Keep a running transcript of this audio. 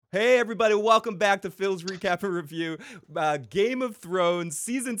Hey everybody, welcome back to Phil's Recap and Review, Game of Thrones,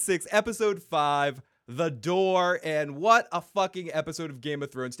 Season 6, Episode 5, The Door, and what a fucking episode of Game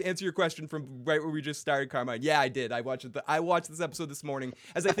of Thrones. To answer your question from right where we just started, Carmine, yeah, I did. I watched this episode this morning,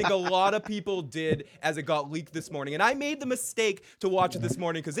 as I think a lot of people did as it got leaked this morning, and I made the mistake to watch it this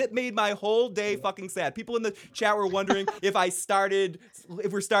morning because it made my whole day fucking sad. People in the chat were wondering if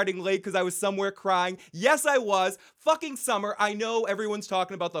we're starting late because I was somewhere crying. Yes, I was. Fucking summer. I know everyone's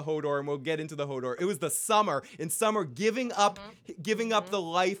talking about the Hodor, and we'll get into the Hodor. It was the summer. In summer, giving up the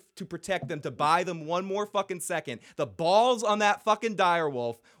life to protect them, to buy them one more fucking second. The balls on that fucking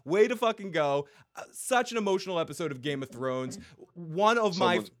direwolf. Way to fucking go. Such an emotional episode of Game of Thrones. One of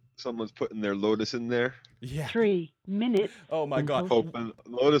Someone's putting their Lotus in there. Yeah. 3 minutes. Oh my God. Hoping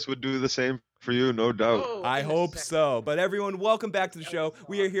Lotus would do the same for you, no doubt. Oh, I hope so. But everyone, welcome back to the show.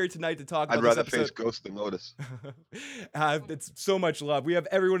 We are here tonight to talk about I'd rather this episode. face Ghost than Lotus. It's so much love. We have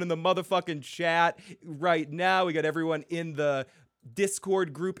everyone in the motherfucking chat right now. We got everyone in the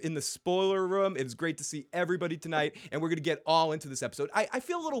Discord group in the spoiler room. It's great to see everybody tonight, and we're going to get all into this episode. I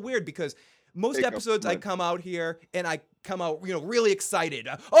feel a little weird because most episodes I come out here and I come out, really excited.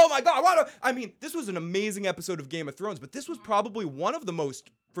 Oh my God, this was an amazing episode of Game of Thrones, but this was probably one of the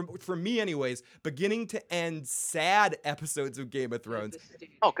most, for me anyways, beginning to end sad episodes of Game of Thrones.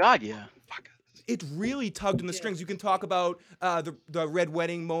 Oh God, yeah. It really tugged on the strings. You can talk about the Red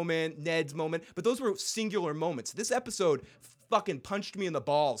Wedding moment, Ned's moment, but those were singular moments. This episode fucking punched me in the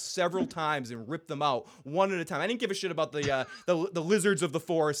balls several times and ripped them out one at a time. I didn't give a shit about the lizards of the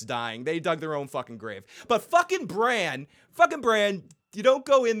forest dying. They dug their own fucking grave. But fucking Bran, you don't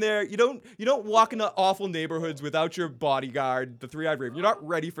go in there. You don't walk into awful neighborhoods without your bodyguard, the Three-Eyed Raven. You're not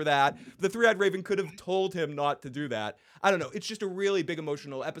ready for that. The Three-Eyed Raven could have told him not to do that. I don't know. It's just a really big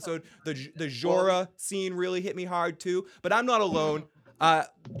emotional episode. The Jorah scene really hit me hard too. But I'm not alone.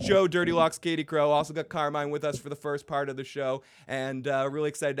 Joe, Dirty Locks, Katie Crow, also got Carmine with us for the first part of the show, and really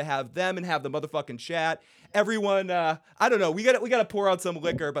excited to have them and have the motherfucking chat. Everyone, I don't know, we got to pour out some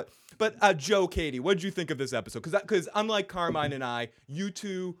liquor, but Joe, Katie, what did you think of this episode? Because unlike Carmine and I, you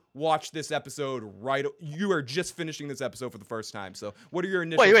two watched this episode you are just finishing this episode for the first time. So what are your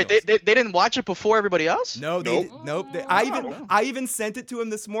initial Wait, feelings? they didn't watch it before everybody else? No, nope. I even sent it to him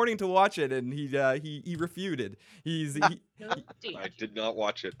this morning to watch it, and he refuted. I did not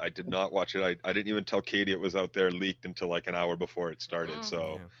watch it. I didn't even tell Katie it was out there leaked until like an hour before it started.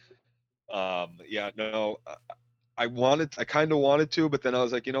 So, I kind of wanted to, but then I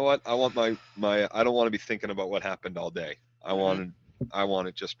was like, you know what? I want I don't want to be thinking about what happened all day. I want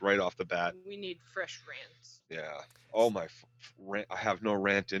it just right off the bat. We need fresh rants. Yeah. Oh my rant! I have no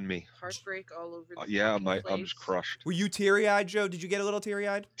rant in me. Heartbreak all over the I'm just crushed. Were you teary-eyed, Joe? Did you get a little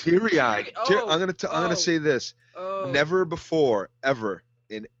teary-eyed? Teary-eyed. Oh, I'm gonna say this. Oh. Never before, ever,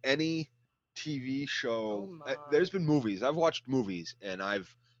 in any TV show. There's been movies. I've watched movies, and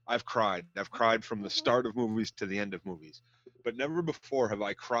I've cried. I've cried from the start of movies to the end of movies. But never before have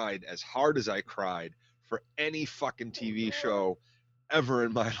I cried as hard as I cried for any fucking TV show ever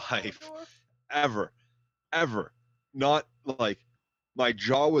in my life. Ever. Not like my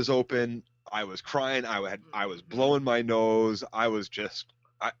jaw was open. I was crying. I was blowing my nose. I was just.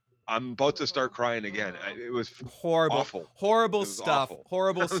 I'm about to start crying again. It was horrible, awful. Horrible stuff. Awful.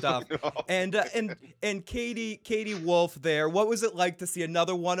 Horrible stuff. And Katie Wolf there. What was it like to see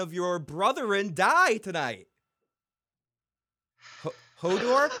another one of your brethren die tonight?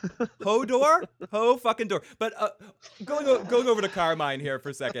 Hodor? Ho fucking door. But going over to Carmine here for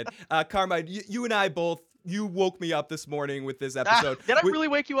a second. Carmine, you and I both. You woke me up this morning with this episode. Did I really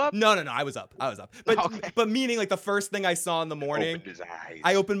wake you up? No, I was up. But Okay. but meaning like the first thing I saw in the morning, Opened his eyes.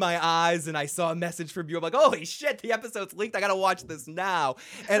 I opened my eyes and I saw a message from you. I'm like, holy shit, the episode's leaked. I gotta watch this now.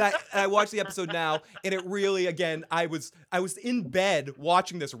 And I watched the episode now, and it really, again, I was in bed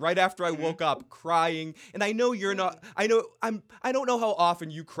watching this right after I woke up, crying. And I know you're not. I don't know how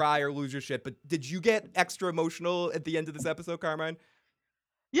often you cry or lose your shit, but did you get extra emotional at the end of this episode, Carmine?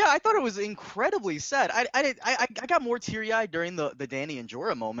 Yeah, I thought it was incredibly sad. I got more teary-eyed during the Dany and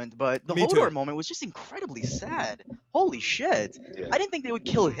Jorah moment, but the Me too. Hodor moment was just incredibly sad. Holy shit! Yeah. I didn't think they would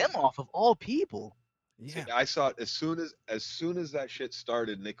kill him off of all people. Yeah. I saw it as soon as that shit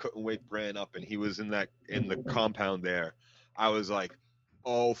started and they couldn't wake Bran up and he was in the compound there. I was like,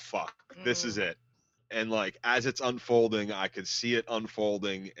 oh fuck, this is it. And like as it's unfolding, I could see it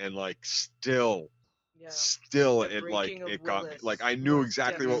unfolding, and like still it got me. Like I knew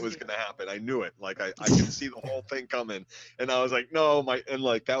exactly what was gonna happen. I knew it. Like I could see the whole thing coming, and I was like, no, and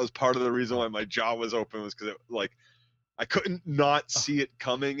like that was part of the reason why my jaw was open, was because I couldn't not see it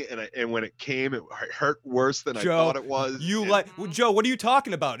coming, and when it came, it hurt worse than I Joe, thought it was. Joe, what are you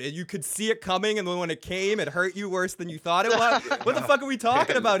talking about? You could see it coming, and then when it came, it hurt you worse than you thought it was. What the fuck are we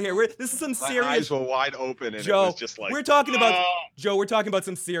talking about here? This is some My serious. eyes were wide open, and Joe, it was just like we're talking about Joe. We're talking about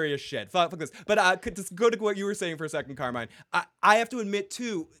some serious shit. Fuck this. But just go to what you were saying for a second, Carmine. I have to admit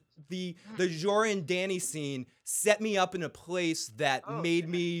too, the Jorah and Dany scene set me up in a place that made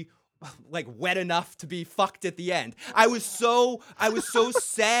me like wet enough to be fucked at the end. I was so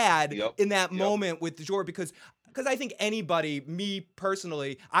sad in that moment with Jorah because I think anybody, me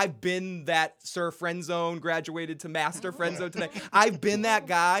personally, I've been that Sir Friendzone, graduated to Master Friendzone today. I've been that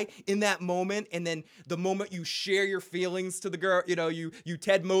guy in that moment, and then the moment you share your feelings to the girl, you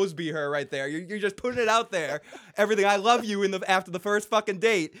Ted Mosby her right there. You're just putting it out there. Everything, I love you after the first fucking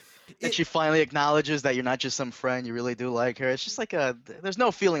date. And she finally acknowledges that you're not just some friend, you really do like her. It's just like there's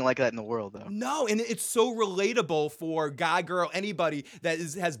no feeling like that in the world, though. No, and it's so relatable for guy, girl, anybody that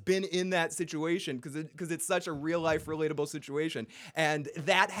has been in that situation because it's such a real life relatable situation. And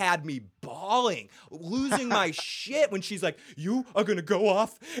that had me bawling, losing my shit when she's like, you are going to go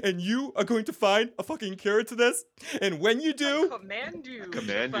off and you are going to find a fucking cure to this. And when you do, I command you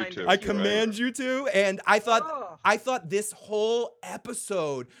to. I command you to. And I thought this whole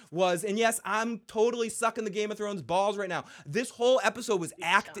episode was, and yes, I'm totally sucking the Game of Thrones balls right now. This whole episode was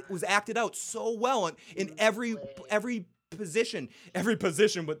acted out so well in every position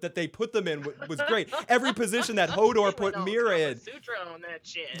that they put them in was great. Every position that Hodor put Mira in. On that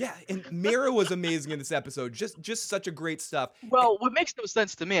shit. Yeah, and Mira was amazing in this episode. Just such a great stuff. Well, what makes no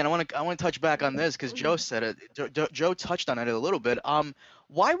sense to me, and I want to touch back on this because Joe said it. Joe touched on it a little bit.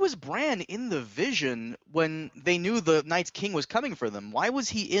 Why was Bran in the vision when they knew the Night's King was coming for them? Why was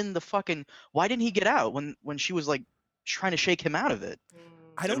he in the fucking? Why didn't he get out when she was like trying to shake him out of it?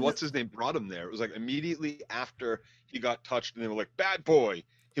 I don't know. What's his name brought him there. It was like immediately after he got touched, and they were like, "Bad boy."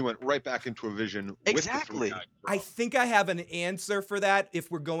 He went right back into a vision. Exactly. With the I think I have an answer for that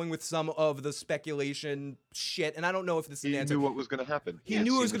if we're going with some of the speculation shit, and I don't know if this is an answer. He knew what was going to happen. He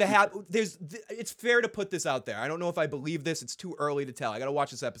knew it was going to happen. It's fair to put this out there. I don't know if I believe this. It's too early to tell. I got to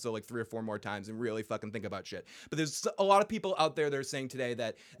watch this episode like 3 or 4 more times and really fucking think about shit. But there's a lot of people out there that are saying today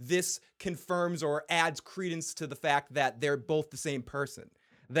that this confirms or adds credence to the fact that they're both the same person.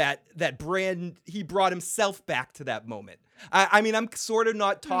 That Bran, he brought himself back to that moment. I mean, I'm sort of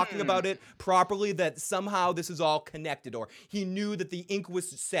not talking about it properly, that somehow this is all connected, or he knew that the ink was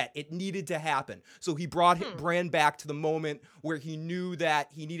set. It needed to happen. So he brought Bran back to the moment where he knew that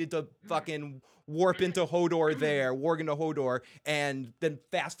he needed to fucking warp into Hodor warg into Hodor, and then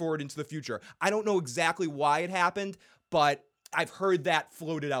fast forward into the future. I don't know exactly why it happened, but I've heard that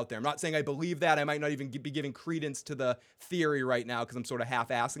floated out there. I'm not saying I believe that. I might not even be giving credence to the theory right now because I'm sort of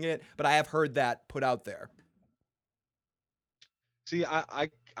half-assing it, but I have heard that put out there. See, I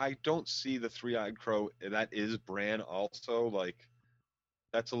don't see the three-eyed crow. That is Bran also. Like,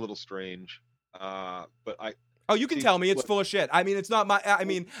 that's a little strange. But I. Oh, you can tell me it's full of shit. I mean, it's not my. I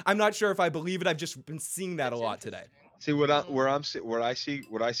mean, I'm not sure if I believe it. I've just been seeing that a lot today. See what I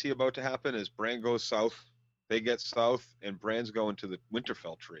see about to happen is Bran goes south. They get south, and Bran's going to the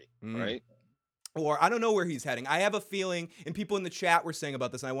Winterfell tree, right? Or I don't know where he's heading. I have a feeling, and people in the chat were saying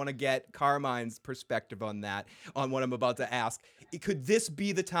about this, and I want to get Carmine's perspective on that, on what I'm about to ask. Could this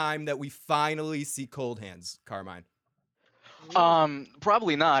be the time that we finally see Cold Hands, Carmine?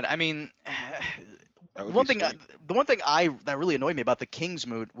 Probably not. I mean, the one thing that really annoyed me about the King's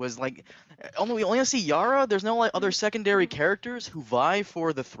Moot was like, we only see Yara. There's no like other secondary characters who vie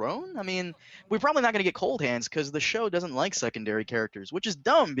for the throne. I mean, we're probably not gonna get Cold Hands because the show doesn't like secondary characters, which is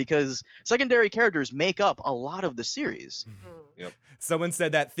dumb because secondary characters make up a lot of the series. Yep. Someone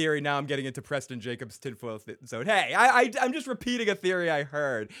said that theory. Now I'm getting into Preston Jacobs' tinfoil zone. Hey, I'm just repeating a theory I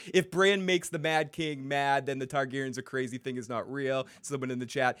heard. If Bran makes the Mad King mad, then the Targaryens are crazy thing is not real. Someone in the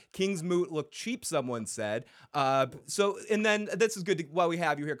chat. King's Moot looked cheap, someone said. And then this is good while we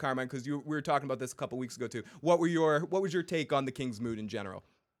have you here, Carmine, because we were talking about this a couple weeks ago too. What was your take on the King's Moot in general?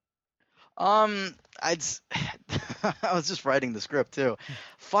 I was just writing the script too.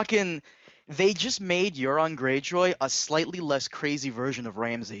 Fucking. They just made Euron Greyjoy a slightly less crazy version of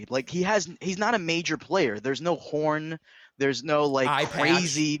Ramsay. Like he's not a major player. There's no horn. There's no like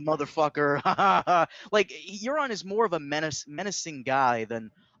crazy motherfucker. Like Euron is more of a menacing guy than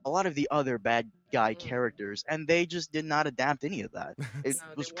a lot of the other bad guy characters, and they just did not adapt any of that. It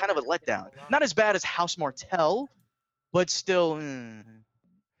was kind of a letdown. Not as bad as House Martell, but still.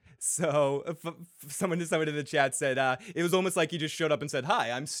 So someone in the chat said it was almost like he just showed up and said, "Hi,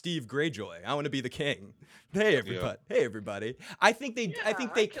 I'm Steve Greyjoy. I want to be the king." Hey everybody! Hey everybody! I think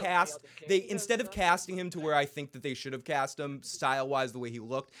they cast instead of casting him to where I think that they should have cast him style wise the way he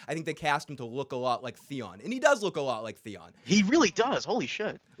looked. I think they cast him to look a lot like Theon, and he does look a lot like Theon. He really does. Holy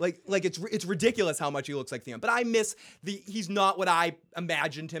shit! Like it's ridiculous how much he looks like Theon. But I miss he's not what I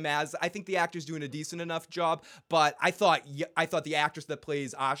imagined him as. I think the actor's doing a decent enough job. But I thought the actress that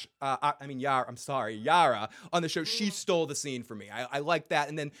plays Yara on the show, she stole the scene for me. I like that.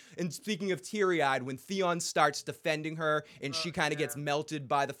 And speaking of teary-eyed, when Theon starts defending her and she kind of gets melted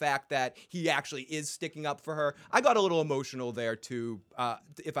by the fact that he actually is sticking up for her, I got a little emotional there too.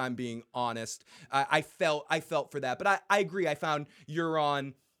 If I'm being honest, I felt for that. But I agree. I found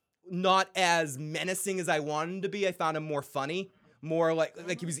Euron not as menacing as I wanted him to be. I found him more funny, more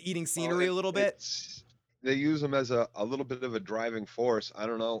like he was eating scenery a little bit. They use him as a little bit of a driving force. I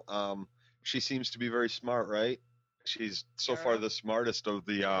don't know. She seems to be very smart, right? She's so far the smartest of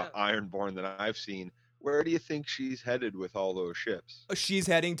the Ironborn that I've seen. Where do you think she's headed with all those ships? She's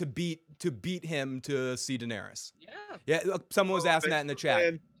heading to beat him to see Daenerys. Yeah. Someone was asking that in the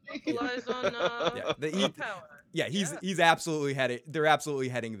chat. Capitalize on power. Yeah, he's absolutely heading. They're absolutely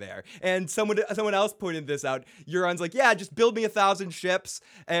heading there. And someone else pointed this out. Euron's like, yeah, just build me 1,000 ships,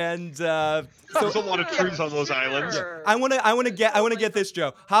 and there's a lot of trees on those islands. Yeah. I want to get this,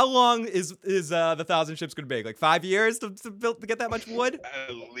 Joe. How long is the 1,000 ships going to take? Like 5 years to get that much wood?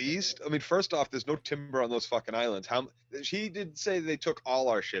 At least. I mean, first off, there's no timber on those fucking islands. He did say they took all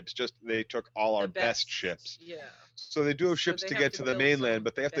our ships. Just they took all our best ships. Yeah. So they do have ships to get to the mainland,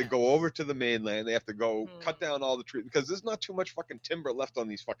 but they have to go over to the mainland. They have to go cut down all the trees because there's not too much fucking timber left on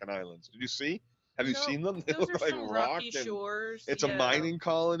these fucking islands. Did you see? Have you seen them? They look like rock. Shores. It's a mining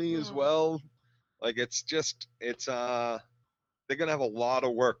colony as well. Like they're gonna have a lot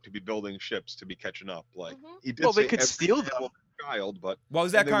of work to be building ships to be catching up. Like he did. Well, they could steal them. But what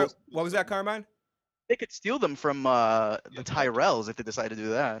was that? What was that, Carmine? They could steal them from the Tyrells if they decide to do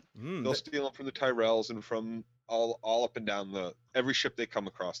that. They'll steal them from the Tyrells and from all up and down every ship they come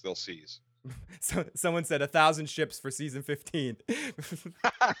across, they'll seize. So someone said 1,000 ships for season 15.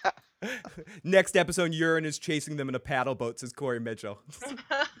 Next episode, Euron is chasing them in a paddle boat, says Corey Mitchell.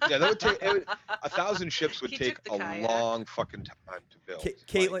 Yeah, that would take 1,000 ships would take a long fucking time to build.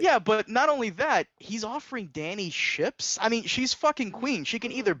 Caitlin. Yeah, but not only that, he's offering Dany ships. I mean, she's fucking queen. She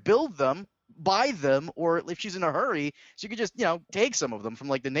can either build them, buy them, or if she's in a hurry, she could just take some of them from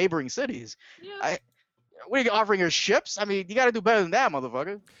like the neighboring cities. Yeah. What are you offering her ships? I mean, you got to do better than that,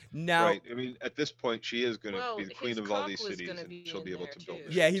 motherfucker. Now, right. I mean, at this point, she is going to be the queen of all these cities, and she'll be able to build.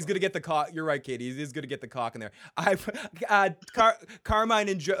 Yeah, he's going to get the cock. You're right, Katie. He's going to get the cock in there. Carmine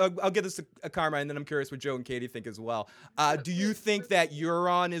and Joe. I'll get this to Carmine, and then I'm curious what Joe and Katie think as well. Do you think that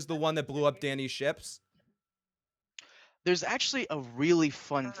Euron is the one that blew up Dany's ships? There's actually a really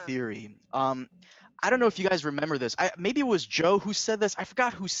fun theory. I don't know if you guys remember this. Maybe it was Joe who said this. I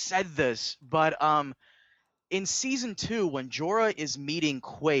forgot who said this, but in season 2, when Jorah is meeting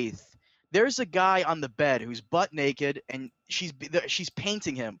Quaithe, there's a guy on the bed who's butt naked, and she's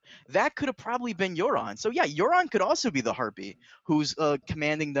painting him. That could have probably been Euron. So yeah, Euron could also be the Harpy who's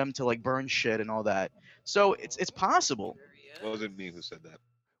commanding them to like burn shit and all that. So it's possible. Well, it wasn't me who said that.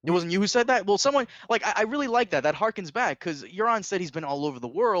 It wasn't you who said that? Well, someone like I really like that. That harkens back because Euron said he's been all over the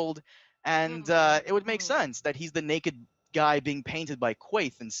world, and it would make sense that he's the naked guy being painted by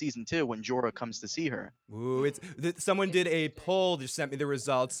Quaithe in season 2 when Jorah comes to see her. Ooh, someone did a poll, just sent me the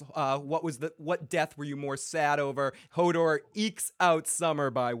results. What death were you more sad over? Hodor ekes out Summer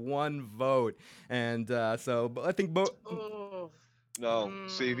by 1 vote, and so I think No,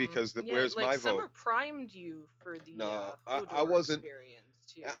 see, because where's my vote? Summer primed you for the no, Hodor I wasn't. Experience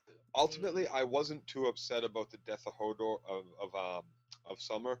too. Ultimately, I wasn't too upset about the death of Hodor of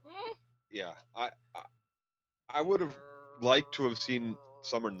Summer. Yeah, I would have liked to have seen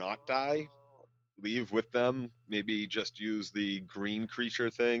Summer not die, leave with them, maybe just use the green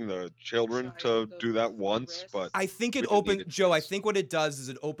creature thing, the children, to do that once. But I think it opens, Joe. I think what it does is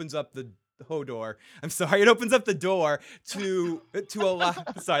it opens up the Hodor. I'm sorry. It opens up the door to allow.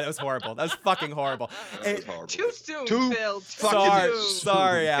 Sorry, that was horrible. That was fucking horrible. Too soon, Phil.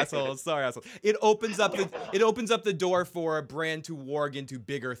 Sorry, assholes. Sorry, assholes. It opens up the door for Bran to warg into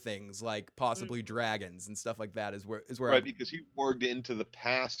bigger things like possibly dragons and stuff like that. Is where right, because he warged into the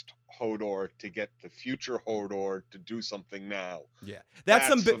past Hodor to get the future Hodor to do something now. Yeah, That's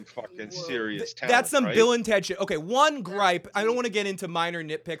some some fucking serious talent, that's some right? Bill and Ted shit. Okay, one gripe. I don't want to get into minor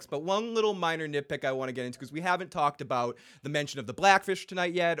nitpicks, but one little minor nitpick I want to get into because we haven't talked about the mention of the Blackfish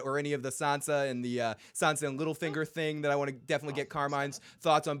tonight yet, or any of the Sansa and the Sansa and Littlefinger thing that I want to definitely get Carmine's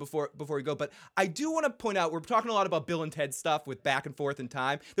thoughts on before we go. But I do want to point out we're talking a lot about Bill and Ted stuff with back and forth in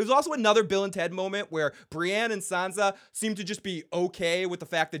time. There's also another Bill and Ted moment where Brienne and Sansa seem to just be okay with the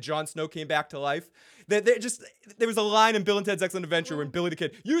fact that Jon Snow came back to life. There was a line in Bill and Ted's Excellent Adventure when Billy the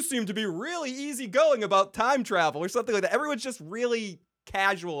Kid, you seem to be really easygoing about time travel or something like that. Everyone's just really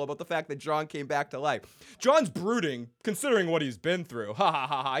casual about the fact that Jon came back to life. Jon's brooding, considering what he's been through. Ha ha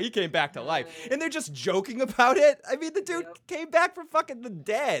ha ha, he came back to life. And they're just joking about it. I mean, the dude came back from fucking the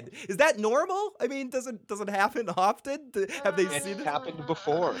dead. Is that normal? I mean, does it happen often? Have they seen it? It's happened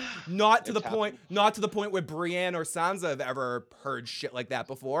before. Not to the point where Brienne or Sansa have ever heard shit like that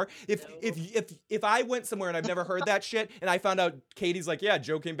before. If I went somewhere and I've never heard that shit and I found out Katie's like, yeah,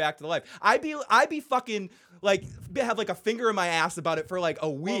 Joe came back to life, I'd be fucking like have like a finger in my ass about it for like a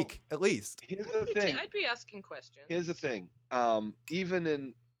week at least. Here's the thing. I'd be asking questions. Here's the thing. Even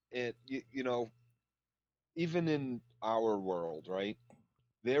in you know, even in our world, right?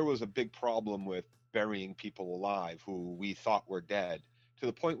 There was a big problem with burying people alive who we thought were dead, to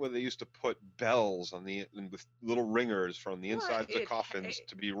the point where they used to put bells on with little ringers from the inside of the coffins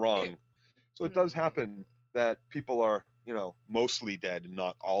to be rung. So it does happen that people are, mostly dead and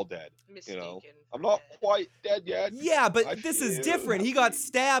not all dead. I'm not quite dead yet. Yeah, but this is different. He got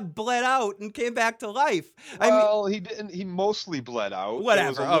stabbed, bled out, and came back to life. Well, he didn't. He mostly bled out.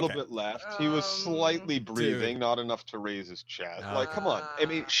 Whatever. There was a little bit left. He was slightly breathing, not enough to raise his chest. Like, come on. I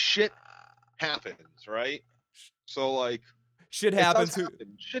mean, shit happens, right? So, like, shit happens.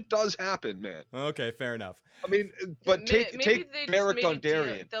 Shit does happen, man. Okay, fair enough. I mean, but take Beric on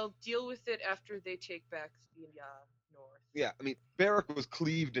Darien. They'll deal with it after they take back the north. Yeah, I mean, Beric was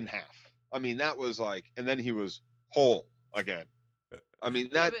cleaved in half. I mean, that was like, and then he was whole again. I mean,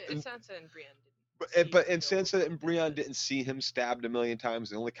 that. But Sansa and Brienne didn't. Sansa and Brienne didn't see him stabbed a million times.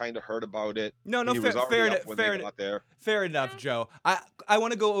 They only kind of heard about it. No, fair enough, Joe. I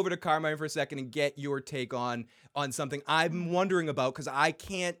want to go over to Carmine for a second and get your take on something I'm wondering about, because I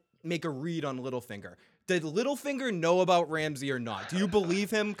can't make a read on Littlefinger. Did Littlefinger know about Ramsay or not? Do you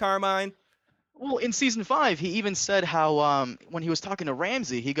believe him, Carmine? Well, in season 5, he even said how when he was talking to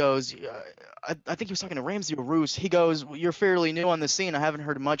Ramsay, he goes, I think he was talking to Ramsay or Roose. He goes, "You're fairly new on the scene. I haven't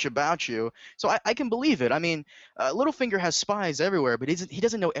heard much about you." So I can believe it. I mean, Littlefinger has spies everywhere, but he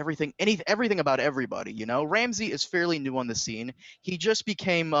doesn't know everything about everybody. Ramsay is fairly new on the scene. He just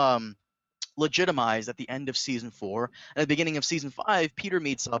became legitimized at the end of season 4. At the beginning of season 5, Peter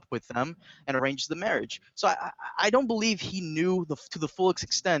meets up with them and arranges the marriage. So I don't believe he knew to the full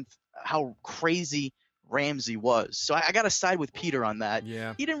extent how crazy Ramsay was. So I got to side with Peter on that.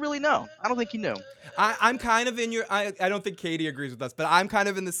 Yeah. He didn't really know. I don't think he knew. I'm kind of in I don't think Katie agrees with us, but I'm kind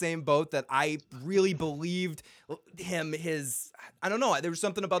of in the same boat that I really believed him. I don't know. There was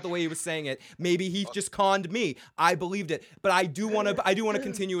something about the way he was saying it. Maybe he just conned me. I believed it. But I do want to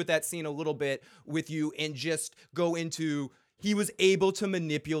continue with that scene a little bit with you and just go into, he was able to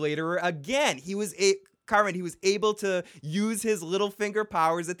manipulate her again. Carmen, he was able to use his Littlefinger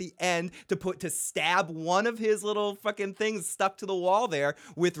powers at the end to stab one of his little fucking things stuck to the wall there,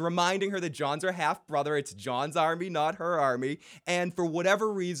 with reminding her that Jon's her half brother. It's Jon's army, not her army. And for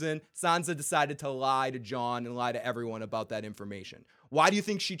whatever reason, Sansa decided to lie to Jon and lie to everyone about that information. Why do you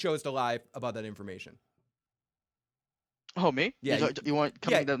think she chose to lie about that information? Oh, me? Yeah. You want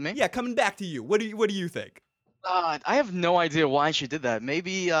coming to me? Yeah, coming back to you. What do you think? I have no idea why she did that.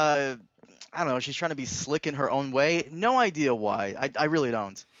 Maybe I don't know, she's trying to be slick in her own way. No idea why. I really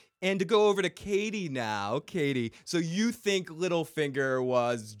don't. And to go over to Katie now. Katie, so you think Littlefinger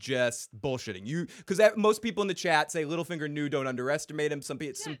was just bullshitting? Because most people in the chat say Littlefinger knew, don't underestimate him. Some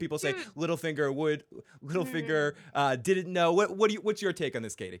people say Littlefinger didn't know. What's your take on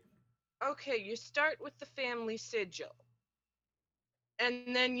this, Katie? Okay, you start with the family sigil.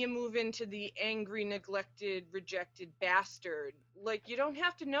 And then you move into the angry, neglected, rejected bastard. Like, you don't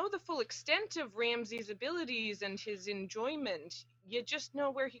have to know the full extent of Ramsay's abilities and his enjoyment. You just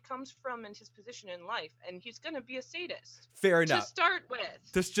know where he comes from and his position in life. And he's going to be a sadist. Fair enough. To start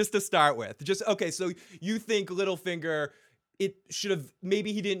with. Just to start with. Okay, so you think Littlefinger, it should have,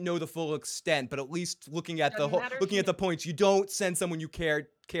 maybe he didn't know the full extent, but at least looking at the points, you don't send someone you care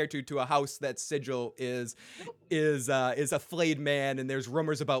care to a house that Sigil is a flayed man, and there's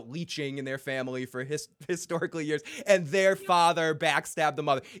rumors about leeching in their family for historically years, and their father backstabbed the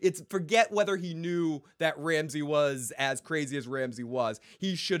mother. It's forget whether he knew that Ramsay was as crazy as Ramsay was.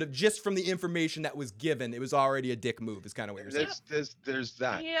 He should have, just from the information that was given, it was already a dick move, is kind of what you're saying. There's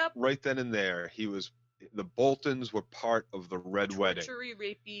that. Yep. Right then and there, the Boltons were part of the Red Wedding. Tortury,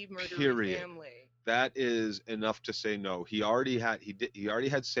 rapey, murdery Period. family. That is enough to say no. He already had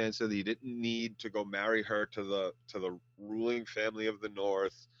Sansa. He didn't need to go marry her to the ruling family of the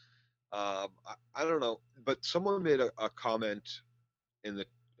North. I don't know, but someone made a comment in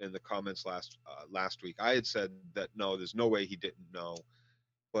the comments last week. I had said that no, there's no way he didn't know,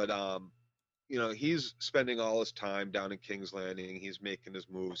 but he's spending all his time down in King's Landing. He's making his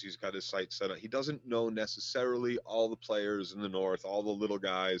moves. He's got his sights set up. He doesn't know necessarily all the players in the North, all the little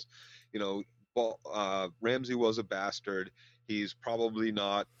guys. Ramsay was a bastard. He's probably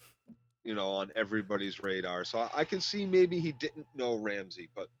not, on everybody's radar. So I can see maybe he didn't know Ramsay,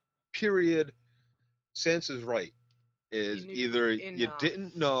 but period. Sansa's right. Is either you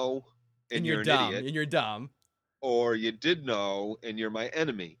didn't know and you're an dumb, idiot, and you're dumb, or you did know and you're my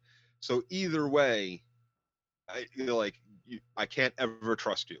enemy. So either way, I can't ever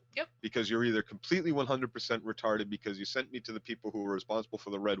trust you. Yep. Because you're either completely 100% retarded because you sent me to the people who were responsible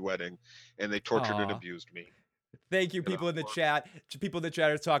for the Red Wedding, and they tortured and abused me. Thank you, people in the chat. People in the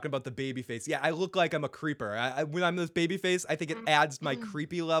chat are talking about the baby face. Yeah, I look like I'm a creeper. When I'm this baby face, I think it adds my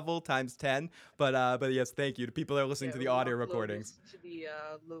creepy level times 10. But yes, thank you to people that are listening to the audio recordings. To the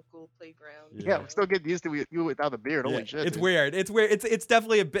local playground. Yeah, we're still getting used to you without the beard. Holy shit! It's dude. weird. It's weird. It's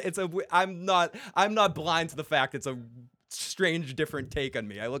definitely a bit. I'm not blind to the fact it's a strange, different take on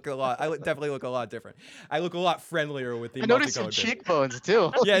me. I definitely look a lot different. I look a lot friendly with the. I noticed your cheekbones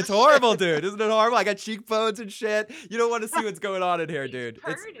too. Yeah, it's horrible, dude. Isn't it horrible? I got cheekbones and shit. You don't want to see what's going on in here, dude.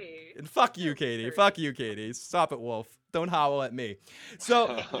 It's fuck you, Katie. Fuck you, Katie. Stop it, Wolf. Don't howl at me.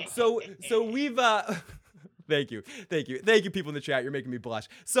 So we've. Thank you, people in the chat. You're making me blush.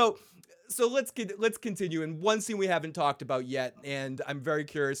 So let's continue. And one scene we haven't talked about yet, and I'm very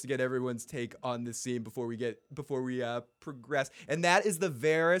curious to get everyone's take on this scene before we progress. And that is the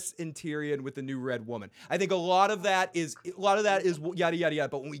Varys and Tyrion with the new Red Woman. I think a lot of that is yada yada yada.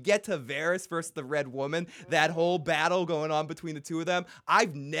 But when we get to Varys versus the Red Woman, that whole battle going on between the two of them,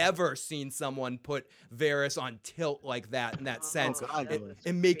 I've never seen someone put Varys on tilt like that in that sense,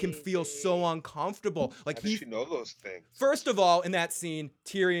 and make him feel so uncomfortable. Like How does she know those things? First of all, in that scene,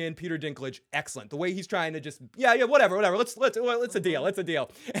 Tyrion, Peter Dinklage, excellent. The way he's trying to just, whatever. Let's a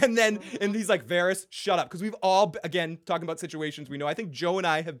deal. And he's like, Varys, shut up. Because we've all, again, talking about situations we know. I think Joe and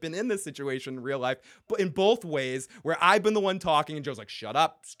I have been in this situation in real life, but in both ways, where I've been the one talking and Joe's like, shut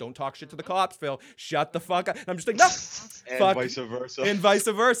up. Don't talk shit to the cops, Phil. Shut the fuck up. And I'm just like, no. And vice versa. And vice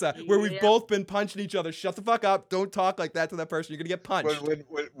versa. Where we've both been punching each other. Shut the fuck up. Don't talk like that to that person. You're going to get punched. When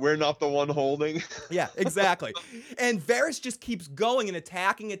we're not the one holding. Yeah, exactly. And Varys just keeps going and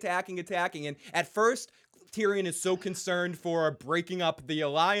attacking. And at first, Tyrion is so concerned for breaking up the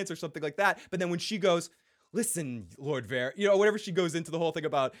alliance or something like that. But then when she goes, listen, Lord Varys, whatever she goes into the whole thing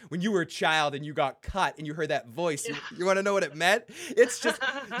about when you were a child and you got cut and you heard that voice, you want to know what it meant? It's just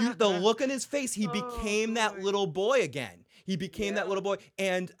the look on his face. He became that little boy again. He became that little boy.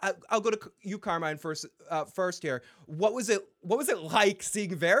 And I'll go to you, Carmine, first here. What was it like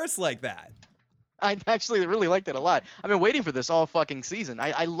seeing Varys like that? I actually really liked it a lot. I've been waiting for this all fucking season.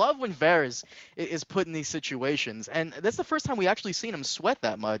 I love when Varys is put in these situations, and that's the first time we actually seen him sweat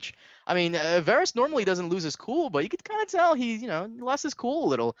that much. I mean, Varys normally doesn't lose his cool, but you could kind of tell he lost his cool a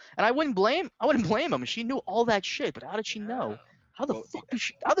little. And I wouldn't blame him. She knew all that shit, but how did she know? How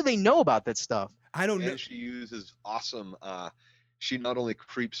did they know about that stuff? I don't know. And she uses awesome. She not only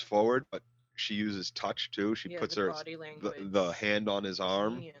creeps forward, but she uses touch too. She puts the hand on his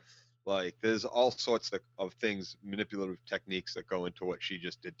arm. Genius. Like, there's all sorts of things, manipulative techniques that go into what she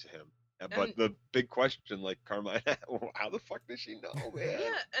just did to him. But the big question, like Carmine, how the fuck does she know, man?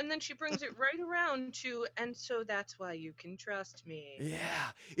 Yeah, and then she brings it right around to, and so that's why you can trust me.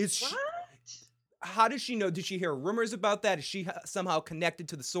 Yeah. What? How does she know? Did she hear rumors about that? Is she somehow connected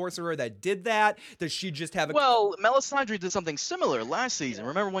to the sorcerer that did that? Does she just have a... Well, Melisandre did something similar last season.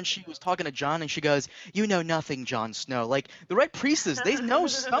 Remember when she was talking to Jon and she goes, "You know nothing, Jon Snow." Like, the Red Priestess, they know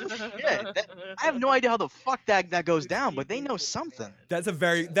some shit. I have no idea how the fuck that goes down, but they know something. That's a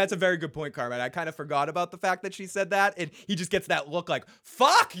very good point, Carmen. I kind of forgot about the fact that she said that, and he just gets that look like,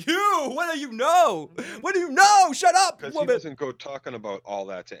 fuck you! What do you know? What do you know? Shut up, Because woman! he doesn't go talking about all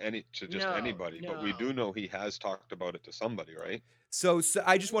that to anybody. But we do know he has talked about it to somebody, right? So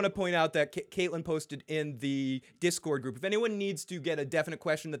I just want to point out that Caitlin posted in the Discord group. If anyone needs to get a definite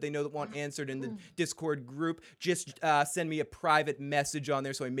question that they know that want answered in the Discord group, just send me a private message on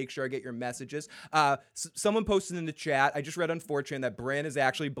there so I make sure I get your messages. Someone posted in the chat, I just read on 4chan that Bran is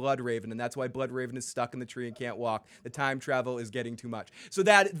actually Bloodraven, and that's why Bloodraven is stuck in the tree and can't walk. The time travel is getting too much. So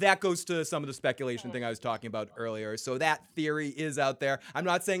that goes to some of the speculation thing I was talking about earlier. So that theory is out there. I'm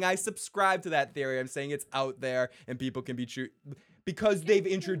not saying I subscribe to that theory. I'm saying it's out there and people can be because they've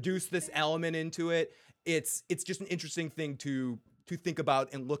introduced this element into it. It's just an interesting thing to think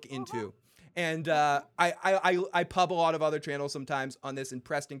about and look into. And I pub a lot of other channels sometimes on this, and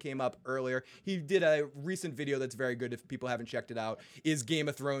Preston came up earlier. He did a recent video that's very good if people haven't checked it out. Is Game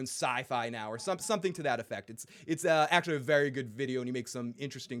of Thrones sci-fi now, or something to that effect? It's actually a very good video, and he makes some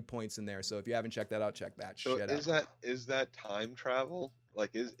interesting points in there. So if you haven't checked that out, check that shit out. Is that time travel? Like,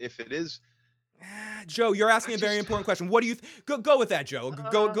 if it is? Joe, you're asking a very important question. What do you go with that, Joe?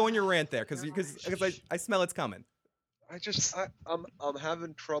 Go in your rant there, because I smell it's coming. I'm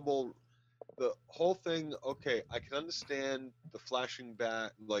having trouble. The whole thing. Okay, I can understand the flashing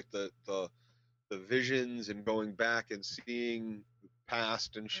back, like the visions and going back and seeing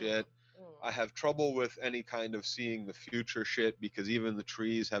past and shit. I have trouble with any kind of seeing the future shit, because even the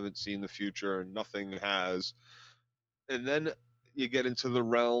trees haven't seen the future and nothing has. And then you get into the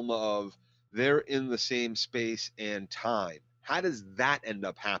realm of they're in the same space and time. How does that end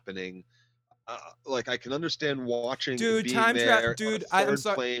up happening? Like, I can understand watching, dude, being time there, dude, I'm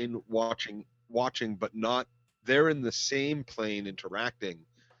sorry, plane watching, but not. They're in the same plane interacting.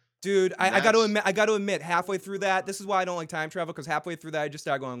 Dude, I got to admit, halfway through that, this is why I don't like time travel, because halfway through that, I just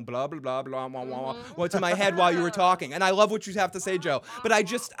started going blah, blah, blah, blah, blah, blah, blah, to my head while you were talking. And I love what you have to say, Joe. But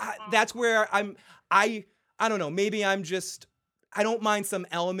that's where I don't know, maybe I don't mind some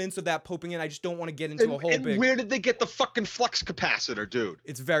elements of that popping in. I just don't want to get into a whole big... where did they get the fucking flux capacitor, dude?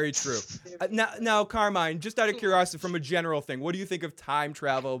 It's very true. Now, Carmine, just out of curiosity, from a general thing, what do you think of time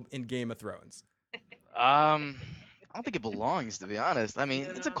travel in Game of Thrones? I don't think it belongs, to be honest. I mean,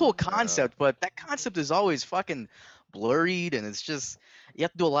 it's a cool concept, but that concept is always fucking blurred, and it's just, you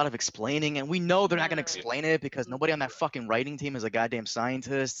have to do a lot of explaining, and we know they're not going to explain it because nobody on that fucking writing team is a goddamn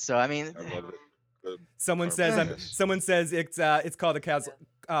scientist. So, I mean... I love it. Someone says it's called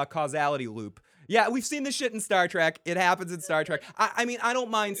a causality loop. Yeah, we've seen this shit in Star Trek. It happens in Star Trek. I mean, I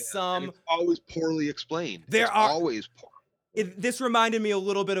don't mind some. It's always poorly explained. This reminded me a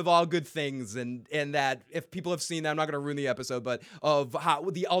little bit of All Good Things, and that if people have seen that, I'm not going to ruin the episode, but of how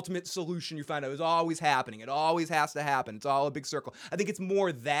the ultimate solution you find out is always happening. It always has to happen. It's all a big circle. I think it's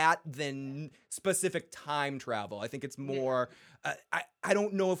more that than specific time travel. I think it's more. I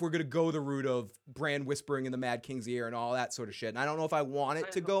don't know if we're going to go the route of Bran whispering in the Mad King's ear and all that sort of shit. And I don't know if I want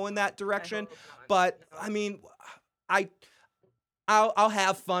it to go in that direction. But I mean, I'll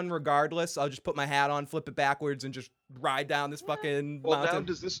have fun regardless. I'll just put my hat on, flip it backwards, and just ride down this fucking mountain. Now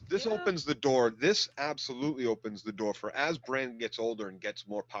does this opens the door. This absolutely opens the door for, as Bran gets older and gets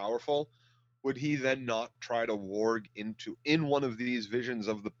more powerful, would he then not try to warg in one of these visions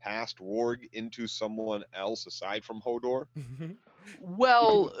of the past, warg into someone else aside from Hodor?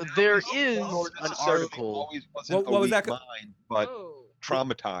 Well, there is an article. What was that? Mind, but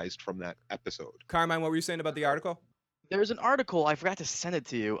traumatized from that episode. Carmine, what were you saying about the article? There's an article, I forgot to send it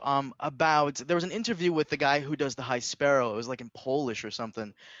to you, about, there was an interview with the guy who does the High Sparrow. It was like in Polish or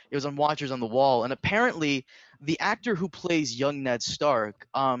something. It was on Watchers on the Wall. And apparently, the actor who plays young Ned Stark,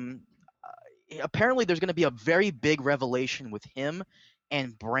 apparently there's going to be a very big revelation with him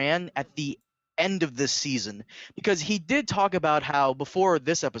and Bran at the end of this season, because he did talk about how, before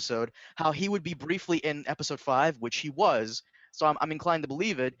this episode, how he would be briefly in episode 5, which he was, so I'm inclined to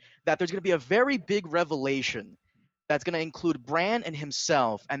believe it, that there's going to be a very big revelation that's going to include Bran and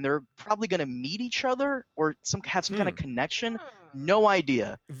himself, and they're probably going to meet each other or have some kind of connection. No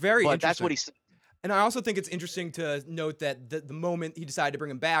idea. Very but interesting. That's what he said. And I also think it's interesting to note that the moment he decided to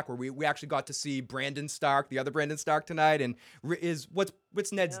bring him back, where we actually got to see Brandon Stark, the other Brandon Stark tonight, and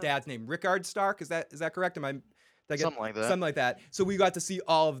what's Ned's dad's name? Rickard Stark? Is that correct? Something like that. Something like that. So we got to see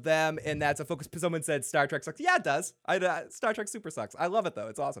all of them, and that's a focus. Someone said Star Trek sucks. Yeah, it does. Star Trek super sucks. I love it, though.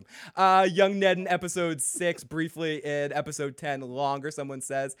 It's awesome. Young Ned in episode 6, briefly in episode 10, longer, someone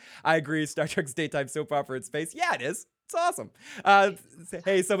says. I agree. Star Trek's daytime soap opera in space. Yeah, it is. It's awesome.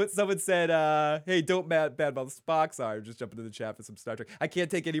 Hey, someone said, hey, don't badmouth Spock. Sorry, just jumping into the chat for some Star Trek. I can't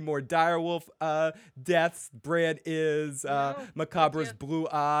take any more direwolf deaths. Bran is Macabra's blue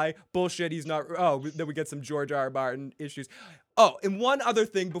eye. Bullshit, he's not. Oh, then we get some George R. R. Martin issues. Oh, and one other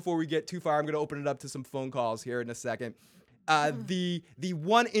thing before we get too far, I'm going to open it up to some phone calls here in a second. The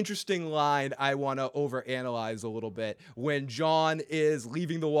one interesting line I want to overanalyze a little bit when John is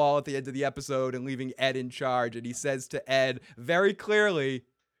leaving the wall at the end of the episode and leaving Ed in charge, and he says to Ed very clearly,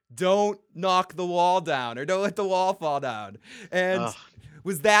 "Don't knock the wall down, or don't let the wall fall down." And Ugh.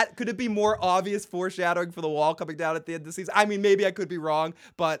 could it be more obvious foreshadowing for the wall coming down at the end of the season? I mean, maybe I could be wrong,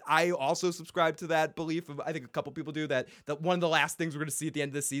 but I also subscribe to that belief of, I think a couple people do, that one of the last things we're going to see at the end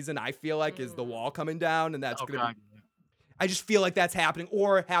of the season, I feel like, is the wall coming down, and that's Oh, going to be, God. I just feel like that's happening,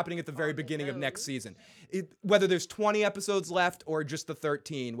 or happening at the very beginning of next season. Whether there's 20 episodes left or just the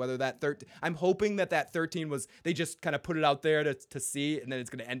 13, whether that 13, I'm hoping that 13 was, they just kind of put it out there to see, and then it's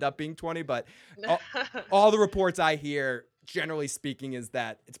going to end up being 20. But all the reports I hear, generally speaking, is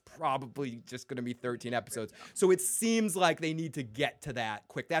that it's probably just going to be 13 episodes. So it seems like they need to get to that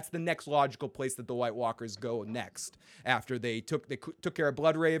quick. That's the next logical place that the White Walkers go next, after they took care of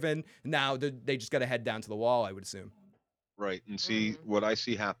Bloodraven. Now they just got to head down to the wall, I would assume. Right. And see, what I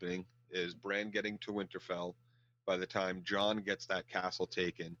see happening is Bran getting to Winterfell. By the time John gets that castle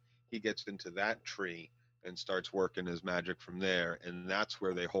taken, he gets into that tree and starts working his magic from there. And that's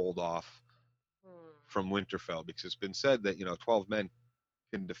where they hold off from Winterfell, because it's been said that, 12 men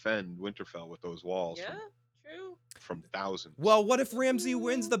can defend Winterfell with those walls True. from thousands. Well, what if Ramsay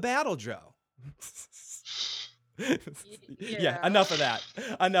wins the battle, Joe? Yeah, enough of that.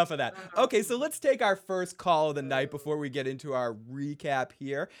 Okay, so let's take our first call of the night before we get into our recap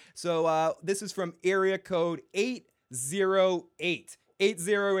here. So this is from area code 808.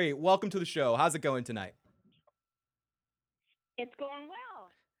 808. Welcome to the show. How's it going tonight? It's going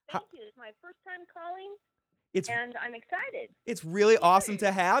well. Thank you. It's my first time calling, It's and I'm excited. It's really awesome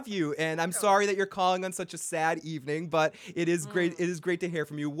to have you, and I'm sorry that you're calling on such a sad evening, but it is great. It is great to hear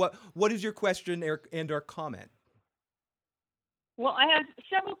from you. What is your question and/or comment? Well, I have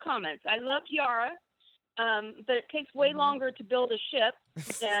several comments. I love Yara, but it takes way longer to build a ship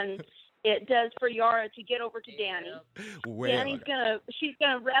than it does for Yara to get over to Dany. She's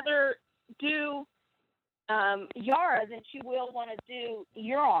gonna rather do Yara than she will want to do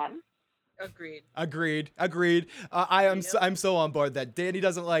Euron. Agreed. I'm so on board that Dany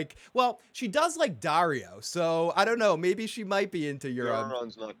doesn't like. Well, she does like Dario, so I don't know. Maybe she might be into Euron.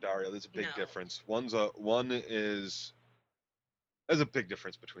 Euron's not Dario. There's a big difference. There's a big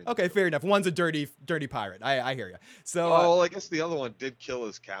difference between them. Okay, fair enough. One's a dirty pirate. I hear you. So, I guess the other one did kill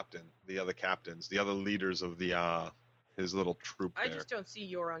his captain. The other captains, the other leaders of his little troop. I just don't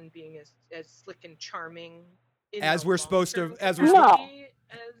see Euron being as slick and charming. As we're supposed to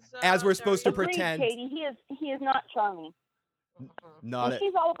pretend. Katie, he is not charming. Not it.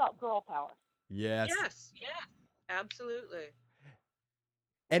 She's all about girl power. Yes. Yes, absolutely.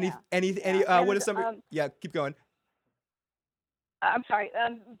 What is somebody? Keep going. I'm sorry.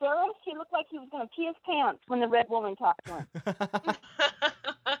 Barrows, he looked like he was going to pee his pants when the Red Woman talked to him.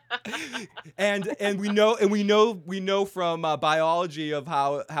 and we know from biology of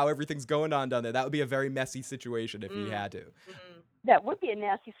how everything's going on down there. That would be a very messy situation if he had to. That would be a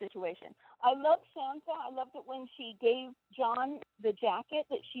nasty situation. I love Sansa. I loved it when she gave John the jacket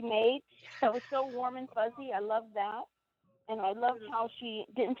that she made. That was so warm and fuzzy. I loved that. And I loved how she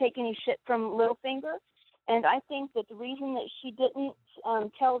didn't take any shit from Littlefinger. And I think that the reason that she didn't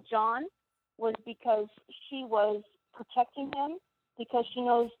tell John was because she was protecting him, because she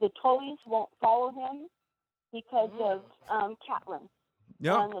knows the Tullys won't follow him because of Catelyn.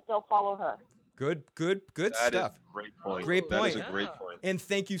 Yeah. And that they'll follow her. Good That stuff. Is a great point. Great point. That is a great point. And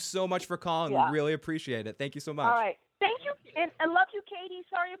thank you so much for calling. Yeah. We really appreciate it. Thank you so much. All right. Thank you. And I love you, Katie.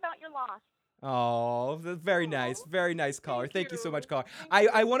 Sorry about your loss. Oh, that's very nice. Very nice caller. Thank you so much, caller.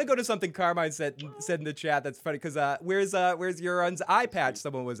 I want to go to something Carmine said in the chat. That's funny because where's Euron's eye patch?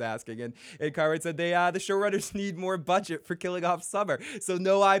 Someone was asking, and Carmine said the showrunners need more budget for killing off Summer, so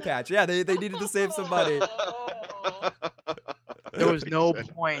no eye patch. Yeah, they needed to save some money. There was no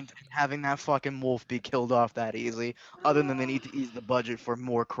point in having that fucking wolf be killed off that easy, other than they need to ease the budget for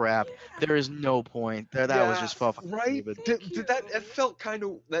more crap. There is no point. That was just fucking right. stupid.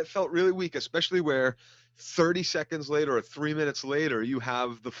 That felt really weak, especially where 30 seconds later or 3 minutes later you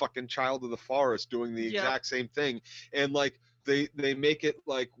have the fucking Child of the Forest doing the exact same thing, and like they make it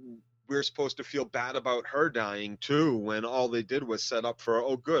like we're supposed to feel bad about her dying too, when all they did was set up for,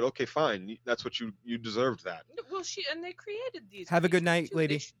 oh good, okay, fine, that's what you deserved that. Well, they created these. Have a good night, too.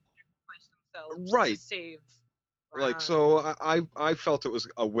 lady. They should sacrifice themselves Right. to save. Like, so I felt it was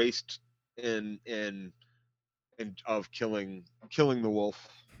a waste in of killing the wolf.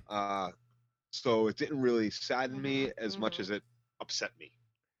 So it didn't really sadden me as much as it upset me.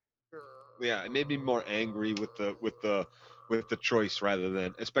 yeah, it made me more angry with the choice rather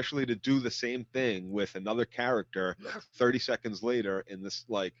than, especially to do the same thing with another character 30 seconds later in this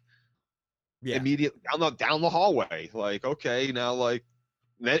like Yeah. immediate down the hallway. Like, okay, now like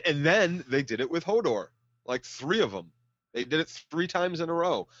and then they did it with Hodor. Like 3 of them. They did it 3 times in a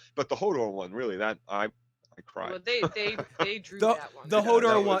row. But the Hodor one, really, that I cried. Well, they drew The that one. the Yeah, Hodor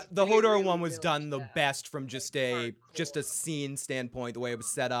that one was- the They Hodor really one was milked done the that. best from just a Hardcore. scene standpoint, the way it was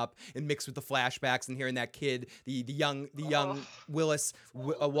set up and mixed with the flashbacks and hearing that kid, the young Oh. Willis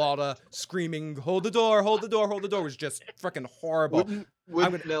Walda screaming, "Hold the door, hold the door, hold the door," was just freaking horrible.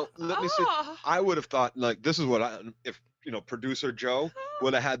 Now let me say, Ah. I would have thought like this is what if producer Joe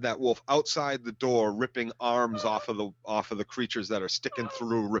would have had that wolf outside the door ripping arms off of the creatures that are sticking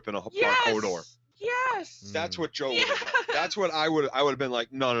through, ripping apart Hodor. Yes. That's what Joe would have done. That's what I would have been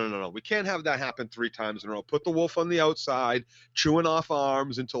like, no. We can't have that happen 3 times in a row. Put the wolf on the outside, chewing off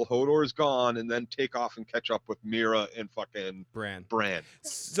arms until Hodor is gone, and then take off and catch up with Mira and fucking Bran. Bran.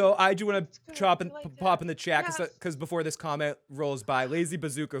 I do want That's to good. I like pop that. in the chat Yes. because before this comment rolls by, Lazy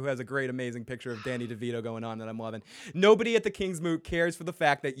Bazooka, who has a great, amazing picture of Danny DeVito going on that I'm loving. Nobody at the King's Moot cares for the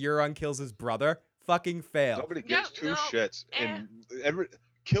fact that Euron kills his brother. Fucking fail. Nobody Yeah, gives 2 no, shits. eh. And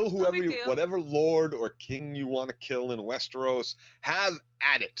kill whoever big deal. whatever lord or king you want to kill in Westeros, have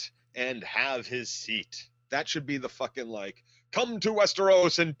at it and have his seat. That should be the fucking like, come to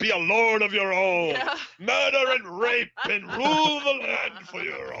Westeros and be a lord of your own. Yeah. Murder and rape and rule the land for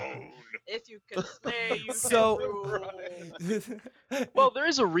your own. If you can slay, you So- can rule. Well, there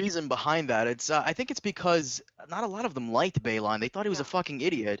is a reason behind that. It's I think it's because not a lot of them liked Balon. They thought he was a Yeah. fucking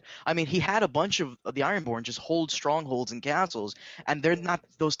idiot. I mean, he had a bunch of the Ironborn just hold strongholds and castles, and they're not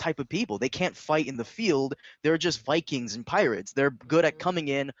those type of people. They can't fight in the field. They're just Vikings and pirates. They're good at coming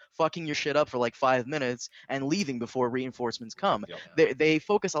in, fucking your shit up for like 5 minutes, and leaving before reinforcements come. Yep. They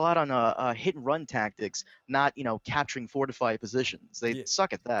focus a lot on hit and run tactics, not capturing fortified positions. They Yeah.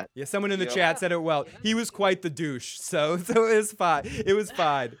 suck at that. Yeah, someone in the Yep. chat said it well. He was quite the douche, so it was fine. It was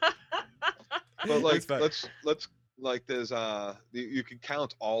fine. But like, It's fine. let's like, there's you can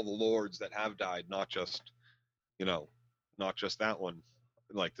count all the lords that have died, not just that one.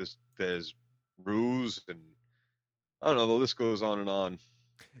 Like there's Ruse and I don't know. The list goes on and on.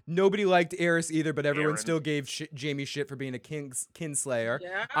 Nobody liked Eris either, but everyone Aaron. still gave Jamie shit for being a kinslayer.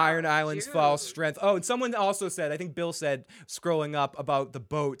 Yeah, Iron Island's false dude. strength. Oh, and someone also said, I think Bill said, scrolling up about the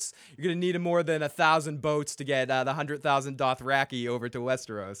boats, you're going to need more than 1,000 boats to get the 100,000 Dothraki over to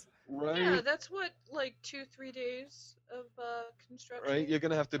Westeros. Right. Yeah, that's what, like 2-3 days of construction. Right. You're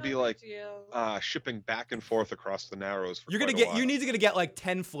gonna have to Not be a like big deal. shipping back and forth across the Narrows. For You quite a while. need to get like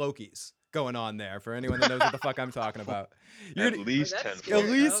 10 Flokies going on there for anyone that knows what the fuck I'm talking about. You're At gonna, least that's 10. scary. at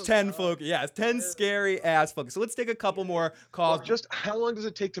least Oh, 10 God. Flokies. Yeah, 10 scary ass Flokies. So let's take a couple more calls. Well, just how long does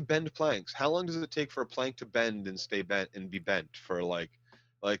it take to bend planks? How long does it take for a plank to bend and stay bent and be bent for like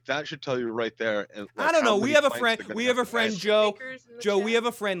that should tell you right there. And, like, I don't how know. We many have a planks friend. they're gonna We have have a to friend, bend. Joe. Makers in the Joe, we chat. have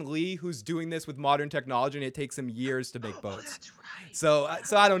a friend Lee who's doing this with modern technology, and it takes him years to make Oh, boats. that's right. So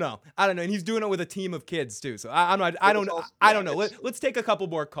I don't know. And he's doing it with a team of kids too. So I don't But know. it's also- I yeah, don't know. it's- Let's take a couple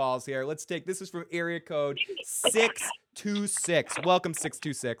more calls here. This is from area code 626. Welcome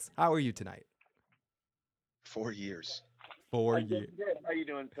 626. How are you tonight? 4 years. 4 I'm doing years. good. How you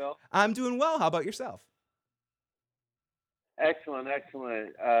doing, Phil? I'm doing well. How about yourself? Excellent.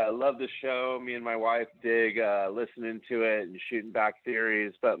 Love the show. Me and my wife dig listening to it and shooting back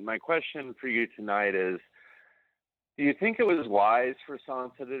theories. But my question for you tonight is, do you think it was wise for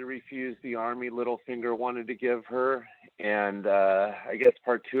Sansa to refuse the army Littlefinger wanted to give her? And I guess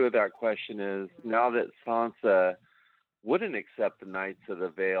part 2 of that question is, now that Sansa wouldn't accept the Knights of the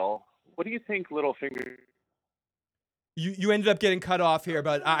Vale, what do you think Littlefinger... You ended up getting cut off here,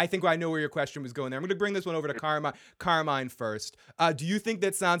 but I think I know where your question was going there. I'm going to bring this one over to Carmine first. Do you think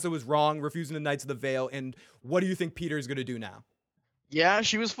that Sansa was wrong refusing the Knights of the Vale, and what do you think Peter is going to do now? Yeah,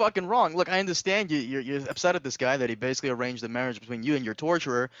 she was fucking wrong. Look, I understand you're upset at this guy that he basically arranged the marriage between you and your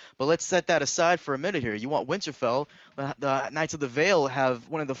torturer, but let's set that aside for a minute here. You want Winterfell? The Knights of the Vale have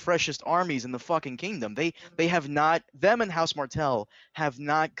one of the freshest armies in the fucking kingdom. They have not, them and House Martell have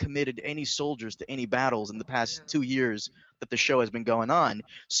not committed any soldiers to any battles in the past 2 years that the show has been going on.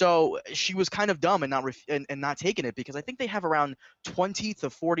 So she was kind of dumb and not taking it, because I think they have around 20 to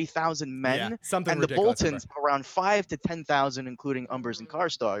 40,000 men. Yeah, something And the ridiculous. Boltons have around 5 to 10,000, including Umbers and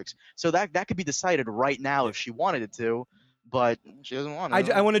Karstarks. So that could be decided right now if she wanted it to, but she doesn't want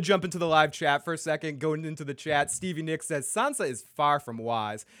to. I want to jump into the live chat for a second. Going into the chat, Stevie Nick says Sansa is far from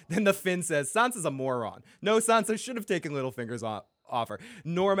wise. Then the Finn says Sansa's a moron. No, Sansa should have taken Littlefinger's offer.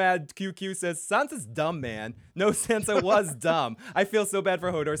 Normad QQ says, Sansa's dumb, man. No, Sansa was dumb. I feel so bad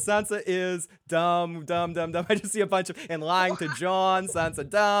for Hodor. Sansa is dumb. I just see a bunch of, and lying to Jon, Sansa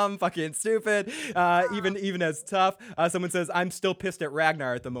dumb, fucking stupid, even as tough. Someone says, I'm still pissed at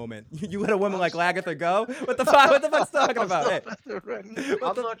Ragnar at the moment. You let a woman like Lagertha go? What the fuck's talking about? Hey.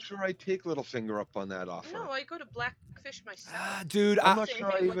 I'm not sure I take Littlefinger up on that offer. No, I go to Blackfish myself. Dude, I'm not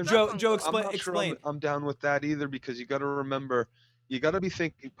sure I even. Joe, I'm not explain. sure I'm down with that either, because you got to remember, you got to be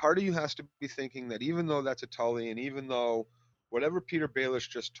thinking. Part of you has to be thinking that even though that's a Tully, and even though whatever Peter Baelish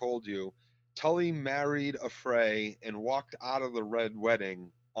just told you, Tully married a Frey and walked out of the Red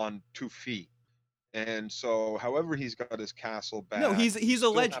Wedding on 2 feet. And so, however he's got his castle back. No, he's a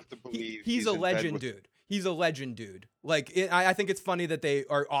legend. He's a in bed legend, with- dude. He's a legend, dude. Like, I think it's funny that they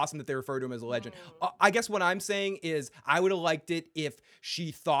are awesome that they refer to him as a legend. I guess what I'm saying is I would have liked it if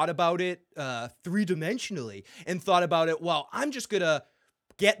she thought about it 3-dimensionally and thought about it, well, I'm just going to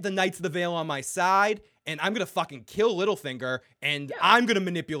get the Knights of the Vale on my side and I'm going to fucking kill Littlefinger and I'm going to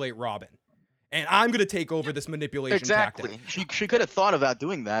manipulate Robin. And I'm going to take over this manipulation tactic. She could have thought about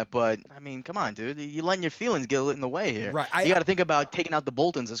doing that, but, I mean, come on, dude. You're letting your feelings get in the way here. Right. You got to think about taking out the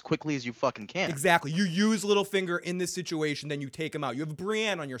Boltons as quickly as you fucking can. Exactly. You use Littlefinger in this situation, then you take him out. You have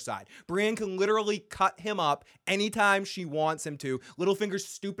Brienne on your side. Brienne can literally cut him up anytime she wants him to. Littlefinger's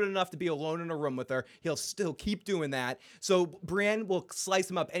stupid enough to be alone in a room with her. He'll still keep doing that. So Brienne will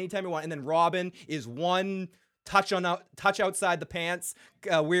slice him up anytime he wants. And then Robin is one touch outside the pants,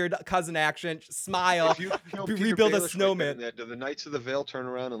 weird cousin action, smile, rebuild a snowman. Do the Knights of the Vale turn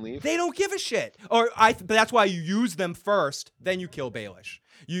around and leave? They don't give a shit. But that's why you use them first, then you kill Baelish.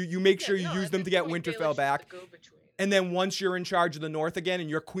 You make sure you use them to get Winterfell back. And then once you're in charge of the North again and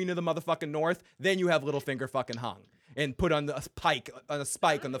you're queen of the motherfucking North, then you have Littlefinger fucking hung and put on a spike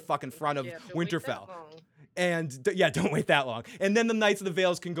on the fucking front of Winterfell. And don't wait that long. And then the Knights of the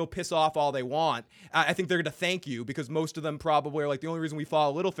Vales can go piss off all they want. I think they're going to thank you because most of them probably are like, the only reason we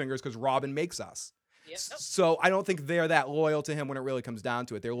follow Littlefinger is because Robin makes us. Yep. So I don't think they're that loyal to him when it really comes down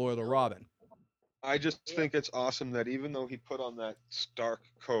to it. They're loyal to Robin. I just think it's awesome that even though he put on that Stark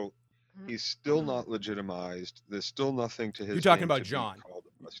coat, he's still not legitimized. There's still nothing to his. You're talking name about to be Jon. called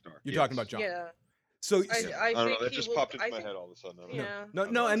a Stark. You're talking about Jon. Yeah. So I don't know. think That just popped into my head all of a sudden.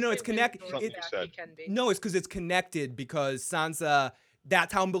 No, it's connected. No, it's because it's connected because Sansa.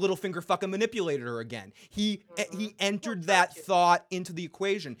 That's how Littlefinger fucking manipulated her again. He entered that thought into the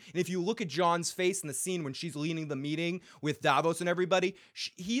equation. And if you look at Jon's face in the scene when she's leading the meeting with Davos and everybody,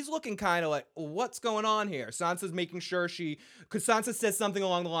 he's looking kind of like, what's going on here? Sansa's making sure because Sansa says something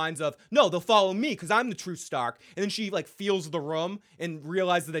along the lines of, no, they'll follow me because I'm the true Stark. And then she like feels the room and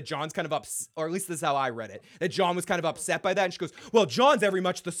realizes that Jon's kind of upset, or at least this is how I read it, that Jon was kind of upset by that. And she goes, well, Jon's very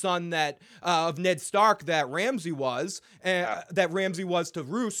much the son that of Ned Stark that Ramsay was, that Ramsay was to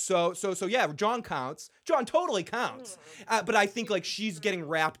Roose, so yeah, Jon counts. Jon totally counts. But I think like she's getting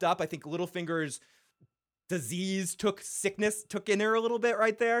wrapped up. I think Littlefinger's disease took in her a little bit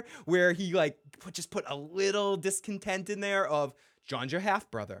right there, where he like just put a little discontent in there of Jon's your half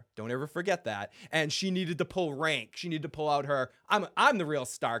brother. Don't ever forget that. And she needed to pull rank. She needed to pull out her. I'm the real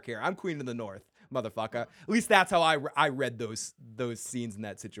Stark here. I'm Queen of the North, motherfucker. At least that's how I read those scenes in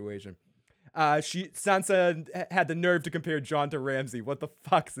that situation. Sansa had the nerve to compare Jon to Ramsay. What the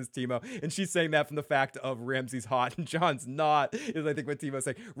fuck, says Timo? And she's saying that from the fact of Ramsay's hot and Jon's not, is I think what Timo's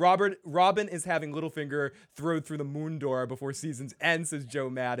saying. Robin is having Littlefinger thrown through the moon door before season's end, says Joe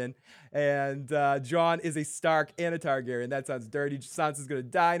Madden. And Jon is a Stark and a Targaryen. That sounds dirty. Sansa's gonna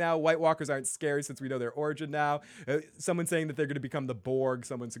die now. White Walkers aren't scary since we know their origin now. Someone saying that they're gonna become the Borg.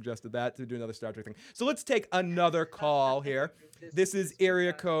 Someone suggested that to do another Star Trek thing. So let's take another call here. This is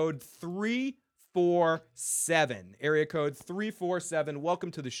area code 347. Area code 347.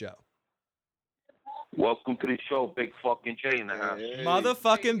 Welcome to the show. Welcome to the show, Big fucking J in the house.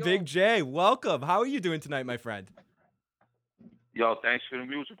 Motherfucking Big J. Welcome. How are you doing tonight, my friend? Yo, thanks for the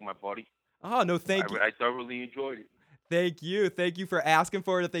music, my buddy. Oh, no, thank you. I thoroughly enjoyed it. Thank you. Thank you for asking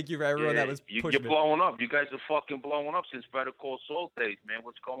for it. And thank you for everyone that was pushing You're blowing up. You guys are fucking blowing up since Better Call Saul days, man.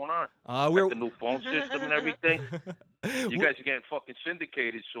 What's going on? We're the new phone system and everything. You guys are getting fucking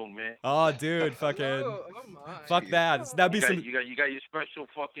syndicated soon, man. Oh, dude, fucking fuck that. That'd be You got your special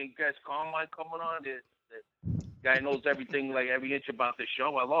fucking guest Carmine coming on. The guy knows everything, like every inch about the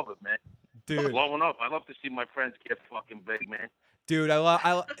show. I love it, man. Dude, blowing up. I love to see my friends get fucking big, man. Dude,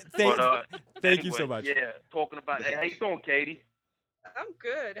 thank you so much. Yeah, talking about, hey, how you doing, Katie? I'm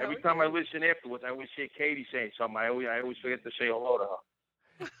good. Every time I listen afterwards, I always hear Katie saying something. I always forget to say hello to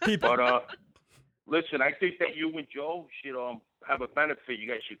her. But listen, I think that you and Joe should have a benefit. You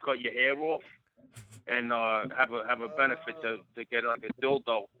guys should cut your hair off and have a benefit to get like a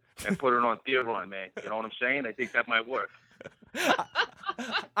dildo and put it on Tyrion, man. You know what I'm saying? I think that might work.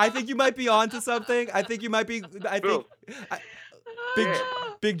 I think you might be onto something. I think you might be.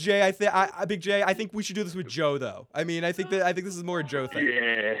 Big J. Big J. I think we should do this with Joe, though. I mean, I think this is more a Joe thing.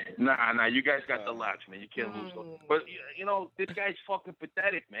 Yeah, nah. You guys got the latch, man. You can't lose. But you know, this guy's fucking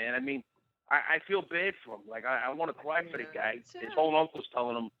pathetic, man. I mean, I feel bad for him. Like I want to cry for the guy. His whole uncle's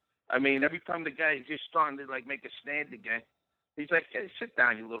telling him. I mean, every time the guy is just starting to like make a stand again, he's like, hey, sit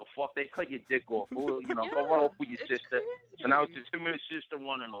down, you little fuck. They cut your dick off. Well, you know, go run off with your sister. So now it's just him and his sister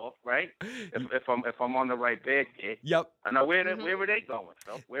running off, right? If I'm on the right bed here. Yep. And now where were they going,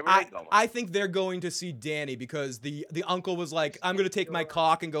 Phil? Where were they going? I think they're going to see Dany because the uncle was like, I'm gonna take my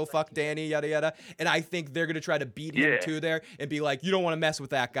cock and go fuck Dany, yada yada. And I think they're gonna try to beat him to there and be like, you don't want to mess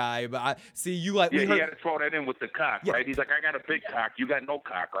with that guy. But he had to throw that in with the cock, right? He's like, I got a big cock, you got no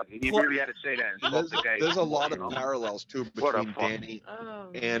cock. Like, he really had to say that. There's a lot of parallels too between Dany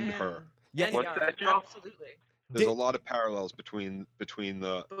and her. Yeah, what's that, Joe? Absolutely. There's a lot of parallels between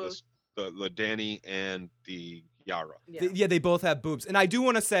the Dany and the Yara. Yeah, they both have boobs. And I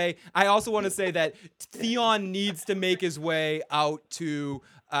also want to say that Theon needs to make his way out to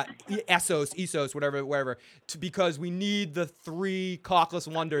Essos, whatever, because we need the 3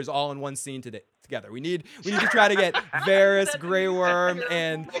 cockless wonders all in one scene together. We need to try to get Varys, Grey Worm,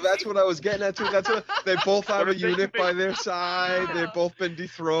 and... Well, that's what I was getting at, too. That's what they both have a eunuch by their side. They've both been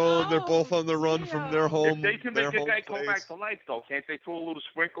dethroned. They're both on the run from their home. If they can make a guy come back to life, though, can't they throw a little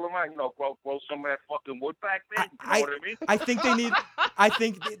sprinkle around? You know, grow some of that fucking wood back there. You know what I mean? I think they need...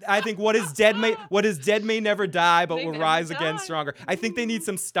 I think what is dead may never die, but will rise again stronger. I think they need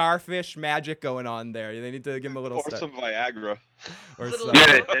some starfish magic going on there. They need to give them a little... Or some Viagra. Or some...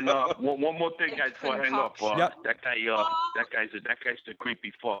 Yeah, and one more thing, guys, before I hang up. That guy's the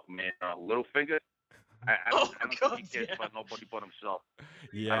creepy fuck, man. Littlefinger. I don't think he cares about nobody but himself.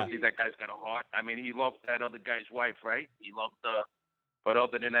 Yeah. I don't think that guy's got a heart. I mean, he loved that other guy's wife, right? He loved but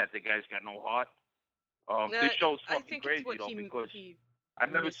other than that, the guy's got no heart. This show's fucking crazy though, because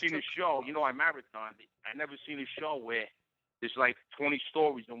I've never seen a show. You know, I marathoned it. I never seen a show where there's like 20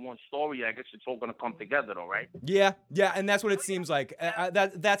 stories in one story. I guess it's all gonna come together, though, right? Yeah, and that's what it seems like.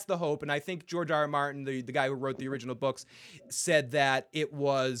 That's the hope. And I think George R. R. Martin, the guy who wrote the original books, said that it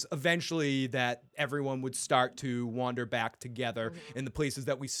was eventually that everyone would start to wander back together, and the places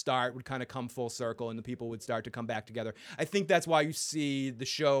that we start would kind of come full circle, and the people would start to come back together. I think that's why you see the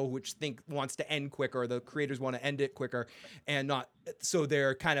show, which wants to end quicker. The creators want to end it quicker, and not so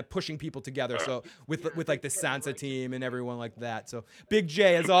they're kind of pushing people together. So with like the Sansa team and everyone like that. So Big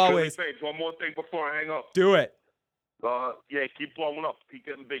J, as always. One more thing before I hang up. Do it. Yeah, keep blowing up, keep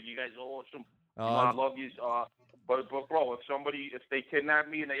getting big. You guys are awesome. I love you. But bro, if they kidnap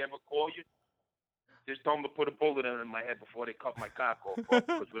me and they ever call you, just tell them to put a bullet in my head before they cut my cock off, bro.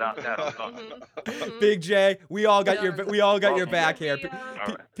 Because without that, I'm done. Big J, we all got your back here.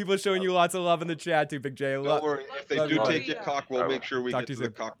 People are showing you lots of love in the chat too, Big J. Don't worry. If they do take your cock, we'll make sure we get to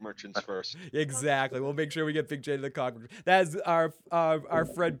the cock merchants first. Exactly. We'll make sure we get Big J to the cock merchants. That is our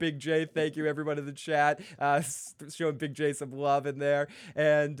friend Big J. Thank you, everyone in the chat. Showing Big J some love in there.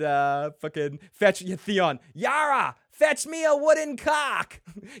 And fucking fetch Theon. Yara, fetch me a wooden cock.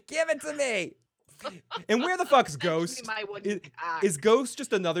 Give it to me. And where the fuck's Ghost? Is Ghost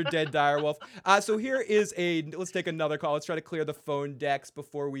just another dead direwolf? So here is let's take another call. Let's try to clear the phone decks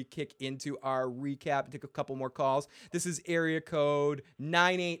before we kick into our recap and take a couple more calls. This is area code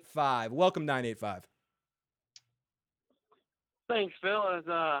 985. Welcome, 985. Thanks, Phil.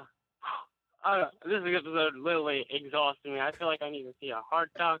 This episode literally exhausting me. I feel like I need to see a heart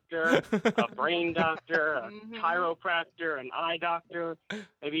doctor, a brain doctor, a chiropractor, an eye doctor,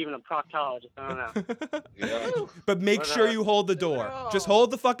 maybe even a proctologist. I don't know. Yeah. But make sure you hold the door. Just hold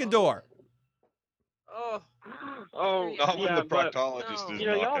the fucking door. Not when the proctologist is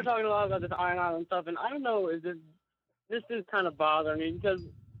y'all are talking a lot about this Iron Island stuff, and I don't know, this is kind of bothering me because,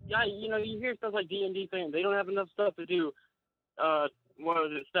 you hear stuff like D&D saying they don't have enough stuff to do.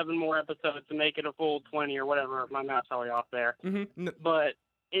 7 more episodes to make it a full 20 or whatever. My math's probably off there. Mm-hmm. But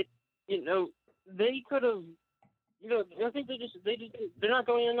they could have, I think they're not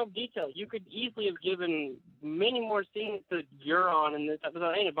going into enough detail. You could easily have given many more scenes to Euron in this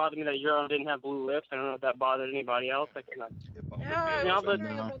episode. It bothered me that Euron didn't have blue lips. I don't know if that bothered anybody else.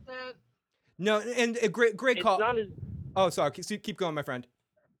 No, and a great call. Sorry. Keep going, my friend.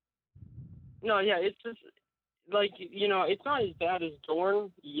 No, yeah, it's just, it's not as bad as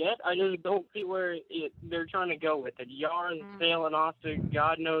Dorne yet. I just don't see where they're trying to go with it. Yara's sailing off to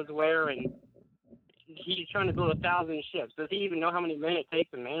God knows where, and he's trying to build 1,000 ships. Does he even know how many men it takes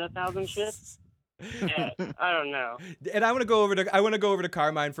to man 1,000 ships? Yeah, I don't know. And I want to go over to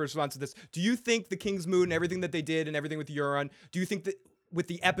Carmine for a response to this. Do you think the King's Moot and everything that they did and everything with Euron, do you think that with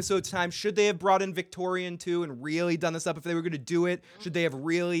the episode's time, should they have brought in Victorian too and really done this up if they were going to do it? Should they have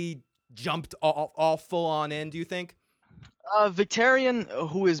really jumped all full on in, do you think? Victorian,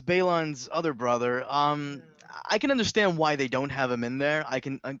 who is Balon's other brother, I can understand why they don't have him in there. I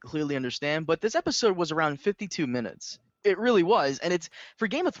can clearly understand, but this episode was around 52 minutes. It really was, and it's for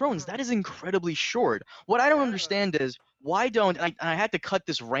Game of Thrones. That is incredibly short. What I don't understand is why don't I had to cut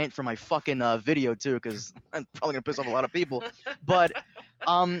this rant for my fucking video too, because I'm probably gonna piss off a lot of people. But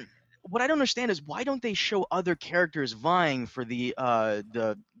what I don't understand is why don't they show other characters vying for the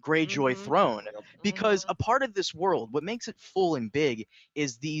Greyjoy throne? Because a part of this world, what makes it full and big,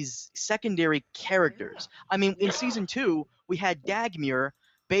 is these secondary characters. I mean, in season 2, we had Dagmere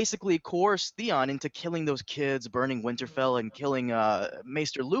basically coerce Theon into killing those kids, burning Winterfell, and killing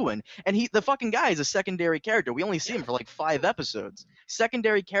Maester Luwin. And the fucking guy is a secondary character. We only see him for like 5 episodes.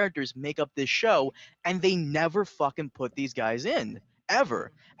 Secondary characters make up this show, and they never fucking put these guys in.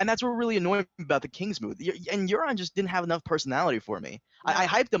 Ever. And that's what really annoyed me about the Kingsmoot. And Euron just didn't have enough personality for me. I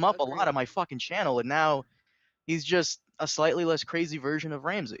hyped him up a lot on my fucking channel, and now he's just a slightly less crazy version of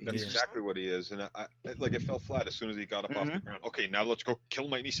Ramsay. That's exactly what he is, and I like it fell flat as soon as he got up off the ground. Okay, now let's go kill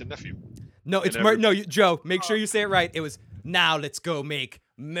my niece and nephew. No, it's Joe. Make sure you say it right. It was now let's go make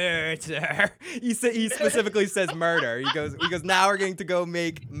murder. He specifically says murder. He goes. Now we're going to go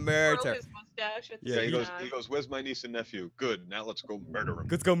make murder. Yeah, he goes. Where's my niece and nephew? Good. Now let's go murder them.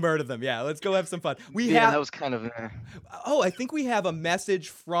 Let's go murder them. Yeah, let's go have some fun. That was kind of. Oh, I think we have a message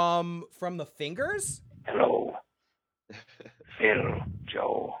from the Fingers. Hello, Phil,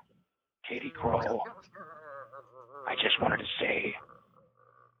 Joe, Katie Crow. I just wanted to say,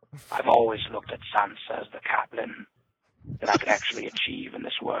 I've always looked at Sansa as the Catelyn that I could actually achieve in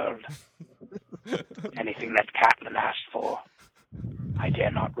this world. Anything that Catelyn asked for, I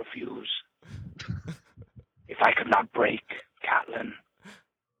dare not refuse. If I could not break Catelyn,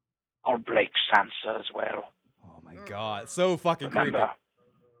 I'll break Sansa as well. Oh my God, so fucking Remember, creepy.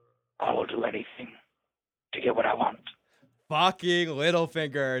 I will do anything to get what I want. Fucking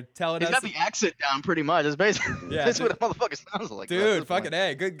Littlefinger telling He's us. got the accent down pretty much. That's basically that's what a motherfucker sounds like. Dude, fucking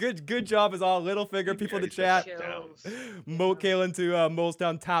A. Good job as all Littlefinger. People in the chat. Moat Kalen to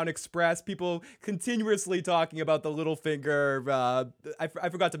Molestown Town Express. People continuously talking about the Littlefinger. I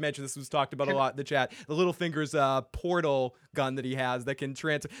forgot to mention this was talked about a lot in the chat. The Littlefinger's portal gun that he has that can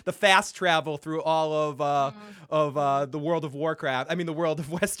transfer the fast travel through all of the world of Warcraft. I mean the world of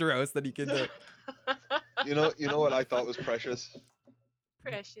Westeros that he can do. You know what I thought was precious?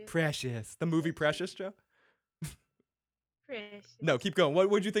 Precious. The movie Precious, Joe? Precious. No, keep going. What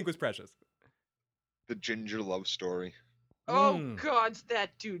would you think was precious? The ginger love story. Oh, God,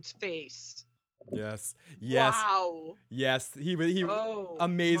 that dude's face. Yes. Wow. Yes. He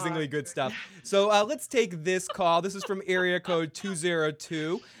amazingly good stuff. So let's take this call. This is from area code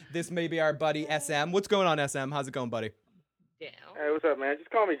 202. This may be our buddy SM. What's going on, SM? How's it going, buddy? Hey, what's up, man?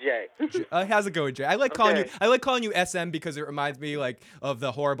 Just call me Jay. How's it going, Jay? I like calling you SM because it reminds me like of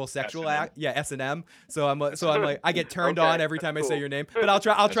the horrible sexual act. Yeah, S&M. So I'm like I get turned on every time I say your name. But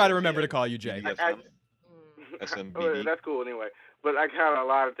I'll try to remember to call you Jay. SMBD. That's cool anyway. But I got a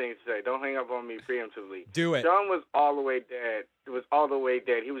lot of things to say. Don't hang up on me preemptively. Do it. John was all the way dead. It was all the way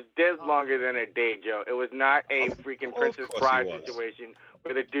dead. He was dead longer than a day, Joe. It was not a freaking Princess Bride situation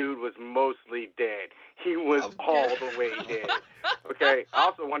where the dude was mostly dead. He was all the way dead. Okay. I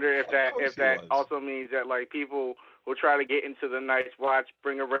also wonder if that also means that like people will try to get into the Night's Watch,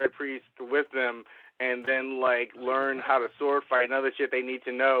 bring a red priest with them, and then like learn how to sword fight and other shit they need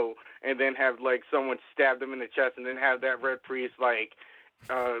to know, and then have like someone stab them in the chest, and then have that red priest like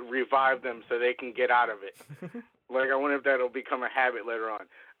revive them so they can get out of it. Like I wonder if that'll become a habit later on.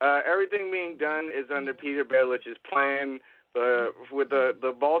 Everything being done is under Peter Baelich's plan. With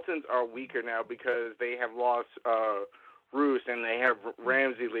the Boltons are weaker now because they have lost Roose and they have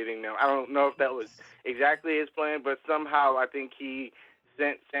Ramsay leading them. I don't know if that was exactly his plan, but somehow I think he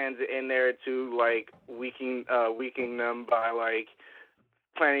sent Sansa in there to like weaken them by like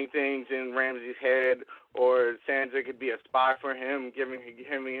planting things in Ramsay's head, or Sansa could be a spy for him, giving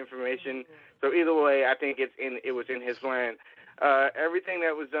him the information. So either way, I think it was in his plan. Everything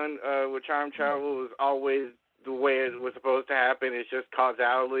that was done with time travel was always the way it was supposed to happen. It's just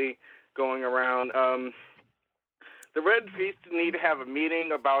causality going around. The Red Priests need to have a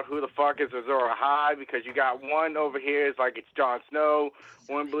meeting about who the fuck is Azor Ahai, because you got one over here is like it's Jon Snow,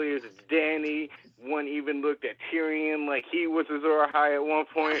 one believes it's Dany, one even looked at Tyrion like he was Azor Ahai at one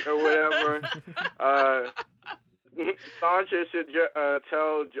point or whatever. Sansa should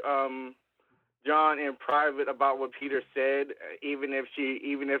tell John in private about what Peter said, even if she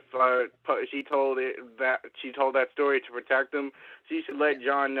told that story to protect him. She should let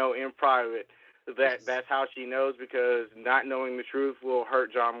John know in private that that's how she knows, because not knowing the truth will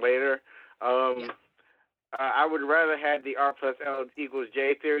hurt John later. I would rather have the R plus L equals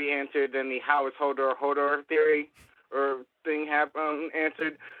J theory answered than the how is Hodor theory or thing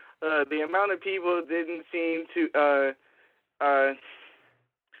answered. The amount of people didn't seem to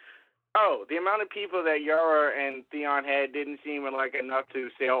the amount of people that Yara and Theon had didn't seem like enough to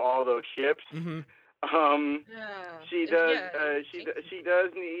sail all those ships. Mm-hmm. She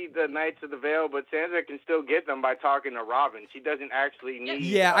does need the Knights of the Vale, but Sansa can still get them by talking to Robin. She doesn't actually need.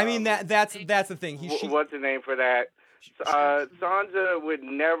 Yeah, I mean that's the thing. What's the name for that? Sansa would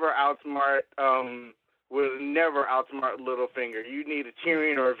never outsmart Littlefinger. You need a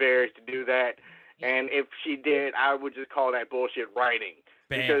Tyrion or a Varys to do that, and if she did, I would just call that bullshit writing.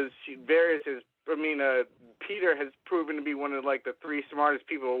 Bam. Because Peter has proven to be one of like the 3 smartest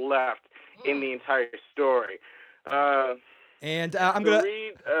people left in the entire story. And I'm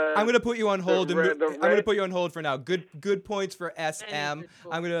gonna put you on hold. I'm gonna put you on hold for now. Good points for SM.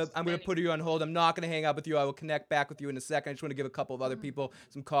 I'm gonna put you on hold. I'm not gonna hang up with you. I will connect back with you in a second. I just want to give a couple of other people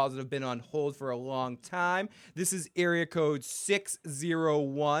some calls that have been on hold for a long time. This is area code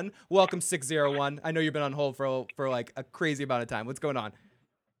 601. Welcome 601. I know you've been on hold for like a crazy amount of time. What's going on?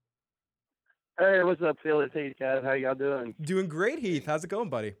 Hey, what's up, Phil? It's Heath, guys. How y'all doing? Doing great, Heath. How's it going,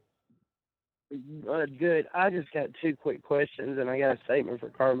 buddy? Good. I just got 2 quick questions, and I got a statement for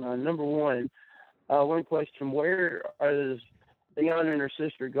Carmine. Number one question: where are Theon and her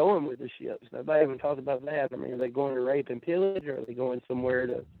sister going with the ships? Nobody even talked about that. I mean, are they going to rape and pillage, or are they going somewhere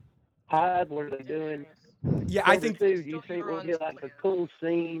to hide? What are they doing? Yeah, I think. Do you think we'll get like a cool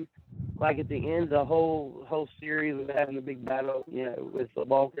scene, like at the end of the whole series of having the big battle, with the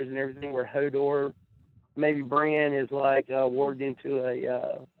Walkers and everything, where Hodor, maybe Bran is like warged into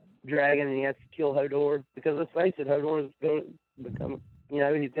a dragon and he has to kill Hodor? Because let's face it, Hodor is going to become, he's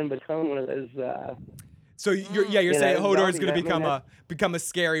going to become one of those. So you're saying Hodor is going to become a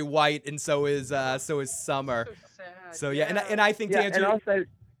scary white, and so is Summer. So yeah, and I think to answer.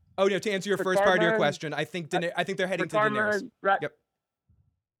 To answer your first part of your question, I think they're heading to Daenerys. Right. Yep.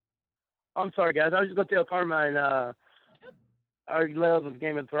 I'm sorry, guys. I was just going to tell Carmine, our love of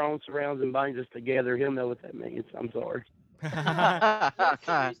Game of Thrones surrounds and binds us together. He'll know what that means. I'm sorry.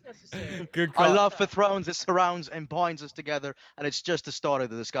 Good call. Our love for Thrones, it surrounds and binds us together, and it's just the start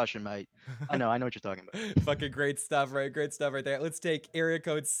of the discussion, mate. I know what you're talking about. Fucking great stuff, right? Great stuff right there. Let's take area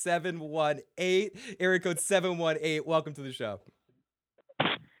code 718. Area code 718. Welcome to the show.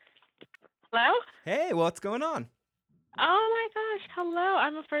 Hello? Hey, what's going on? Oh my gosh, hello.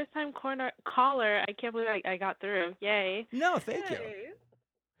 I'm a first-time caller. I can't believe I got through. Yay. No, thank you.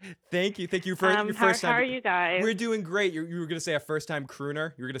 Thank you for your first time. How are you guys? We're doing great. You were going to say a first-time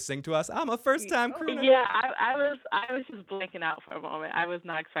crooner? You were going to sing to us? I'm a first-time crooner. Yeah, I was just blanking out for a moment. I was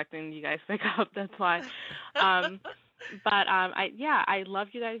not expecting you guys to pick up. That's why. I love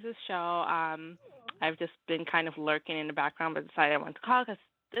you guys' show. I've just been kind of lurking in the background, but decided I wanted to call because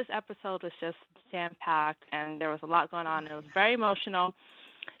this episode was just jam-packed, and there was a lot going on. It was very emotional.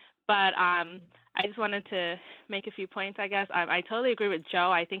 But I just wanted to make a few points, I guess. I totally agree with Joe.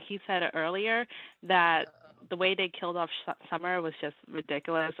 I think he said it earlier that the way they killed off Summer was just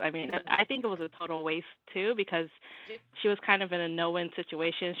ridiculous. I mean, I think it was a total waste, too, because she was kind of in a no-win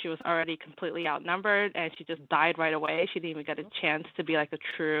situation. She was already completely outnumbered, and she just died right away. She didn't even get a chance to be like a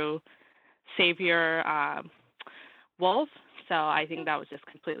true savior wolf. So I think that was just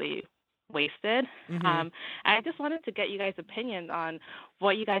completely wasted. Mm-hmm. And I just wanted to get you guys' opinions on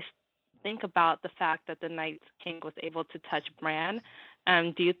what you guys think about the fact that the Night King was able to touch Bran.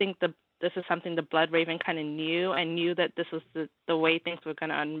 Do you think this is something the Blood Raven kind of knew that this was the way things were going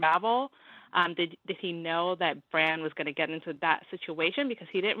to unravel? Did he know that Bran was going to get into that situation? Because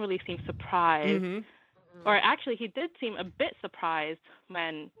he didn't really seem surprised. Mm-hmm. Or actually, he did seem a bit surprised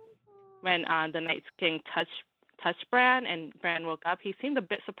when the Night King touched Bran and Bran woke up. He seemed a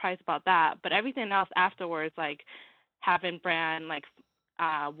bit surprised about that, but everything else afterwards, like having Bran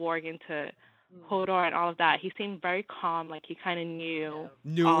warg into Hodor and all of that, he seemed very calm. Like he kind of knew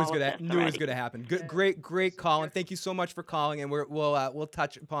it was gonna happen. Good, great call, and thank you so much for calling. And we'll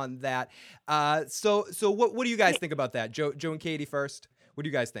touch upon that. So what do you guys think about that, Joe and Katie first? What do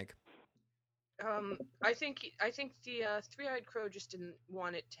you guys think? I think the Three-Eyed Crow just didn't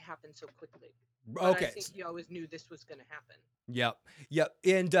want it to happen so quickly. But Okay. I think he always knew this was going to happen. Yep.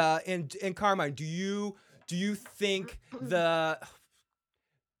 And Carmine, do you think the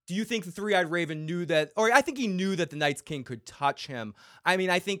Three-Eyed Raven knew that, or I think he knew that the Night's King could touch him. I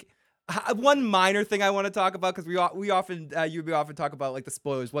mean, I think One minor thing I want to talk about, because we often talk about like the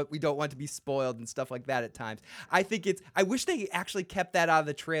spoilers, what we don't want to be spoiled and stuff like that at times. I wish they actually kept that out of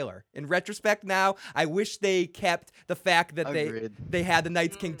the trailer. In retrospect now, I wish they kept the fact that they had the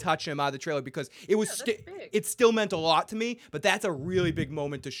Night's King touch him out of the trailer, because it was it still meant a lot to me, but that's a really big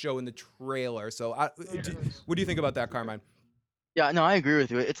moment to show in the trailer. So what do you think about that, Carmine? Yeah, no, I agree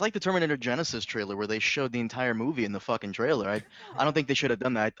with you. It's like the Terminator Genesis trailer where they showed the entire movie in the fucking trailer. I don't think they should have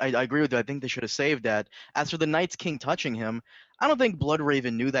done that. I agree with you. I think they should have saved that. As for the Night's King touching him, I don't think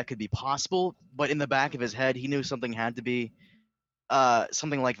Bloodraven knew that could be possible, but in the back of his head, he knew something had to be,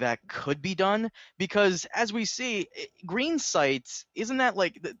 something like that could be done, because as we see, green sight, isn't that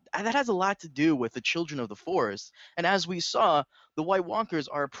like, that has a lot to do with the Children of the Forest, and as we saw, the White Walkers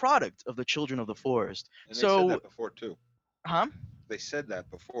are a product of the Children of the Forest. And they said that before too. Huh? They said that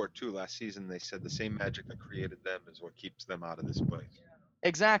before too. Last season, they said the same magic that created them is what keeps them out of this place.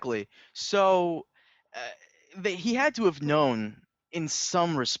 Exactly. So he had to have known in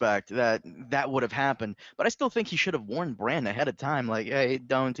some respect that that would have happened, but I still think he should have warned Bran ahead of time, like, hey,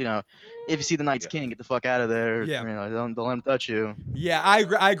 don't, if you see the Night's King, get the fuck out of there. Yeah. Don't let him touch you. Yeah,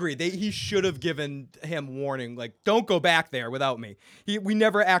 I agree. He should have given him warning, like, don't go back there without me. We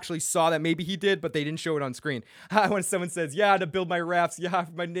never actually saw that. Maybe he did, but they didn't show it on screen. When someone says, yeah, to build my rafts, yeah,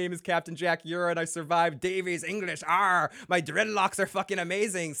 my name is Captain Jack Ura and I survived Davies, English, my dreadlocks are fucking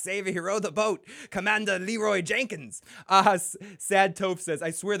amazing. Save a hero the boat. Commander Leroy Jenkins. Sad Toph says,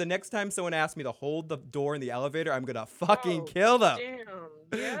 I swear the next time someone asks me to hold the door in the elevator, I'm gonna fucking kill them.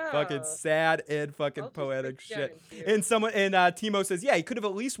 Damn. Yeah. Fucking sad and fucking poetic shit. And Timo says, yeah, he could have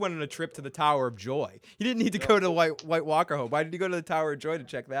at least went on a trip to the Tower of Joy. He didn't need to go to the White Walker home. Why did he go to the Tower of Joy to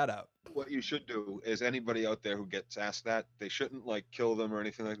check that out? What you should do is, anybody out there who gets asked that, they shouldn't like kill them or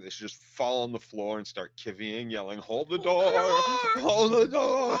anything like that. They should just fall on the floor and start kivvying, yelling, hold the door, hold the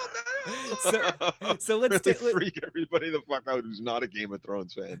door. So let's freak everybody the fuck out who's not a Game of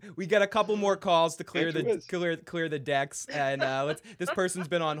Thrones fan. We got a couple more calls to clear the decks, and this person's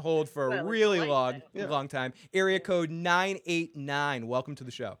been on hold for a really long time. Area code 989. Welcome to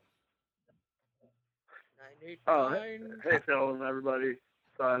the show. Hey Phil and everybody.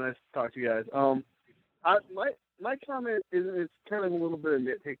 Nice to talk to you guys. My comment is kind of a little bit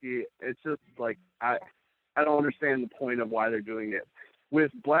nitpicky. It's just like I don't understand the point of why they're doing it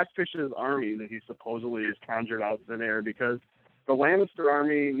with Blackfish's army that he supposedly has conjured out of thin air, because the Lannister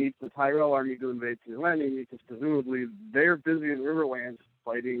army needs the Tyrell army to invade King's Landing, because presumably they're busy in Riverlands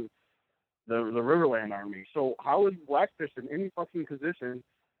fighting the Riverland army. So how is Blackfish in any fucking position?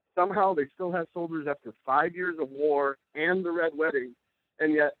 Somehow they still have soldiers after 5 years of war and the Red Wedding,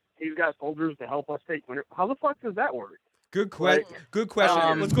 and yet he's got soldiers to help us take Winter. How the fuck does that work? Good question.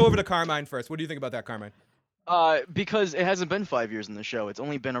 Let's go over to Carmine first. What do you think about that, Carmine? Because it hasn't been 5 years in the show. It's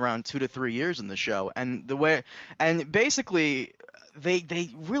only been around 2 to 3 years in the show, and basically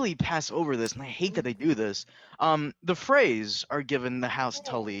they really pass over this, and I hate that they do this. The Freys are given the House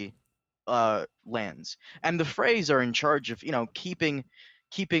Tully lands, and the Freys are in charge of keeping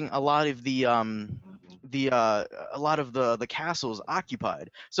a lot of the castles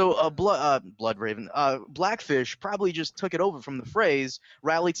occupied. So Blackfish probably just took it over from the Freys,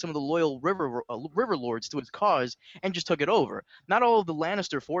 rallied some of the loyal river lords to his cause, and just took it over. Not all of the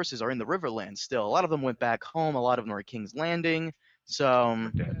Lannister forces are in the Riverlands still. A lot of them went back home. A lot of them are at King's Landing.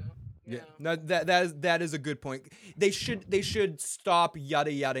 So yeah, no, that is a good point. They should stop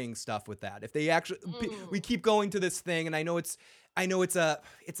yada-yadaing stuff with that. If they actually, we keep going to this thing, and I know it's an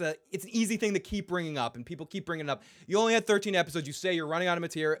easy thing to keep bringing up, and people keep bringing it up. You only had 13 episodes. You say you're running out of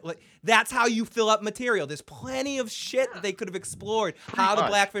material. Like, that's how you fill up material. There's plenty of shit that they could have explored. How the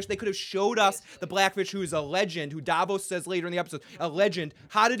Blackfish, they could have showed us the Blackfish, who is a legend, who Davos says later in the episode, a legend.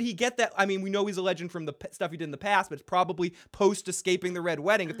 How did he get that? I mean, we know he's a legend from the stuff he did in the past, but it's probably post escaping the Red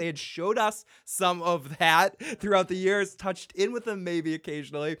Wedding. If they had showed us some of that throughout the years, touched in with them maybe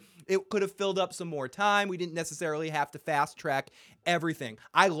occasionally, it could have filled up some more time. We didn't necessarily have to fast track everything.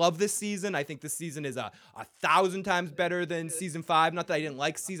 I love this season. I think this season is a 1,000 times better than season 5. Not that I didn't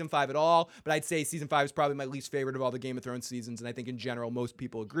like season 5 at all, but I'd say season 5 is probably my least favorite of all the Game of Thrones seasons, and I think in general most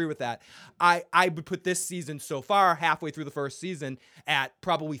people agree with that. I would put this season so far, halfway through the first season, at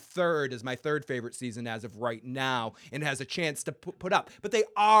probably third as my third favorite season as of right now, and has a chance to put up. But they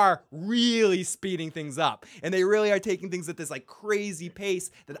are really speeding things up, and they really are taking things at this like crazy pace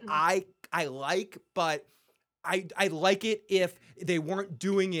that I like, but I like it if they weren't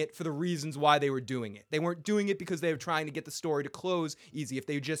doing it for the reasons why they were doing it. They weren't doing it because they were trying to get the story to close easy. If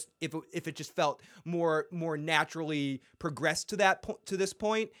it just felt more naturally progressed to this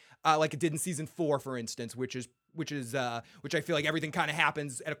point, like it did in season 4, for instance, which is which I feel like everything kind of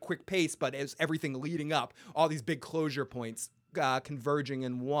happens at a quick pace, but as everything leading up, all these big closure points converging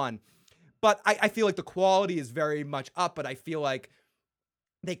in one. But I feel like the quality is very much up, but I feel like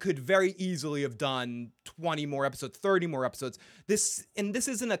they could very easily have done 20 more episodes, 30 more episodes. This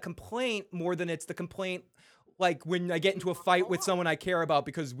isn't a complaint more than it's the complaint like when I get into a fight with someone I care about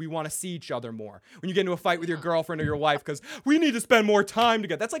because we want to see each other more. When you get into a fight with your girlfriend or your wife because we need to spend more time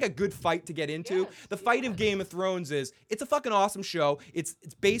together. That's like a good fight to get into. The fight of Game of Thrones it's a fucking awesome show. It's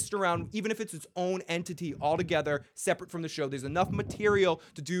based around, even if it's its own entity altogether, separate from the show, there's enough material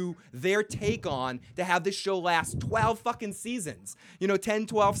to do their take on to have this show last 12 fucking seasons. 10,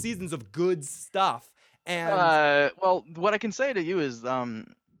 12 seasons of good stuff. And well, what I can say to you is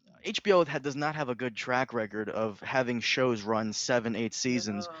HBO does not have a good track record of having shows run 7, 8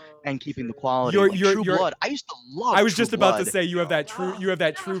 seasons and keeping the quality. True Blood. I used to love. I was True just about to Blood. say you have that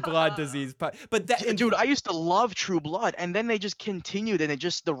True Blood disease, but that dude, I used to love True Blood, and then they just continued, and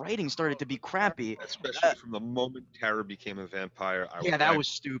the writing started to be crappy. Especially from the moment Tara became a vampire. That was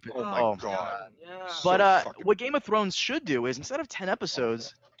stupid. Oh my god. But what Game of Thrones should do is instead of 10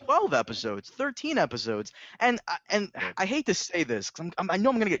 episodes, 12 episodes, 13 episodes, and I hate to say this because I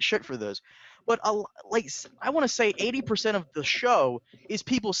know I'm gonna get shit for this, but I want to say 80% of the show is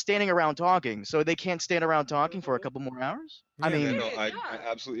people standing around talking, so they can't stand around talking for a couple more hours. I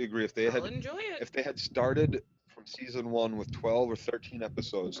absolutely agree. If they had started from season 1 with 12 or 13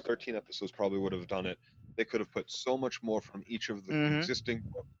 episodes, 13 episodes probably would have done it. They could have put so much more from each of the existing,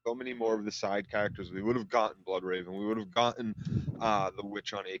 so many more of the side characters. We would have gotten Bloodraven. We would have gotten the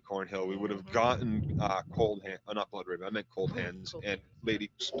Witch on Acorn Hill. We would have gotten Cold Hand, not Bloodraven. I meant Cold Hands and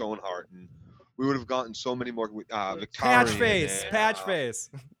Lady Stoneheart, and we would have gotten so many more. Victorian Patchface,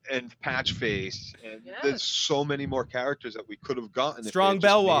 and Patchface, and there's so many more characters that we could have gotten. Strong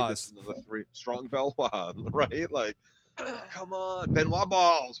Belwas, Strong Belwas, right? Like. Come on, Benoit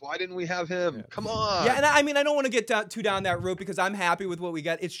Balls. Why didn't we have him? Come on. Yeah, and I don't want to get too down that route because I'm happy with what we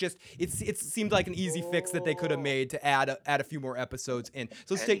got. It's just it seemed like an easy fix that they could have made to add a few more episodes in.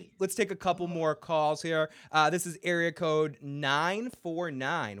 So let's take a couple more calls here. This is area code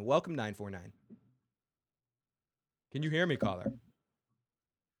 949. Welcome 949. Can you hear me, caller?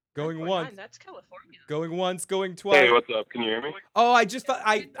 Going once. That's California. Going once, going twice. Hey, what's up? Can you hear me? Oh, I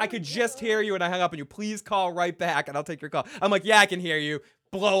could just hear you and I hung up on you. Please call right back and I'll take your call. I'm like, yeah, I can hear you.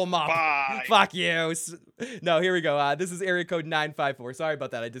 Blow them up. Bye. Fuck you. No, here we go. This is area code 954. Sorry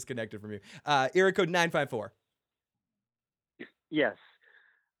about that. I disconnected from you. Area code 954. Yes.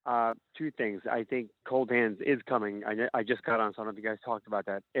 2 things. I think Cold Hands is coming. I just got on, so I don't know if you guys talked about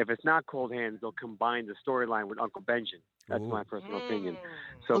that. If it's not Cold Hands, they'll combine the storyline with Uncle Benjen. That's my personal opinion.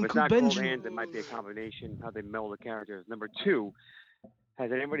 So if it's not Cold Hands, it might be a combination, how they meld the characters. Number 2,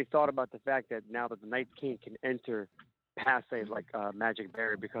 has anybody thought about the fact that now that the Night King can enter past, say, like Magic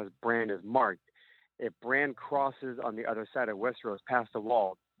Barrier because Bran is marked, if Bran crosses on the other side of Westeros past the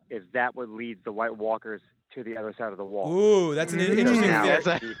wall, is that what leads the White Walkers to the other side of the wall? Ooh, that's an interesting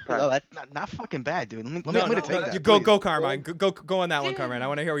theory. That's not fucking bad, dude. Let me take that. You go, Carmine. Go on that one, Carmine. I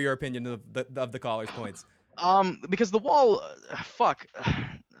want to hear your opinion of the caller's points. Because the wall,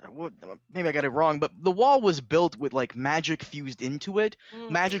 maybe I got it wrong, but the wall was built with like magic fused into it,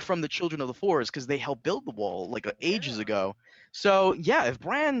 magic from the Children of the Forest, because they helped build the wall like ages ago. So yeah,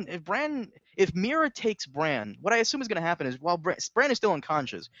 if Mira takes Bran, what I assume is going to happen is while Bran is still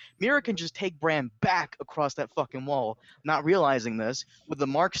unconscious, Mira can just take Bran back across that fucking wall, not realizing this, with the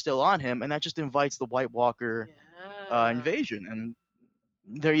mark still on him, and that just invites the White Walker invasion. And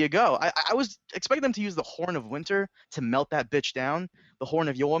there you go. I was expecting them to use the Horn of Winter to melt that bitch down, the Horn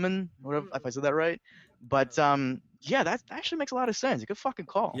of Yoaman, whatever, if I said that right. But yeah, that actually makes a lot of sense. A good fucking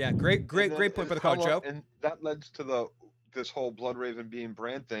call. Yeah, great point for the call, Joe. And that led to this whole Bloodraven being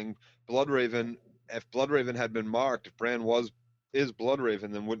Bran thing. Bloodraven, if Bloodraven had been marked, if Bran is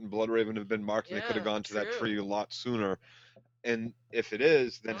Bloodraven, then wouldn't Bloodraven have been marked? And they could have gone to that tree a lot sooner. And if it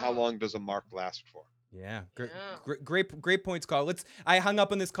is, then how long does a mark last for? Yeah, great points, call. I hung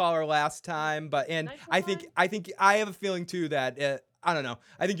up on this caller last time, I think I have a feeling too that I don't know.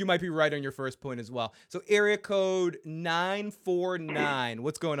 I think you might be right on your first point as well. So area code 949.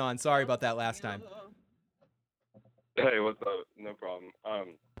 What's going on? Sorry about that last time. Hey, what's up? No problem. I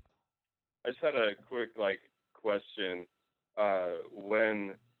just had a quick question.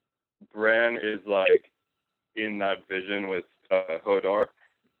 When Bran is in that vision with Hodor,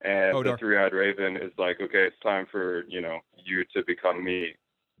 and the three-eyed raven is like, okay, it's time for you to become me.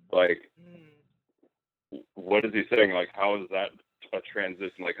 What is he saying? How is that a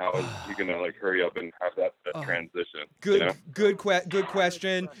transition? How is he gonna hurry up and have that transition. Good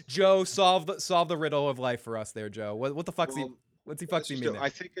question, Joe. Solve the riddle of life for us there, Joe. What the fuck's he mean there? I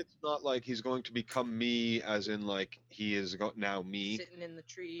think it's not like he's going to become me, as in like he is now me sitting in the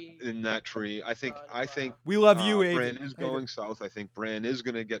tree. in that tree. I think we love you, Abe. Bran is going south. I think Bran is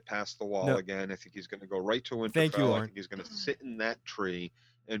going to get past the wall again. I think he's going to go right to Winterfell. Thank you, I Lauren. think he's going to sit in that tree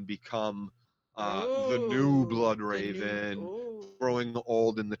and become the new Blood Raven, growing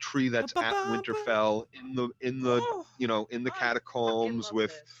old in the tree that's at Winterfell, in the catacombs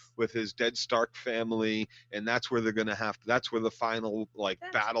with his dead Stark family, and that's where they're gonna that's where the final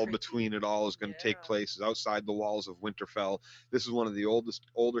battle between it all is gonna take place, is outside the walls of Winterfell. This is one of the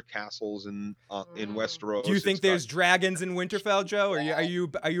older castles in Westeros. Do you think there's dragons in Winterfell, Joe? Are you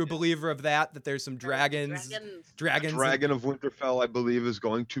a believer of that there's some dragons? Dragons. Dragon of Winterfell, I believe, is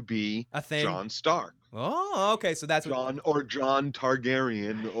going to be a thing. Jon Stark. Oh, okay. So that's Jon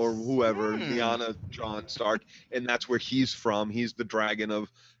Targaryen or whoever, Lyanna Jon Stark, and that's where he's from. He's the dragon of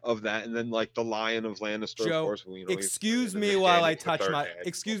that, and then the Lion of Lannister, Joe, of course. Excuse me while I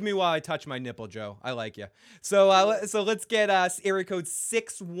touch my nipple, Joe. I like you. So let's get area code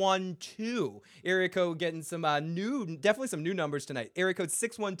 612. Area code getting some definitely some new numbers tonight. Area code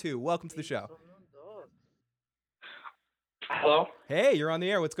 612. Welcome to the show. Hello. Hey, you're on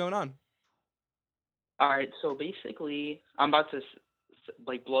the air. What's going on? All right, so basically, I'm about to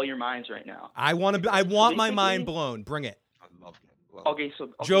blow your minds right now. I want my mind blown. Bring it. I love getting blown. Okay,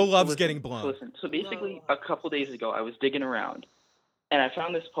 Joe loves getting blown. Listen, so basically, a couple days ago, I was digging around, and I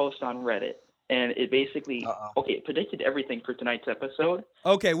found this post on Reddit, and it basically it predicted everything for tonight's episode.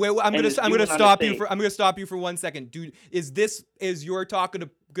 Okay, wait, I'm gonna stop you for 1 second, dude. Is your talk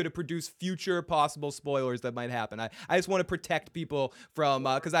going to produce future possible spoilers that might happen? I just want to protect people from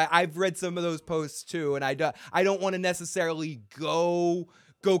because I've read some of those posts too, and I don't want to necessarily go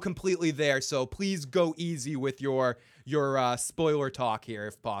completely there. So please go easy with your spoiler talk here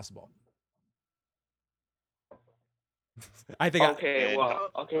if possible. I think. Okay,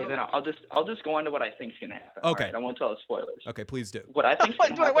 then I'll just go on to what I think is gonna happen. Okay. Right? I won't tell the spoilers. Okay, please do. What I think.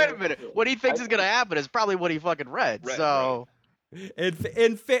 Wait a minute. What he thinks is gonna happen is probably what he fucking read. So.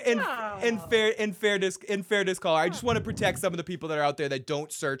 In fairness, caller, I just want to protect some of the people that are out there that don't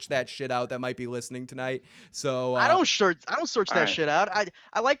search that shit out that might be listening tonight. So I don't search that shit out.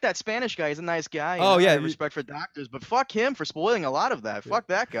 I like that Spanish guy. He's a nice guy. Oh yeah, I have respect for doctors, but fuck him for spoiling a lot of that. Fuck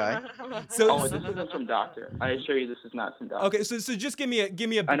that guy. So this isn't from Doctor. I assure you, this is not from Doctor. Okay, so just give me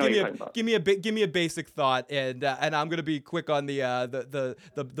a basic thought, and I'm gonna be quick on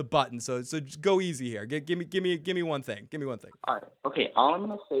the button. So just go easy here. Give me one thing. Give me one thing. All right. Okay, all I'm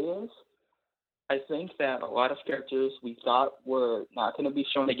going to say is I think that a lot of characters we thought were not going to be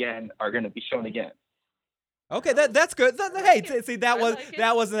shown again are going to be shown again. Okay, that's good. Hey, see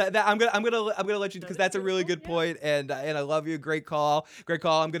wasn't that. I'm gonna let you, because that's a really good point, and I love you. Great call.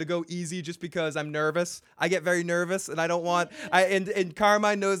 I'm gonna go easy just because I'm nervous. I get very nervous, and I don't want. And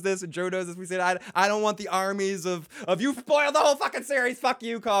Carmine knows this, and Joe knows this. We said I don't want the armies of you spoiled the whole fucking series. Fuck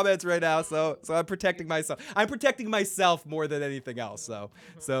you comments right now. So I'm protecting myself. I'm protecting myself more than anything else.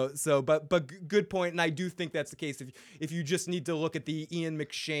 But good point, and I do think that's the case. If you just need to look at the Ian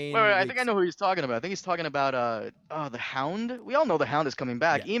McShane. Wait, I think I know who he's talking about. I think he's talking about the Hound. We all know the Hound is coming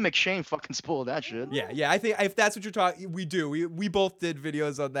back. Yeah. Ian McShane fucking spoiled that shit. Yeah. I think if that's what you're talking, we do. We both did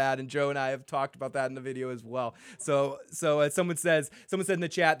videos on that, and Joe and I have talked about that in the video as well. So someone said in the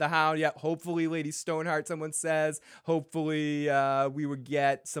chat, the Hound. Yeah, hopefully Lady Stoneheart. Someone says hopefully we would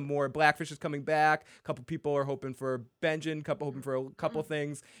get some more. Blackfish is coming back. A couple people are hoping for Benjen. Hoping for a couple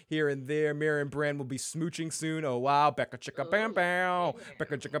things here and there. Mira and Bran will be smooching soon. Oh wow, Becca chicka bam bam,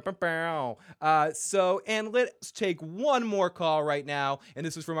 Becca chicka bam bam. And let's take one more call right now, and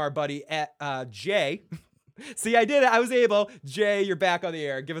this is from our buddy Jay. See, I did it. I was able. Jay, you're back on the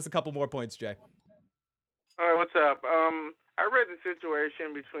air. Give us a couple more points, Jay. All right, what's up? I read the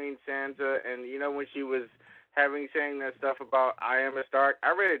situation between Sansa and, when she was saying that stuff about I am a Stark. I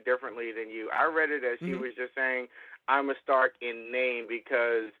read it differently than you. I read it as she was just saying I'm a Stark in name,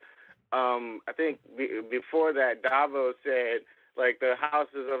 because I think before that, Davos said, the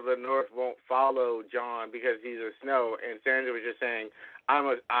houses of the north won't follow Jon because he's a Snow, and Sansa was just saying,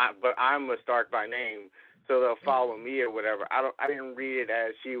 but I'm a Stark by name, so they'll follow me or whatever. I didn't read it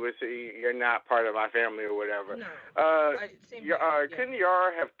as she was saying, you're not part of my family or whatever. No. Couldn't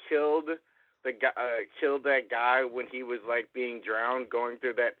Yara have killed that guy when he was being drowned, going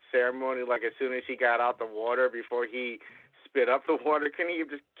through that ceremony, as soon as he got out the water before he spit up the water? Couldn't he have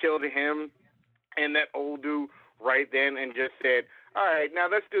just killed him and that old dude right then and just said, "All right, now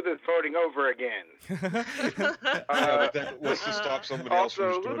let's do this voting over again." But then what's to stop somebody else from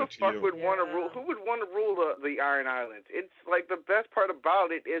Also, just who doing the it to fuck you? would want to rule? Who would want to rule the Iron Islands? It's like the best part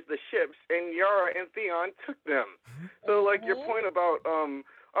about it is the ships, and Yara and Theon took them. So like your point about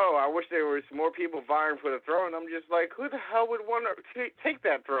oh, I wish there was more people vying for the throne. I'm just like, who the hell would want to take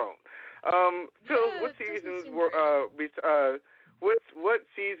that throne? Phil, what seasons were what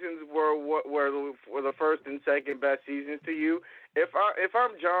seasons were the first and second best seasons to you? If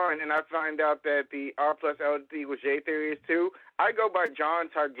I'm John and I find out that the R+L was J Theory too, I go by John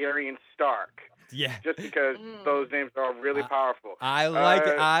Targaryen Stark. Yeah. Just because those names are really powerful. I like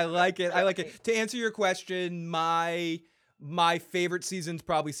it. I like it. I like it. To answer your question, my favorite season's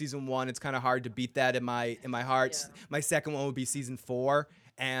probably season 1. It's kind of hard to beat that in my heart. Yeah. My second one would be season 4.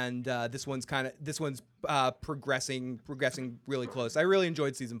 And this one's progressing really close. I really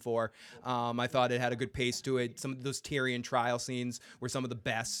enjoyed season 4. I thought it had a good pace to it. Some of those Tyrion trial scenes were some of the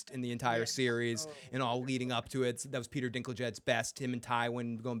best in the entire series, and all leading up to it. That was Peter Dinklage at its best. Him and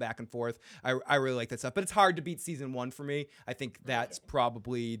Tywin going back and forth. I really like that stuff. But it's hard to beat season 1 for me. I think that's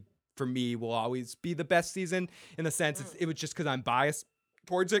probably, for me, will always be the best season in the sense it was just because I'm biased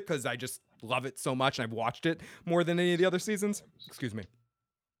towards it because I just love it so much and I've watched it more than any of the other seasons. Excuse me.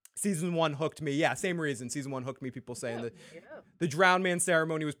 Season 1 hooked me. Yeah, same reason. Season 1 hooked me. People saying that the Drowned Man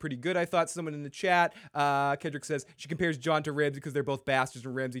ceremony was pretty good. I thought someone in the chat, Kendrick says, she compares Jon to Ramsay because they're both bastards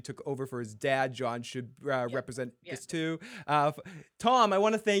and Ramsay took over for his dad. Jon should represent this too. Tom, I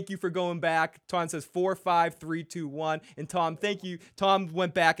want to thank you for going back. Tom says 4, 5, 3, 2, 1. And Tom, thank you. Tom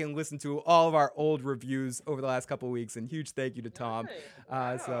went back and listened to all of our old reviews over the last couple of weeks. And huge thank you to Tom.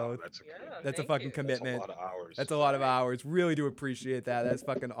 So that's a fucking commitment. That's a lot of hours. That's a lot of hours. Really do appreciate that. That's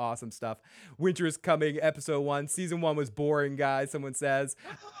fucking awesome stuff. Winter is coming, episode 1. Season 1 was boring, guys. Someone says.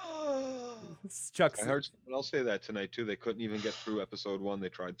 Chuck. I heard someone else say that tonight too. They couldn't even get through episode 1. They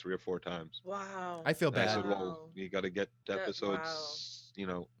tried 3 or 4 times. Wow. I feel And I bad. said, well, you got to get to episodes,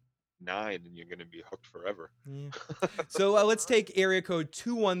 9, and you're going to be hooked forever. Yeah. So let's take area code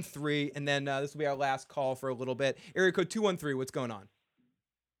 213, and then this will be our last call for a little bit. Area code 213, what's going on?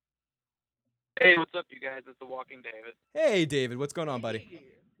 Hey, what's up, you guys? It's the Walking David. Hey, David, what's going on, buddy?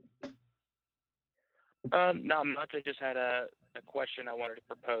 Not much. I just had a question I wanted to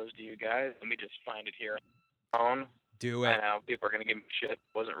propose to you guys. Let me just find it here on my phone. Do it. I know people are gonna give me shit.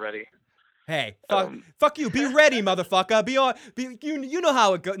 Wasn't ready. Hey, fuck you. Be ready, motherfucker. You know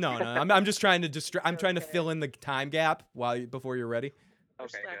how it goes. No, I'm just trying to I'm trying to fill in the time gap before you're ready.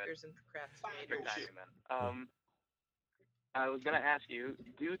 Okay, Slackers good. and Procrastinators. I was gonna ask you,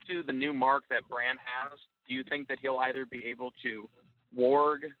 due to the new mark that Bran has, do you think that he'll either be able to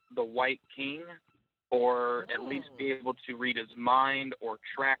warg the White King, or at least be able to read his mind or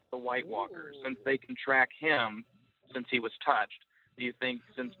track the White Walkers? Since they can track him, since he was touched, do you think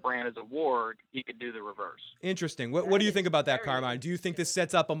since Bran is a warg, he could do the reverse? Interesting. What do you think about that, Carmine? Do you think this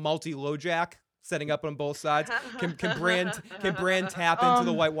sets up a multi-LoJack setting up on both sides? Can Bran tap into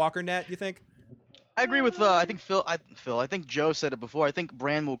the White Walker net, you think? I agree with I think Phil. I think Joe said it before. I think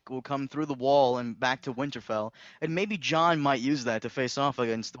Bran will come through the wall and back to Winterfell, and maybe Jon might use that to face off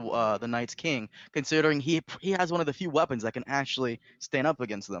against the Night's King, considering he has one of the few weapons that can actually stand up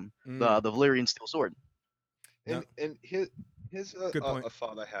against them, the Valyrian steel sword. And here's a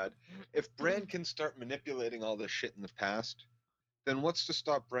thought I had. If Bran can start manipulating all this shit in the past, then what's to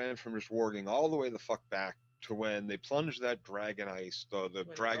stop Bran from just warging all the way the fuck back to when they plunge that dragon ice, the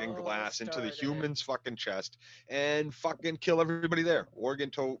dragon glass into the human's fucking chest and fucking kill everybody there. Warg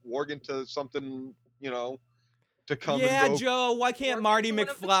into something, to come yeah, and go. Joe, why can't Marty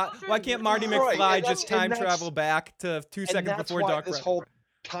McFly just time travel back to 2 seconds before Dark This whole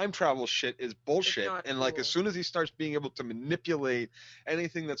time travel shit is bullshit. And like as soon as he starts being able to manipulate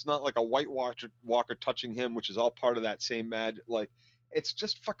anything that's not like a White Walker touching him, which is all part of that same it's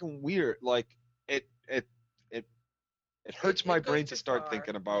just fucking weird. Like it hurts my brain to start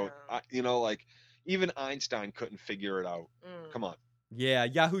thinking about, even Einstein couldn't figure it out. Come on. Yeah,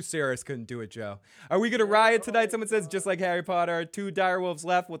 Yahoo Saris couldn't do it, Joe. Are we gonna riot tonight? Someone says, just like Harry Potter, 2 direwolves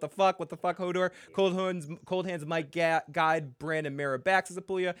left. What the fuck, Hodor? Cold Hands might guide Bran and Mara back, says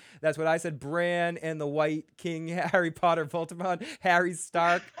Apulia. That's what I said. Bran and the White King, Harry Potter, Voldemort, Harry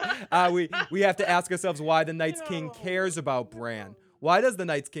Stark. We have to ask ourselves why the Night's King cares about Bran. Why does the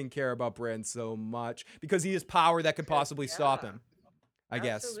Night's King care about Bran so much? Because he has power that could possibly stop him. I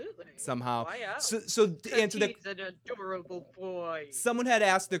guess somehow. So to answer that, he's an adorable boy. Someone had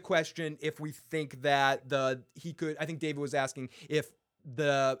asked the question if we think that he could. I think David was asking if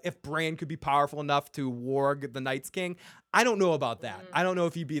if Bran could be powerful enough to warg the Night's King. I don't know about that. I don't know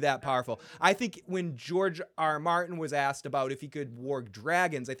if he'd be that powerful. I think when George R. R. Martin was asked about if he could warg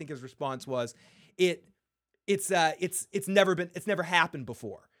dragons, I think his response was, it's never happened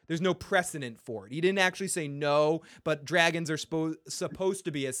before. There's no precedent for it. He didn't actually say no, but dragons are supposed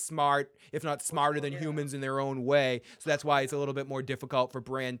to be as smart, if not smarter than humans in their own way. So that's why it's a little bit more difficult for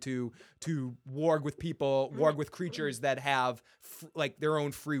Bran to warg with people, warg with creatures that have like their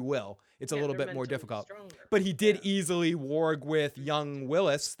own free will. It's a little bit more difficult. But he did easily warg with young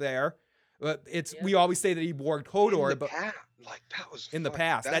Willis there. We always say that he warged Hodor, but that was in the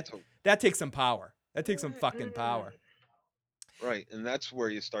past. That takes some power. That takes some fucking power. Right, and that's where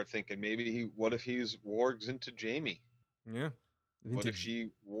you start thinking what if he's wargs into Jaime? Yeah. What if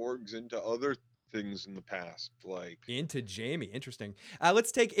she wargs into other things in the past, like into Jaime? Interesting.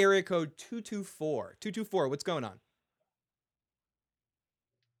 Let's take area code 224. 224, what's going on?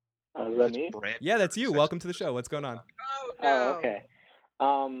 Is that me? Yeah, that's you. Welcome to the show. What's going on? Oh, okay.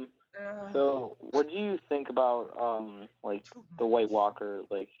 So what do you think about like the White Walker,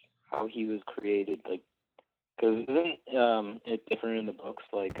 like how he was created, like? Because isn't it different in the books?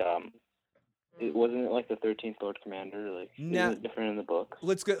 Like, it wasn't like the 13th Lord Commander. Like, isn't it different in the books?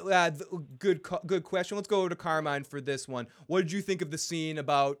 Let's go. Good question. Let's go over to Carmine for this one. What did you think of the scene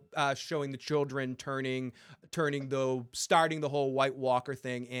about showing the children starting the whole White Walker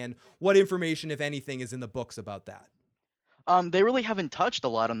thing, and what information, if anything, is in the books about that? They really haven't touched a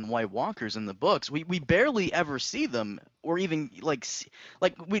lot on the White Walkers in the books. We barely ever see them, or even like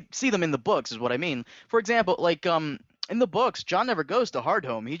we see them in the books is what I mean. For example, like in the books, Jon never goes to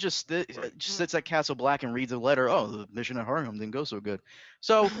Hardhome. He just sits at Castle Black and reads a letter. Oh, the mission at Hardhome didn't go so good.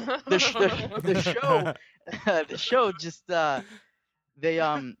 So the show just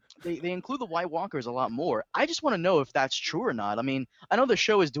they include the White Walkers a lot more. I just want to know if that's true or not. I mean, I know the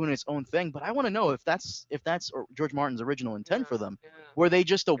show is doing its own thing, but I want to know if that's George Martin's original intent for them. Were they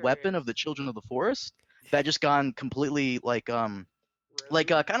just a weapon of the Children of the Forest that just gone completely kind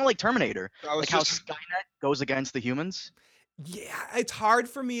of like Terminator, like how Skynet goes against the humans? Yeah, it's hard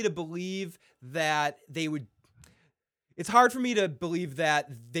for me to believe that they would. It's hard for me to believe that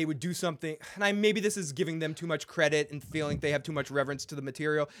they would do something, and maybe this is giving them too much credit and feeling they have too much reverence to the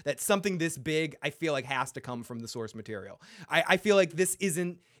material, that something this big, I feel like, has to come from the source material. I feel like this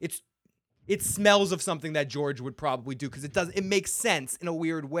isn't, it smells of something that George would probably do, because it makes sense in a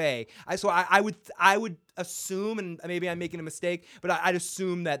weird way. I would assume, and maybe I'm making a mistake, but I'd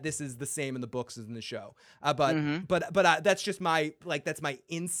assume that this is the same in the books as in the show. But that's just that's my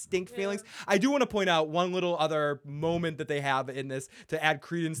instinct feelings. I do want to point out one little other moment that they have in this to add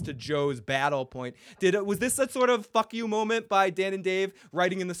credence to Joe's battle point. Was this a sort of fuck you moment by Dan and Dave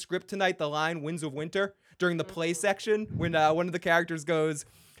writing in the script tonight the line "Winds of Winter" during the play section when one of the characters goes,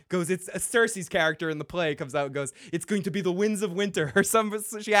 it's Cersei's character in the play comes out and goes, "It's going to be the winds of winter," or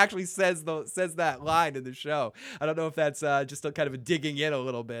she actually says that line in the show. I don't know if that's just kind of a digging in a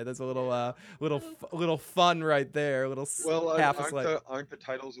little bit. That's a little fun right there. Aren't the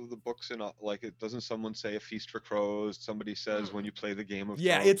titles of the books doesn't someone say "A Feast for Crows"? Somebody says when you play the Game of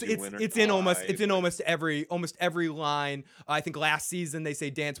Thrones, it's in almost every line. I think last season they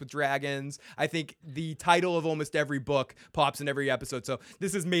say "Dance with Dragons." I think the title of almost every book pops in every episode. So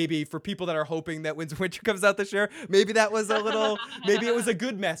this is maybe for people that are hoping that Winds of Winter comes out this year, maybe that was maybe it was a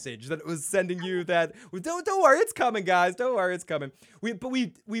good message that it was sending you that don't worry, it's coming, guys. Don't worry, it's coming.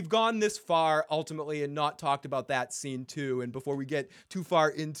 We've gone this far ultimately and not talked about that scene too. And before we get too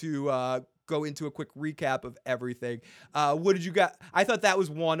far into go into a quick recap of everything. What did you got? I thought that was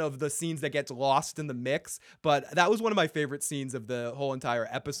one of the scenes that gets lost in the mix, but that was one of my favorite scenes of the whole entire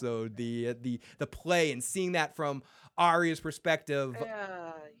episode. The play and seeing that from Arya's perspective.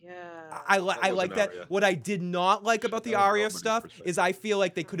 I like that. Arya. What I did not like about the Arya stuff is I feel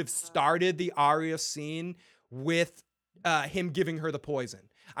like they could have started the Arya scene with him giving her the poison.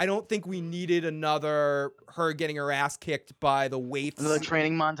 I don't think we needed another her getting her ass kicked by the waifs. Another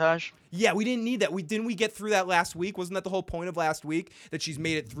training montage? Yeah, we didn't need that. Didn't we get through that last week? Wasn't that the whole point of last week, that she's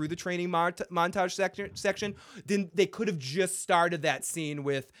made it through the training montage section? Then they could have just started that scene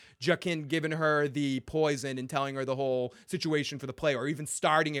with Jaqen giving her the poison and telling her the whole situation for the play, or even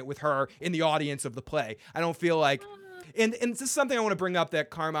starting it with her in the audience of the play. I don't feel like... And this is something I want to bring up that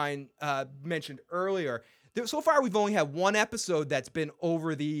Carmine mentioned earlier. So far, we've only had one episode that's been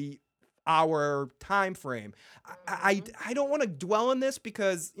over the hour time frame. I don't want to dwell on this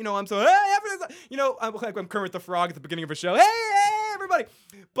because, I'm so, I'm like I'm Kermit the Frog at the beginning of a show. Hey, everybody.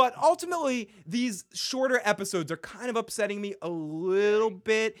 But ultimately, these shorter episodes are kind of upsetting me a little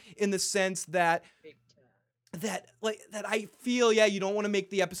bit in the sense that that I feel, yeah, you don't want to make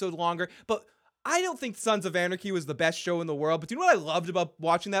the episode longer, but I don't think Sons of Anarchy was the best show in the world, but do you know what I loved about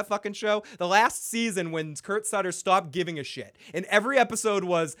watching that fucking show? The last season when Kurt Sutter stopped giving a shit. And every episode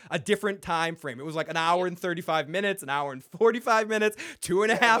was a different time frame. It was like an hour and 35 minutes, an hour and 45 minutes,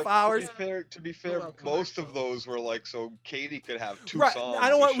 2.5 hours. To be fair, most of those were like so Katie could have two Right.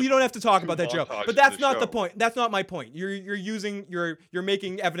 songs. We don't have to talk about that, Joe. montages But that's of not the show. point. That's not my point. You're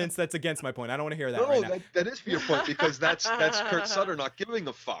making evidence that's against my point. I don't want to hear that No, right now. that is for your point because that's Kurt Sutter not giving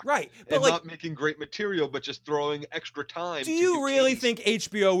a fuck. Right. But And like, not making great material, but just throwing extra time. do you really think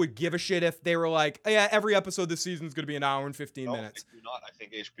HBO would give a shit if they were like, yeah, every episode this season is going to be an hour and 15 minutes? I do not. I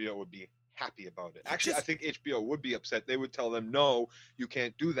think HBO would be happy about it. Actually, I think HBO would be upset. They would tell them, no, you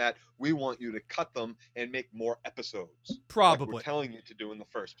can't do that. We want you to cut them and make more episodes. Probably. Like we're telling you to do in the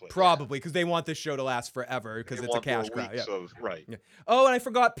first place. Probably, because they want this show to last forever because They it's a want more cash grab. weeks Yeah. right. Yeah. Oh, and I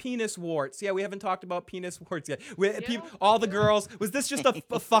forgot penis warts. Yeah, we haven't talked about penis warts yet. All the girls. Was this just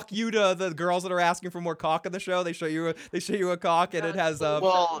a fuck you to the girls that are asking for more cock in the show? They show you a cock and it has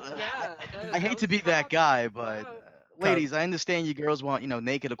Well, I hate to be that guy, but ladies, I understand you girls want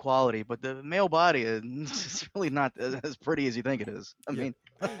naked equality, but the male body is it's really not as pretty as you think it is. I mean,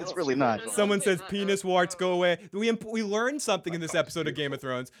 it's really not. Someone says penis warts go away. We learned something in this episode of Game of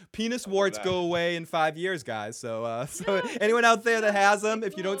Thrones. Penis warts go away in 5 years, guys. So anyone out there that has them,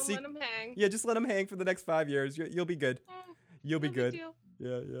 if you don't see, just let them hang for the next 5 years. You'll be good. You'll be good.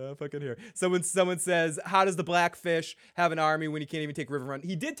 Yeah, fucking here. Someone says, how does the Blackfish have an army when he can't even take River Run?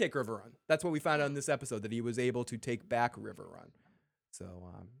 He did take River Run. That's what we found out in this episode, that he was able to take back River Run. So,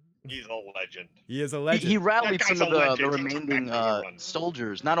 he's a legend. He is a legend. He rallied some of the remaining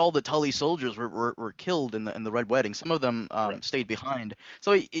soldiers. Not all the Tully soldiers were killed in the Red Wedding. Some of them stayed behind.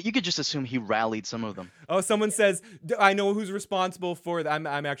 So you could just assume he rallied some of them. Oh, someone says, I know who's responsible for I'm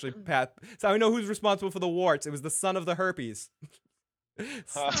actually Pat. So I know who's responsible for the warts. It was the son of the herpes. Yeah,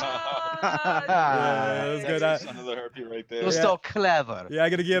 that was good. Son of the herpy right there. You're so clever. Yeah, I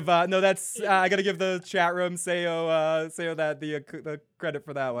gotta give I gotta give the chat room Sayo that the credit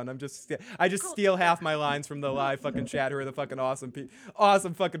for that one. I just steal half my lines from the live fucking chat, who are the fucking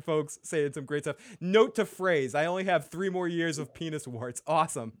awesome fucking folks saying some great stuff. Note to phrase: I only have 3 more years of penis warts.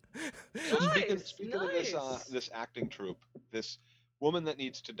 Awesome. Speaking of this acting troupe, this woman that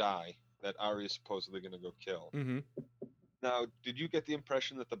needs to die that Arya is supposedly going to go kill. Mm-hmm. Now, did you get the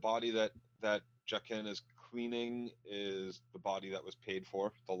impression that the body that Jaqen is cleaning is the body that was paid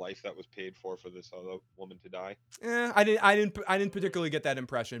for, the life that was paid for this other woman to die? I didn't particularly get that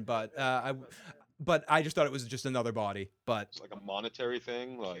impression, but I just thought it was just another body. But it's like a monetary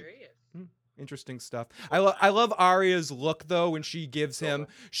thing, like. Interesting stuff. I love Arya's look though when she gives the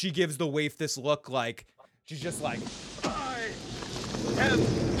waif this look, like she's just like, I have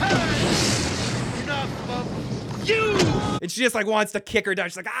had enough of you. And she just like wants to kick her down.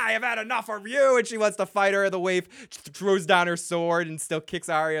 She's like, I have had enough of you, and she wants to fight her. The waif throws down her sword and still kicks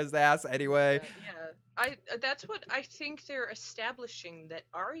Arya's ass anyway. That's what I think they're establishing, that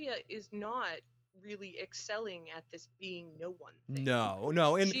Arya is not really excelling at this being no one thing.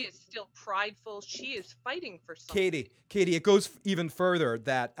 No, and she is still prideful. She is fighting for something. Katie, it goes even further.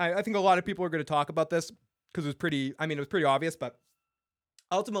 That I think a lot of people are going to talk about this because it was pretty obvious, but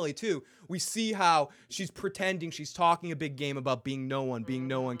ultimately too, we see how she's pretending, she's talking a big game about being no one,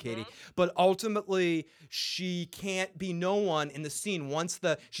 Katie. But ultimately, she can't be no one in the scene.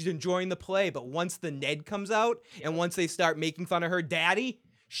 She's enjoying the play, but once the Ned comes out and once they start making fun of her daddy,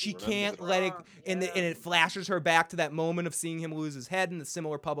 she can't let it, and it flashes her back to that moment of seeing him lose his head in the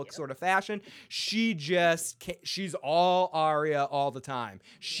similar public sort of fashion. She just can't, she's all Arya all the time.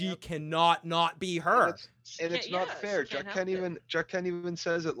 She cannot not be her. And it's not fair. Jaqen even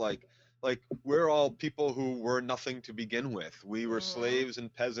says it like we're all people who were nothing to begin with. We were slaves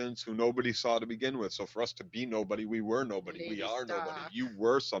and peasants who nobody saw to begin with. So for us to be nobody, we were nobody. We are nobody. You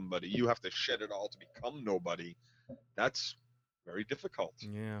were somebody. You have to shed it all to become nobody. That's very difficult.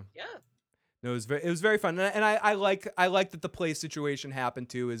 Yeah. No, it was very fun, and I like that the play situation happened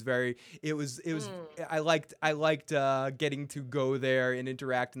too. I liked getting to go there and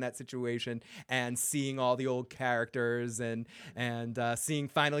interact in that situation and seeing all the old characters and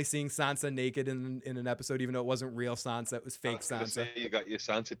finally seeing Sansa naked in an episode, even though it wasn't real Sansa, it was fake Sansa. You got your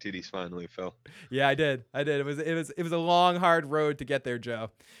Sansa titties finally, Phil. Yeah, I did. It was a long, hard road to get there,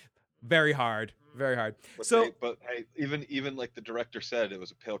 Joe. Very hard. Very hard. But hey, even like the director said, it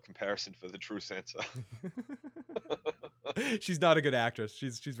was a pale comparison for the true Sansa. She's not a good actress.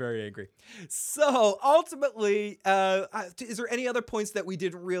 She's very angry. So ultimately, is there any other points that we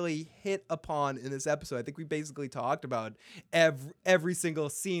didn't really hit upon in this episode? I think we basically talked about every single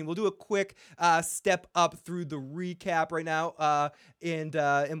scene. We'll do a quick step up through the recap right now, and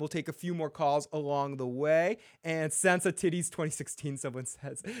we'll take a few more calls along the way. And Sansa Titties 2016, someone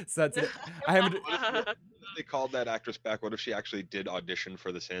says. Sansa, I haven't. They called that actress back. What if she actually did audition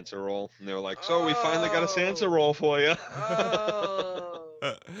for the Sansa role? And they were like, "So we finally got a Sansa role for you."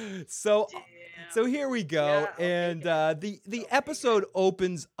 So here we go, and the episode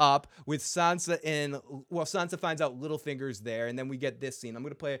opens up with Sansa Sansa finds out Littlefinger's there, and then we get this scene. I'm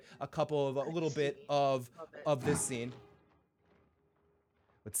gonna play a little bit of this scene.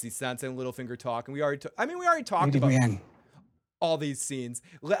 Let's see Sansa and Littlefinger talk, and we already talked Lady about Brienne, all these scenes.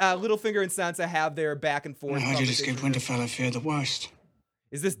 Littlefinger and Sansa have their back and forth. I heard you just gave conversation. Winterfell. I fear the worst.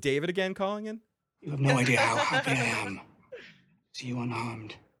 Is this David again calling in? You have no idea how happy I am. See you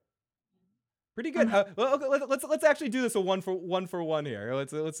unharmed. Pretty good. Well, okay, let's actually do this a one for one here.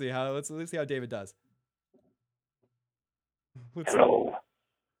 Let's see how David does. Hello,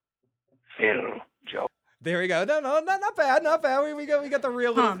 Phil, Joe. There we go. No, not bad. We got the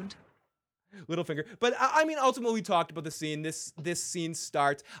real Littlefinger. But I mean, ultimately, we talked about the scene. This scene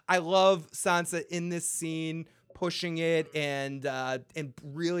starts. I love Sansa in this scene, pushing it and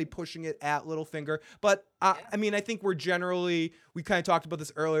really pushing it at Littlefinger. But I mean, I think we kind of talked about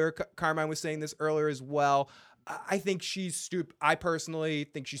this earlier. Carmine was saying this earlier as well. I think she's stupid. I personally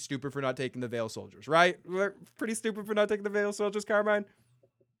think she's stupid for not taking the Veil Soldiers, right? We're pretty stupid for not taking the Veil Soldiers, Carmine?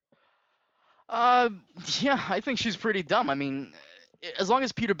 Yeah, I think she's pretty dumb. I mean, as long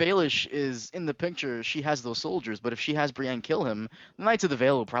as Peter Baelish is in the picture, she has those soldiers. But if she has Brienne kill him, the Knights of the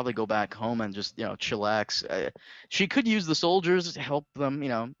Vale will probably go back home and just, chillax. She could use the soldiers to help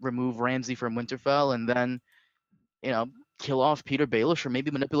them, remove Ramsay from Winterfell and then, kill off Peter Baelish or maybe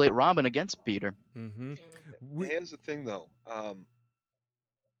manipulate Robin against Peter. Mm-hmm. Here's the thing, though.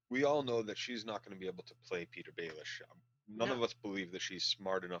 We all know that she's not going to be able to play Peter Baelish. None of us believe that she's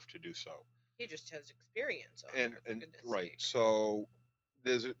smart enough to do so. He just has experience on And her, for goodness right, sake. so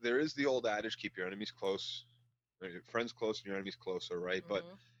there is the old adage: keep your enemies close, or your friends close, and your enemies closer, right? But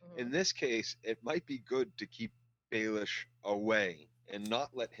in this case, it might be good to keep Baelish away and not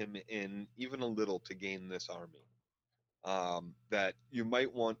let him in even a little to gain this army. That you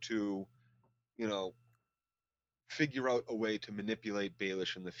might want to, figure out a way to manipulate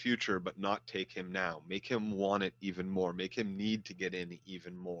Baelish in the future, but not take him now. Make him want it even more. Make him need to get in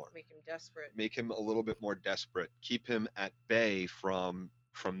even more. Make him desperate. Make him a little bit more desperate. Keep him at bay from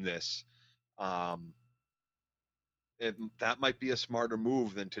this. That might be a smarter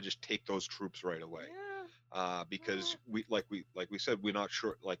move than to just take those troops right away. Because we said, we're not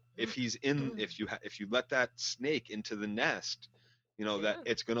sure. Like if he's in, if you let that snake into the nest, that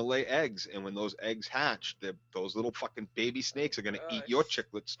it's gonna lay eggs, and when those eggs hatch, those little fucking baby snakes are gonna eat your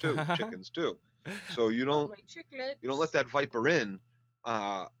chickens too. So you don't let that viper in.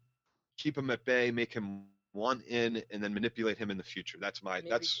 Keep him at bay, make him want in, and then manipulate him in the future. That's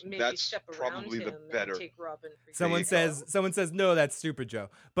step probably around the him better. and take Robin for Someone granted. says no, that's stupid, Joe.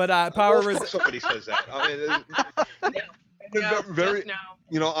 But Of course somebody says that. I mean, very.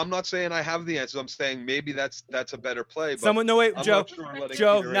 I'm not saying I have the answers. I'm saying maybe that's a better play. But someone, no wait, I'm Joe. not sure letting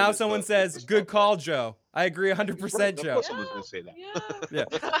Joe. Peter in Now is someone the says, "Good call, Joe." I agree 100%, Right, of Joe. course someone's gonna say that. Yeah.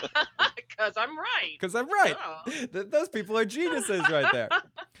 Because I'm right. Because I'm right. Those people are geniuses right there.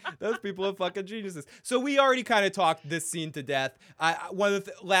 Those people are fucking geniuses. So we already kind of talked this scene to death. One of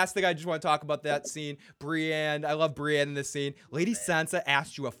the last thing I just want to talk about that scene, Brienne. I love Brienne in this scene. Lady Sansa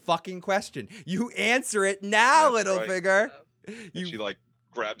asked you a fucking question. You answer it now, That's right. Littlefinger. And she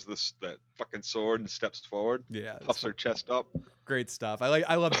grabs that fucking sword and steps forward. Yeah, puffs her chest up. Great stuff.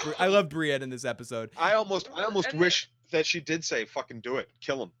 I love Brienne in this episode. I almost wish that she did say, "Fucking do it,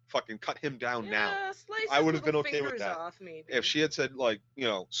 kill him, fucking cut him down now." Slice I his would have been little okay with fingers that. off, maybe. If she had said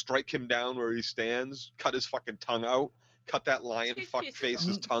strike him down where he stands, cut his fucking tongue out, cut that lion fuck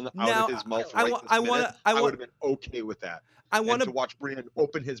face's tongue out of his mouth I right wa- this I minute, wanna- I would have been okay with that. I wanna- to watch Brienne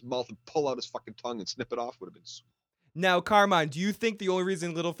open his mouth and pull out his fucking tongue and snip it off would have been sweet. Now, Carmine, do you think the only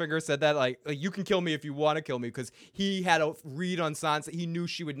reason Littlefinger said that, like you can kill me if you want to kill me, because he had a read on Sansa, he knew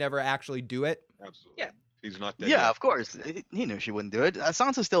she would never actually do it? Absolutely. Yeah. He's not dead Yeah, yet. of course. He knew she wouldn't do it.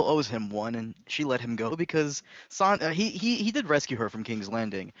 Sansa still owes him one, and she let him go because he did rescue her from King's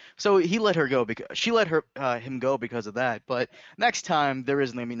Landing. So he let her go because she let him go because of that. But next time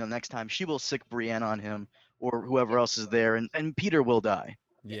next time she will sick Brienne on him or whoever else is there, and Peter will die.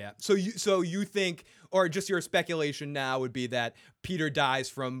 Yeah. So you think, or just your speculation now would be that Peter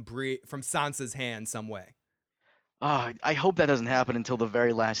dies from Sansa's hand some way. I hope that doesn't happen until the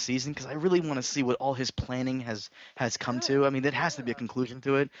very last season because I really want to see what all his planning has come to. I mean, there has to be a conclusion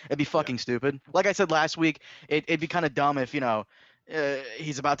to it. It'd be fucking stupid. Like I said last week, it'd be kind of dumb if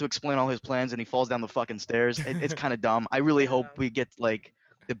he's about to explain all his plans and he falls down the fucking stairs. It's kind of dumb. I really hope we get like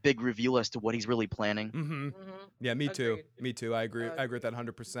the big reveal as to what he's really planning. Mm-hmm. Yeah, me too. Me too. I agree. I agree with that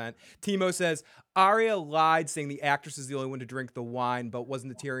 100%. Timo says Arya lied, saying the actress is the only one to drink the wine, but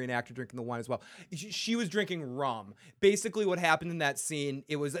wasn't the Tyrion actor drinking the wine as well? She was drinking rum. Basically, what happened in that scene,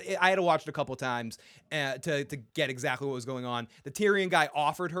 I had to watch it a couple times to get exactly what was going on. The Tyrion guy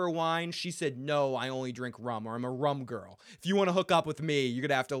offered her wine. She said, "No, I only drink rum, or I'm a rum girl. If you want to hook up with me, you're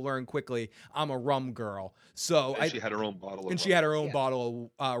gonna have to learn quickly. I'm a rum girl." So she had her own bottle. And she had her own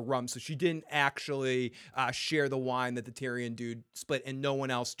bottle of rum, so she didn't actually share the wine that the Tyrion dude split, and no one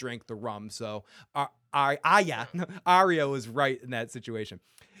else drank the rum. So Arya was right in that situation.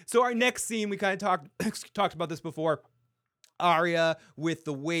 So our next scene, we kind of talked about this before. Arya with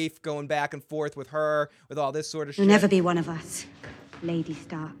the waif going back and forth with her, with all this sort of shit. You'll never be one of us, Lady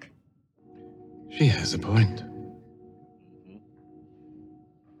Stark. She has a point.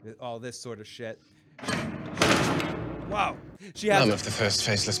 All this sort of shit. Wow. None of the first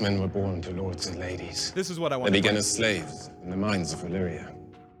faceless men were born to lords and ladies. This is what I want. They began as slaves in the mines of Valyria.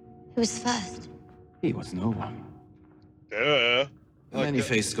 Who was first? He was no one. Duh.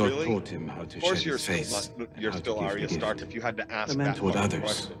 Many-faced God really? taught him how to Of course shed his face. you're still Arya Stark if you had to ask The man that taught fucking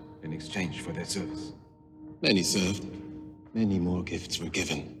others question. in exchange for their service. Many served. Many more gifts were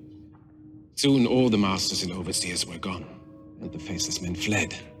given. Soon all the masters and overseers were gone, and the faceless men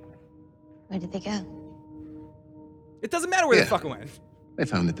fled. Where did they go? It doesn't matter where they fucking went. They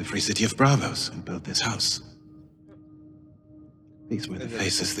founded the free city of Bravos and built this house. These were the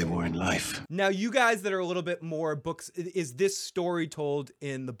faces they wore in life. Now, you guys that are a little bit more books, is this story told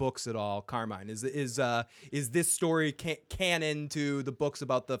in the books at all, Carmine? Is this story canon to the books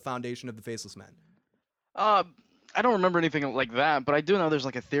about the foundation of the Faceless Men? I don't remember anything like that, but I do know there's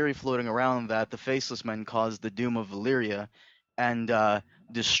like a theory floating around that the Faceless Men caused the doom of Valyria and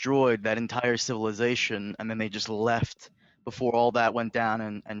destroyed that entire civilization, and then they just left before all that went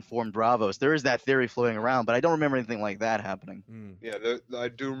down and formed Bravos. There is that theory floating around, but I don't remember anything like that happening. Yeah, I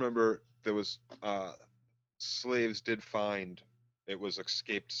do remember there was slaves did find it was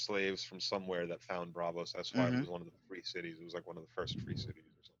escaped slaves from somewhere that found Bravos. That's why it was one of the free cities. It was like one of the first free cities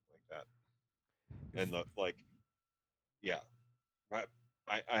or something like that. And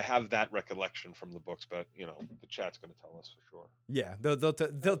I have that recollection from the books, but the chat's going to tell us for sure. Yeah,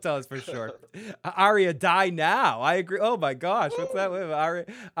 they'll tell us for sure. Arya, die now. I agree. Oh my gosh, what's that with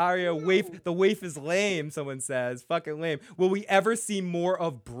Arya? Waif. The waif is lame. Someone says, fucking lame. Will we ever see more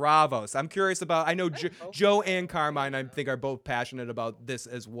of Bravos? I'm curious about. I know Joe and Carmine, I think, are both passionate about this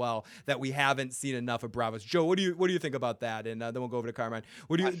as well. That we haven't seen enough of Bravos. Joe, what do you think about that? And then we'll go over to Carmine.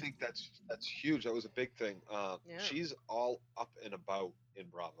 I think that's huge. That was a big thing. She's all up and about in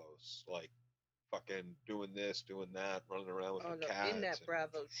Bravos, like fucking doing this, doing that, running around with the cats. In that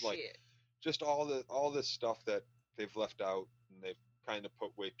Bravo shit. Just all this stuff that they've left out, and they've kind of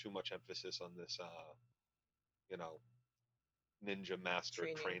put way too much emphasis on this, ninja master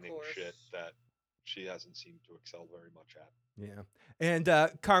training shit that she hasn't seemed to excel very much at. Yeah. And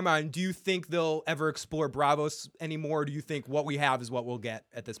Carmine, do you think they'll ever explore Bravos anymore? Or do you think what we have is what we'll get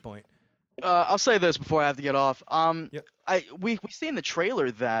at this point? I'll say this before I have to get off. We see in the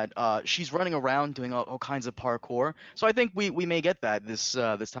trailer that she's running around doing all kinds of parkour. So I think we may get that this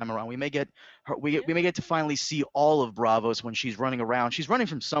time around. We may get her. We may get to finally see all of Bravos when she's running around. She's running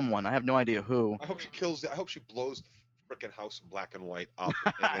from someone. I have no idea who. I hope she kills. I hope she blows the freaking house in black and white up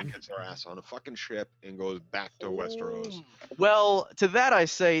and then gets her ass on a fucking ship and goes back to Westeros. Well, to that I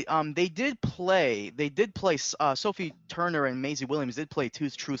say, they did play. Sophie Turner and Maisie Williams did play Two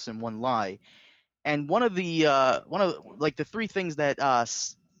Truths and One Lie, and one of the three things that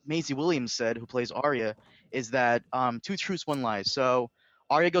Maisie Williams said, who plays Arya, is that two truths, one lie. So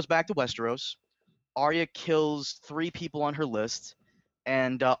Arya goes back to Westeros. Arya kills 3 people on her list.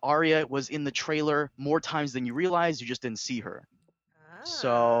 And Arya was in the trailer more times than you realize. You just didn't see her.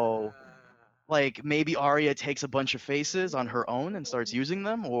 So, maybe Arya takes a bunch of faces on her own and starts using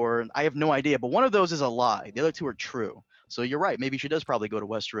them, or I have no idea. But one of those is a lie. The other 2 are true. So you're right. Maybe she does probably go to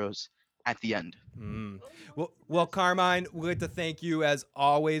Westeros at the end. Well, Carmine, we'd like to thank you as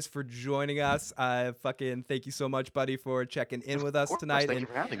always for joining us. Fucking thank you so much, buddy, for checking in with us tonight thank and you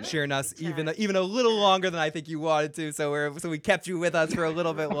for having me. sharing us even a little longer than I think you wanted to. So we kept you with us for a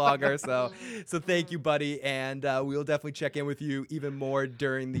little bit longer. So thank you, buddy, and we'll definitely check in with you even more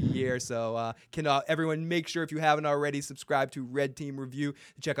during the year. So can everyone make sure, if you haven't already, subscribe to Red Team Review.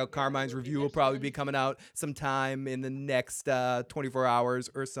 Check out Carmine's review. Will probably be coming out sometime in the next 24 hours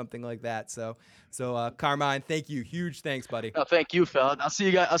or something like that. So Carmine, thank you. Huge thanks, buddy. No, thank you, Phil. I'll see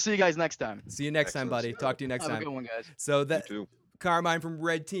you guys next time. See you next time, buddy. Talk to you next Have time. a good one, guys. So that Carmine from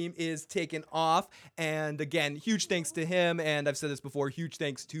Red Team is taken off. And again, huge thanks to him. And I've said this before, huge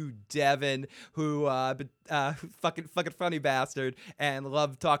thanks to Devin, who fucking funny bastard, and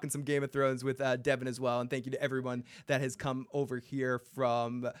love talking some Game of Thrones with Devin as well. And thank you to everyone that has come over here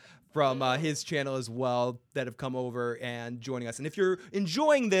from his channel as well, that have come over and joining us. And if you're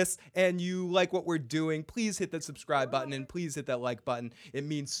enjoying this and you like what we're doing, please hit that subscribe button and please hit that like button. It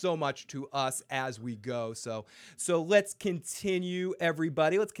means so much to us as we go. So let's continue,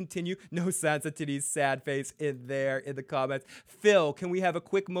 everybody. Let's continue. No Sansa Titties sad face in there in the comments. Phil, can we have a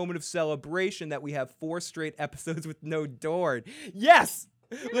quick moment of celebration that we have 4 straight episodes with no Dorne? Yes!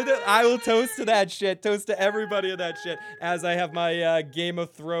 I will toast to that shit. Toast to everybody in that shit. As I have my Game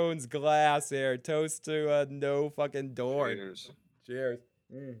of Thrones glass here. Toast to no fucking Dorne. Cheers.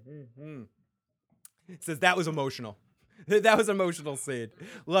 Says that was emotional. That was an emotional scene.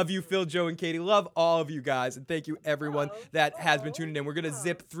 Love you, Phil, Joe, and Katie. Love all of you guys. And thank you, everyone that has been tuning in. We're going to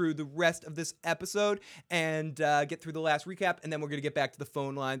zip through the rest of this episode and get through the last recap. And then we're going to get back to the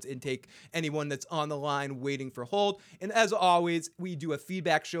phone lines and take anyone that's on the line waiting for hold. And as always, we do a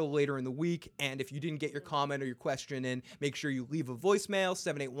feedback show later in the week. And if you didn't get your comment or your question in, make sure you leave a voicemail,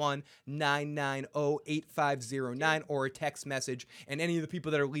 781-990-8509, or a text message. And any of the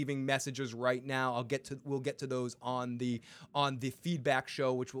people that are leaving messages right now, we'll get to those on the feedback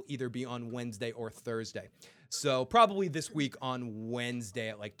show, which will either be on Wednesday or Thursday. So probably this week on Wednesday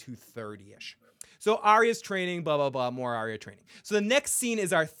at like 2:30ish. So Arya's training, blah, blah, blah, more Arya training. So the next scene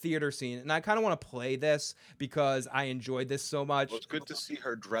is our theater scene, and I kind of want to play this because I enjoyed this so much. Well, it's good to see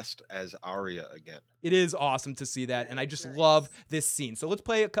her dressed as Arya again. It is awesome to see that, and I just love this scene. So let's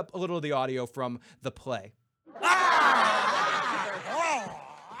play a little of the audio from the play.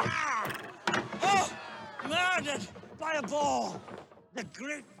 Murdered by a boar. The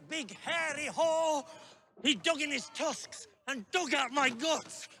great big hairy whore. He dug in his tusks and dug out my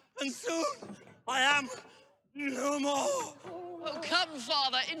guts. And soon I am no more. Oh, come,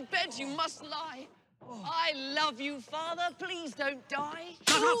 Father. In bed you must lie. I love you, Father. Please don't die.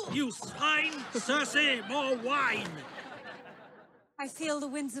 Shut up, you swine. Cersei, more wine. I feel the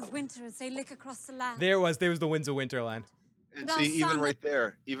winds of winter as they lick across the land. There was the Winds of Winter line. And see, even right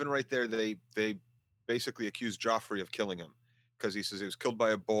there, they basically accuse Joffrey of killing him because he says he was killed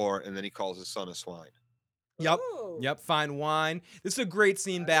by a boar, and then he calls his son a swine. Yep, fine wine. This is a great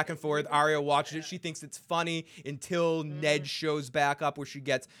scene back and forth. Arya watches it. She thinks it's funny until Ned shows back up, where she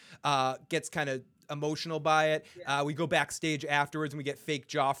gets kind of emotional by it. We go backstage afterwards and we get fake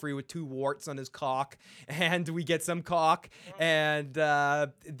Joffrey with 2 warts on his cock, and we get some cock, and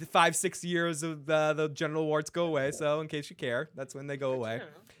 5-6 years of the genital warts go away. So in case you care, that's when they go away.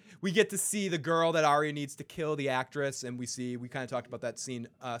 We get to see the girl that Arya needs to kill, the actress, and we kind of talked about that scene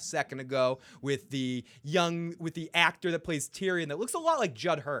a second ago with the actor that plays Tyrion that looks a lot like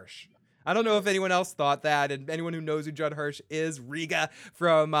Judd Hirsch. I don't know if anyone else thought that, and anyone who knows who Judd Hirsch is, Riga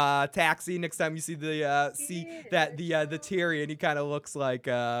from Taxi. Next time you see the Tyrion, he kind of looks like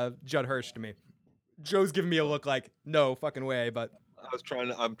Judd Hirsch to me. Joe's giving me a look like no fucking way, but I'm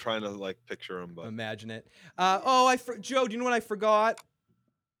trying to like picture him, but imagine it. Joe, do you know what I forgot?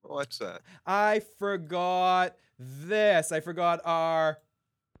 What's that? I forgot this. I forgot our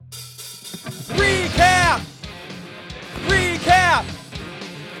recap.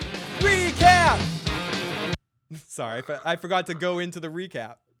 Sorry, I forgot to go into the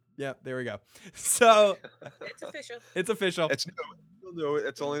recap. Yeah, there we go. So it's official. It's official. It's new.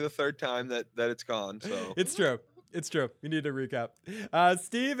 It's only the 3rd time that it's gone. So it's true. It's true. We need to recap.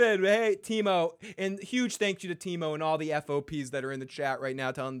 Steven, hey, Timo, and huge thank you to Timo and all the FOPs that are in the chat right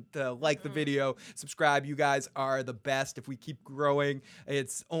now. Tell them to like the video, subscribe. You guys are the best. If we keep growing,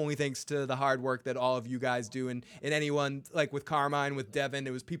 it's only thanks to the hard work that all of you guys do. And anyone, like with Carmine, with Devin,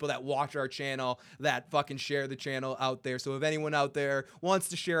 it was people that watch our channel that fucking share the channel out there. So if anyone out there wants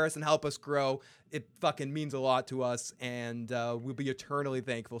to share us and help us grow, it fucking means a lot to us, and we'll be eternally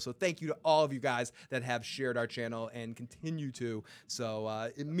thankful. So thank you to all of you guys that have shared our channel and continue to. So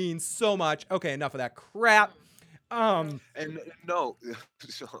it means so much. Okay, enough of that crap. And no,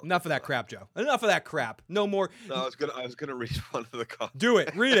 Enough of that crap, Joe. Enough of that crap. No more. No, I was gonna read one of the comments. Do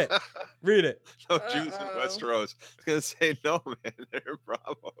it. Read it. Read it. No Jews in Westeros. I was gonna say no, man. They're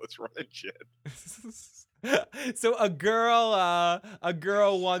Bravo. It's running shit. So a girl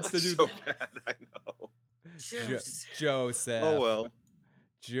wants to do. So bad, I know. Joseph. Oh well.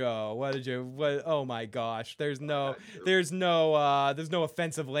 Joe, what? Oh my gosh. There's no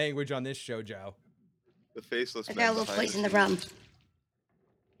offensive language on this show, Joe. The faceless A man girl will behind poison the rum.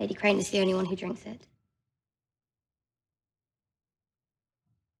 Lady Crane is the only one who drinks it.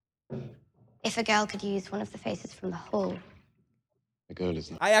 If a girl could use one of the faces from the hall. The girl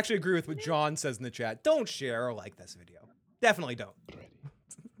is not. I actually agree with what John says in the chat. Don't share or like this video. Definitely don't.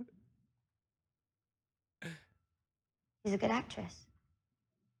 She's a good actress.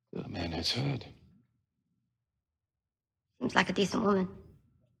 The man has heard. Seems like a decent woman.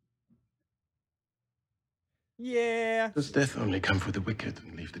 Yeah. Does death only come for the wicked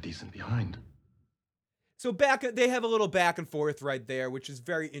and leave the decent behind? So they have a little back and forth right there, which is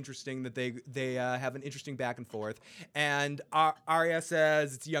very interesting that they have an interesting back and forth. And Arya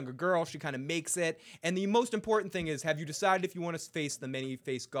says it's a younger girl. She kind of makes it. And the most important thing is, have you decided if you want to face the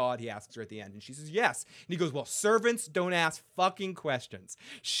many-faced God? He asks her at the end. And she says, yes. And he goes, well, servants don't ask fucking questions.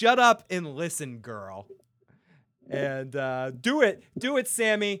 Shut up and listen, girl. And do it,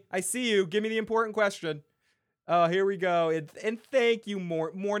 Sammy. I see you. Give me the important question. Oh, here we go. And thank you,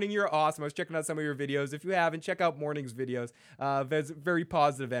 Morning. You're awesome. I was checking out some of your videos. If you haven't, check out Morning's videos. There's very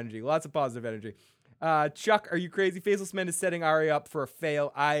positive energy. Lots of positive energy. Chuck, are you crazy? Faceless Man is setting Arya up for a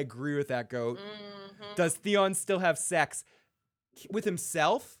fail. I agree with that, Goat. Mm-hmm. Does Theon still have sex with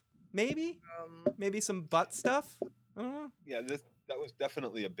himself? Maybe? Maybe some butt stuff? I don't know. Yeah, that was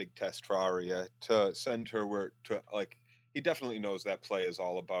definitely a big test for Arya to send her where to like. He definitely knows that play is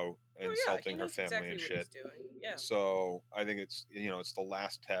all about insulting her family and shit. Yeah. So I think it's it's the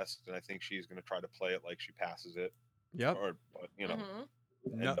last test, and I think she's gonna try to play it like she passes it. Yep. Or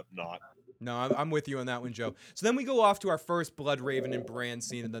end up not. No, I'm with you on that one, Joe. So then we go off to our first Blood Raven and Bran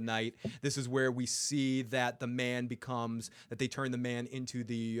scene of the night. This is where we see that they turn the man into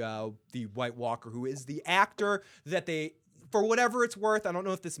the White Walker, who is the actor that they. For whatever it's worth, I don't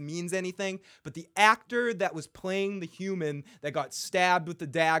know if this means anything, but the actor that was playing the human that got stabbed with the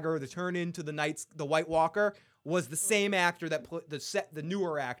dagger to turn into the White Walker was the same actor that the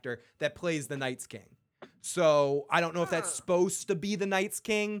newer actor that plays the Night's King. So I don't know if that's supposed to be the Night's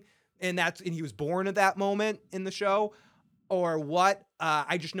King, and he was born at that moment in the show, or what.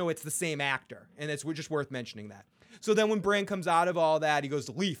 I just know it's the same actor, and it's just worth mentioning that. So then when Bran comes out of all that, he goes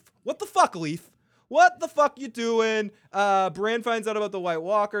to Leaf. What the fuck, Leaf? What the fuck you doing? Bran finds out about the White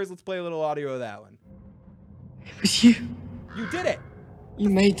Walkers. Let's play a little audio of that one. It was you. You did it. You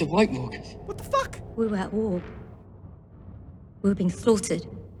made the White Walkers. What the fuck? We were at war. We were being slaughtered.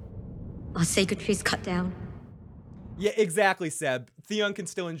 Our sacred trees cut down. Yeah, exactly, Seb. Theon can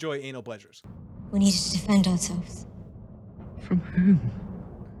still enjoy anal pleasures. We needed to defend ourselves. From whom?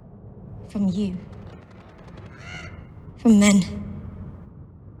 From you. From men.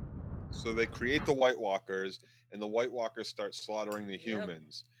 So they create the White Walkers, and the White Walkers start slaughtering the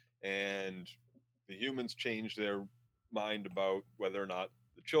humans. And the humans change their mind about whether or not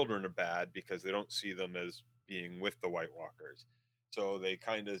the children are bad because they don't see them as being with the White Walkers. So they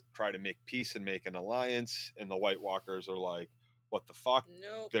kind of try to make peace and make an alliance, and the White Walkers are like, what the fuck?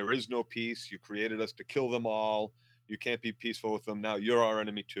 Nope. There is no peace. You created us to kill them all. You can't be peaceful with them. Now you're our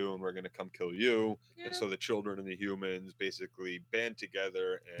enemy too, and we're going to come kill you. Yeah. And so the children and the humans basically band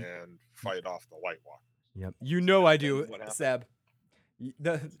together and fight off the White Walkers. Yep. You know I do, Seb.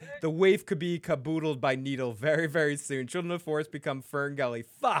 The waif could be caboodled by Needle very, very soon. Children of the Forest become Fern Gully.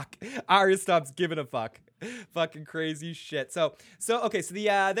 Fuck. Arya stops giving a fuck. Fucking crazy shit. So okay. So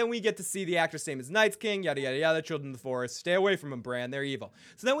then we get to see the actress same as Night's King. Yada yada yada. Children of the Forest. Stay away from them, Bran. They're evil.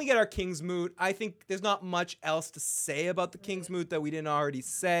 So then we get our King's Moot. I think there's not much else to say about the King's Moot that we didn't already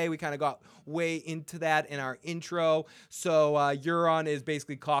say. We kind of got way into that in our intro. So Euron is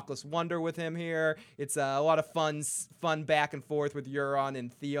basically Cockless Wonder with him here. It's a lot of fun back and forth with Euron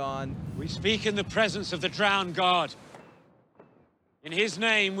and Theon. We speak in the presence of the drowned god. In his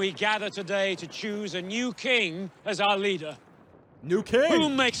name, we gather today to choose a new king as our leader. New king? Who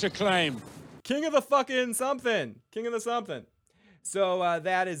makes a claim? King of the fucking something. King of the something. So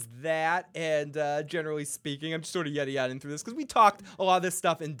that is that, and generally speaking, I'm just sort of yada-yadaing through this because we talked a lot of this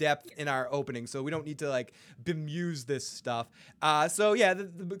stuff in depth in our opening, so we don't need to like bemuse this stuff. So yeah,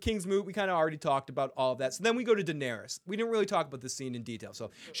 the King's Moot, we kind of already talked about all of that. So then we go to Daenerys. We didn't really talk about this scene in detail, so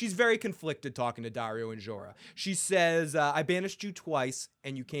she's very conflicted talking to Dario and Jorah. She says, I banished you twice,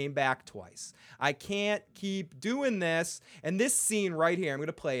 and you came back twice. I can't keep doing this. And this scene right here, I'm going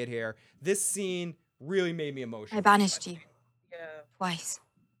to play it here. This scene really made me emotional. I banished you. Yeah. Twice.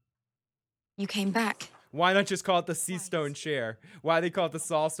 You came back. Why not just call it the Sea Stone chair? Why they call it the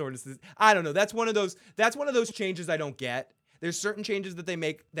Saw Sword? I don't know. That's one of those changes I don't get. There's certain changes that they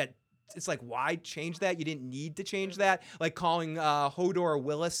make that it's like, why change that? You didn't need to change that. Like calling Hodor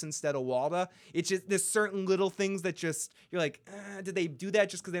Willis instead of Walda. It's just there's certain little things that just you're like, did they do that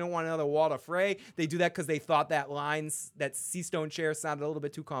just because they don't want another Walda Frey? They do that because they thought that Sea Stone chair sounded a little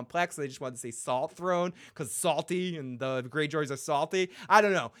bit too complex. So they just wanted to say Salt Throne because salty and the Greyjoys are salty. I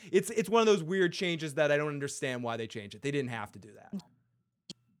don't know. It's one of those weird changes that I don't understand why they changed it. They didn't have to do that.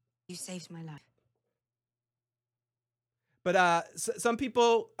 You saved my life. But some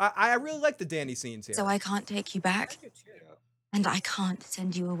people, I really like the Dany scenes here. So I can't take you back. And I can't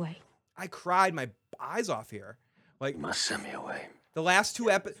send you away. I cried my eyes off here. Like, You must send me away. The last two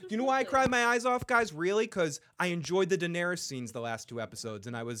episodes. Do you know why I cried my eyes off, guys? Really? Because I enjoyed the Daenerys scenes the last two episodes,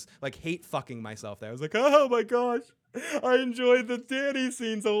 and I was like hate fucking myself there. I was like, oh my gosh, I enjoyed the Dany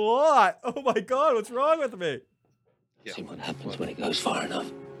scenes a lot. Oh my god, what's wrong with me? Yeah. See what happens when it goes far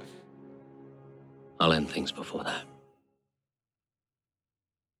enough. I'll end things before that.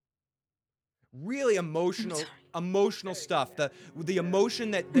 Really emotional stuff. The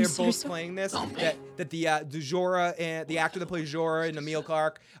emotion that they're both playing this, that the Jorah and the actor that plays Jorah and Emil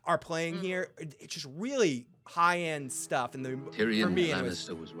Clark are playing here, it's just really high end stuff. And Tyrion for me,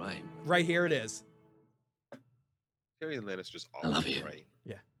 Lannister was right. Right here it is. Tyrion Lannister's I love always you. right.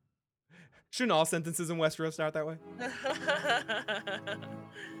 Yeah. Shouldn't all sentences in Westeros start that way?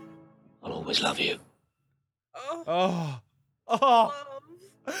 I'll always love you. Oh.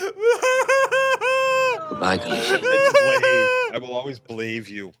 Goodbye, Khaleesi. I will always blave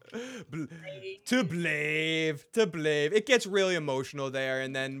you. To blave. It gets really emotional there,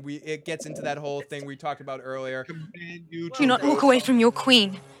 and then it gets into that whole thing we talked about earlier. Do not walk away from your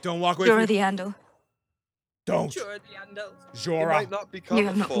queen. Don't walk away Jorah from the Andal. Don't. He might not become You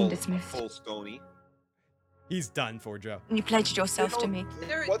have not been full dismissed. Stony. He's done for, Joe. You pledged yourself to me.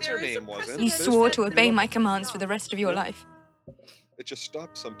 What's her name, wasn't You swore to obey my commands for the rest of your life. It just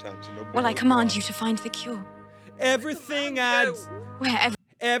stops sometimes. And nobody Well, I knows command why. you to find the cure. Everything Wherever.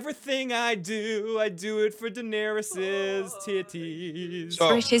 Everything I do it for Daenerys's titties.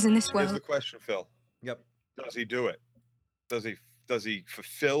 So, it is in this here's world. the question, Phil. Yep. Does he do it? Does he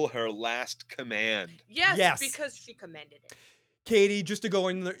fulfill her last command? Yes, because she commended it. Katie, just to go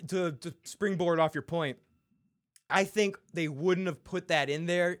in to springboard off your point, I think they wouldn't have put that in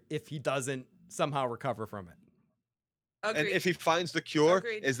there if he doesn't somehow recover from it. And Agreed. if he finds the cure,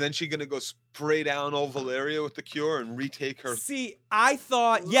 Agreed. is then she gonna go spray down old Valyria with the cure and retake her? See, I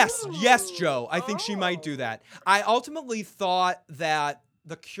thought, yes, Joe. I think she might do that. I ultimately thought that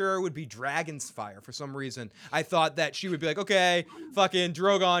the cure would be Dragon's Fire for some reason. I thought that she would be like, okay, fucking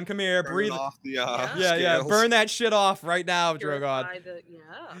Drogon, come here, Burn breathe. off the Yeah, scales. burn that shit off right now, Drogon. Purify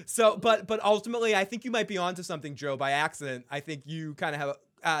the- So, but ultimately, I think you might be onto something, Joe, by accident. I think you kind of have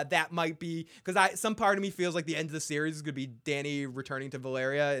that might be because some part of me feels like the end of the series is gonna be Dany returning to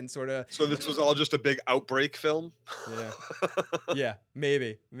Valyria and sort of. So this was all just a big outbreak film. Yeah,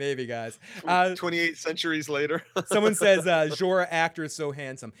 maybe, guys. 28 centuries later. Someone says Jorah actor is so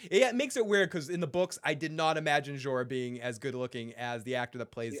handsome. It makes it weird because in the books, I did not imagine Jorah being as good looking as the actor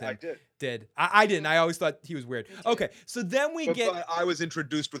that plays him. I did. I didn't. I always thought he was weird. Okay, so then we get. But I was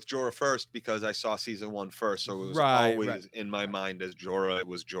introduced with Jorah first because I saw season 1 first, so it was Right, always right. in my mind as Jorah. It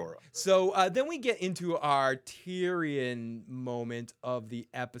was Jorah. So then we get into our Tyrion moment of the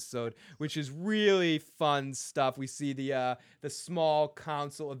episode, which is really fun stuff. We see the small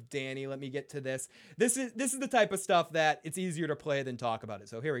council of Dany. Let me get to this. This is the type of stuff that it's easier to play than talk about it.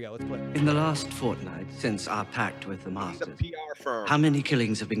 So here we go. Let's play. In the last fortnight, since our pact with the Masters, PR firm. how many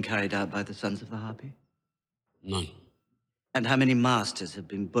killings have been carried out by the Sons of the Harpy? None. And how many Masters have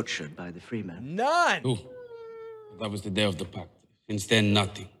been butchered by the Freemen? None! Two. That was the day of the pact. Since then,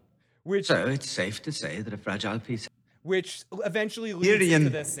 nothing. So it's safe to say that a fragile peace... Which eventually leads into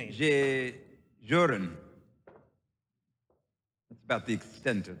this scene. J'ai Joran. That's about the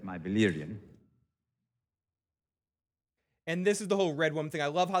extent of my Valyrian. And this is the whole Red Woman thing. I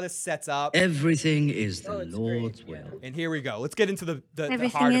love how this sets up. Everything is the Lord's will. And here we go. Let's get into the Everything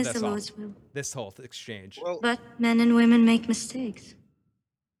heart is of this the all. Lord's will. This whole exchange. But men and women make mistakes.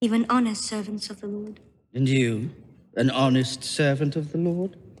 Even honest servants of the Lord. And you, an honest servant of the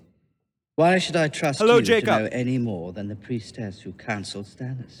Lord? Why should I trust Hello, you Jacob. to know any more than the priestess who counseled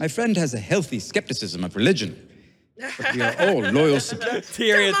Stannis? My friend has a healthy skepticism of religion. But we are all loyal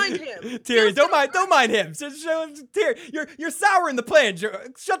Tyrion, Tyrion, don't mind him. Tyrion, you're souring the plan.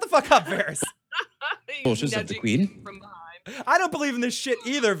 Shut the fuck up, Varys. supporters of the Queen. I don't believe in this shit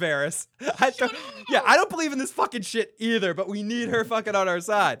either, Varys. I don't believe in this fucking shit either. But we need her fucking on our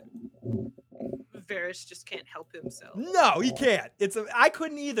side. Varys just can't help himself. No, he can't. I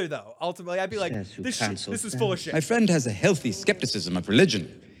couldn't either, though. Ultimately, I'd be like, this is full of shit. My friend has a healthy skepticism of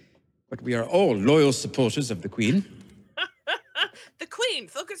religion. But we are all loyal supporters of the Queen. The Queen.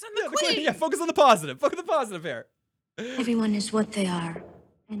 Focus on the Queen. Yeah, focus on the positive. Focus on the positive here. Everyone is what they are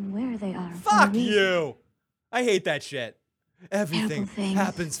and where they are. Fuck you. I hate that shit. Everything things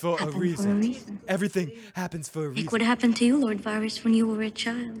happens for a reason. Everything happens for a reason. Like what happened to you, Lord Varys, when you were a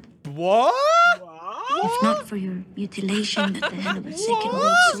child. What? If not for your mutilation at the hand of a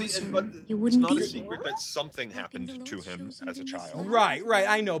second-rate sorcerer, you wouldn't It's not be a secret that something happened to him as a child. Right,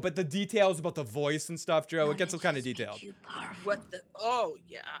 I know, but the details about the voice and stuff, Joe, it gets kind of detailed. What the? Oh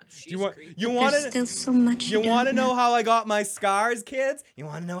yeah. She's You want There's still so much You you want to don't know how I got my scars, kids? You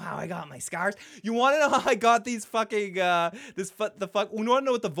want to know how I got my scars? You want to know how I got these fucking You want to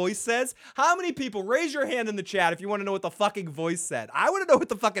know what the voice says? How many people raise your hand in the chat if you want to know what the fucking voice said? I want to know what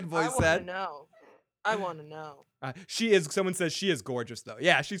the fucking voice said. I want to know. Someone says she is gorgeous though.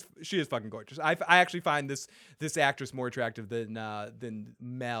 Yeah, she is fucking gorgeous. I actually find this actress more attractive than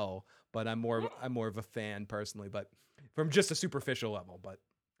Mel, but I'm more of a fan personally, but from just a superficial level. But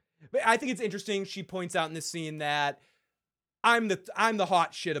I think it's interesting. She points out in this scene that I'm the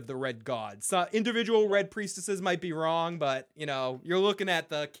hot shit of the red gods. So individual red priestesses might be wrong, but you're looking at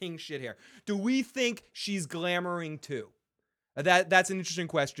the king shit here. Do we think she's glamoring too? That's an interesting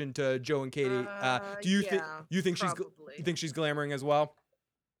question to Joe and Katie. Do you think she's glamoring as well?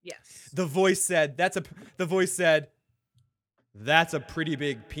 Yes. The voice said that's a pretty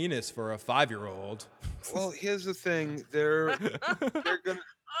big penis for a 5-year-old. Well, here's the thing. They're gonna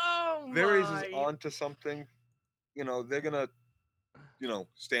Varys is onto something. They're gonna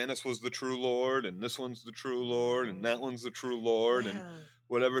Stannis was the true lord, and this one's the true lord, and that one's the true lord, and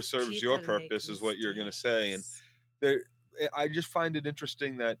whatever serves your purpose is what you're gonna say. And I just find it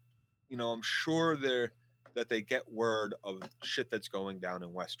interesting that, I'm sure that they get word of shit that's going down in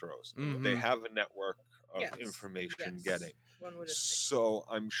Westeros. Mm-hmm. They have a network of information getting. So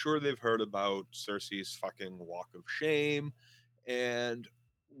I'm sure they've heard about Cersei's fucking walk of shame. And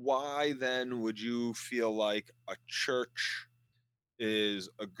why then would you feel like a church is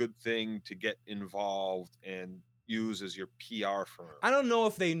a good thing to get involved and use as your PR firm? I don't know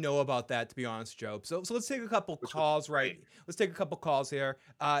if they know about that, to be honest, Joe. So let's take a couple calls, right? Let's take a couple calls here.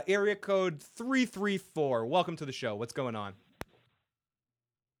 Area code 334. Welcome to the show. What's going on?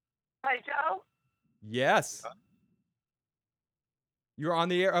 Hi, Joe. Yes. You're on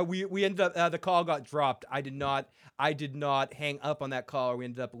the air. We ended up the call got dropped. I did not hang up on that call. We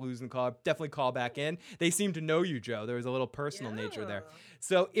ended up losing the call. Definitely call back in. They seem to know you, Joe. There was a little personal nature there.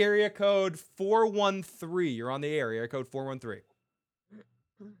 So area code 413. You're on the air. Area code 413.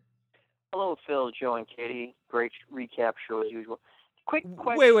 Hello, Phil, Joe, and Katie. Great recap show as usual. Quick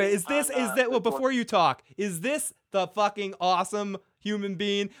question. Wait. Is that? Well, before you talk, is this the fucking awesome human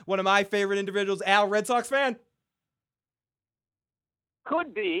being? One of my favorite individuals, Al, Red Sox fan.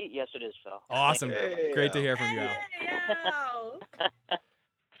 Could be. Yes, it is, Phil. Awesome. Great to hear from you, Al.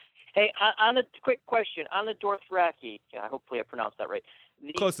 Hey, on a quick question on the Dothraki. Hopefully, I pronounced that right.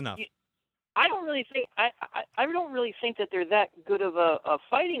 Close enough. I don't really think I don't really think that they're that good of a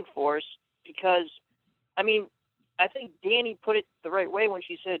fighting force because, I mean, I think Dany put it the right way when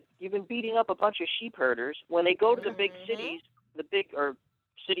she said, "You've been beating up a bunch of sheep herders. When they go to the big cities,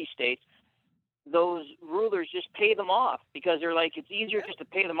 city states, those rulers just pay them off because they're like it's easier just to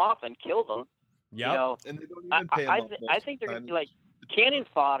pay them off than kill them." Yeah. And they don't even pay them off I think they're gonna be like cannon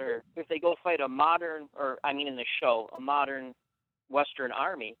fodder if they go fight a modern, in the show, a modern Western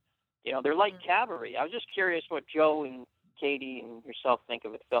army. They're like cavalry. I was just curious what Joe and Katie and yourself think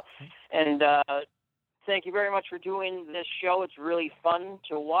of it, Phil. And thank you very much for doing this show. It's really fun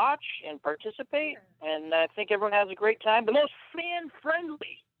to watch and participate, and I think everyone has a great time. The most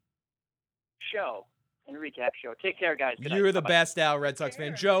fan-friendly show and recap show. Take care, guys. Good You're night. the Bye-bye. best Al Red Sox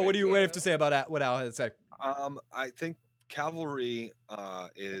fan. Joe, what do you have to say about what Al had to say? I think cavalry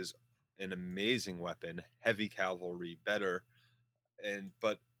is an amazing weapon, heavy cavalry, better.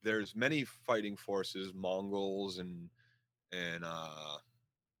 But there's many fighting forces, Mongols and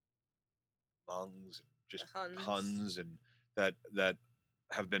Mongs, just Huns, and that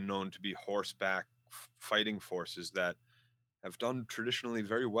have been known to be horseback fighting forces that have done traditionally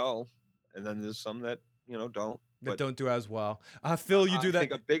very well, and then there's some that don't. That don't do as well. Phil, you do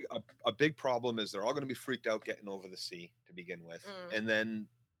that. I think a big problem is they're all going to be freaked out getting over the sea to begin with, and then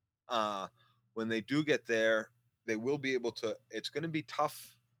when they do get there, they will be able to. It's going to be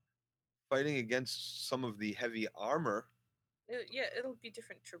tough fighting against some of the heavy armor. Yeah, it'll be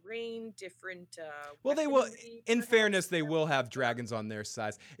different terrain, different. Well, they will. In fairness, they will have dragons on their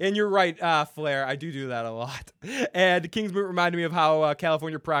sides. And you're right, Flair. I do that a lot. And King's Moot reminded me of how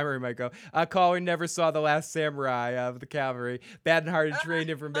California Primary might go. Caller never saw The Last Samurai of the cavalry. Bad and hearted trained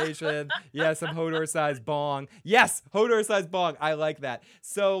information. Yes, some Hodor-sized bong. Yes, Hodor-sized bong. I like that.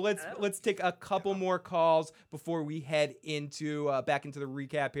 So let's take a couple more calls before we head into back into the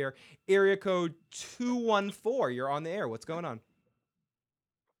recap here. Area code 214. You're on the air. What's going on?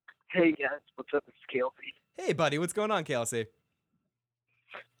 Hey guys, what's up? It's Kelsey. Hey buddy, what's going on, Kelsey?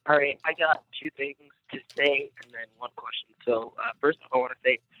 All right, I got two things to say and then one question. So first I want to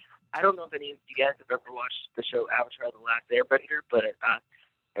say, I don't know if any of you guys have ever watched the show Avatar: The Last Airbender, but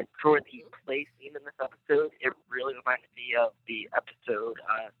and for the play scene in this episode, it really reminded me of the episode,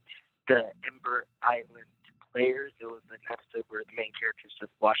 the Ember Island Players. It was an episode where the main characters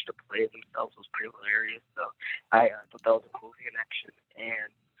just watched the play themselves. It was pretty hilarious. So I thought that was a cool connection. And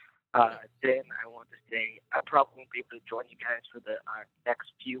then I want to say I probably won't be able to join you guys for the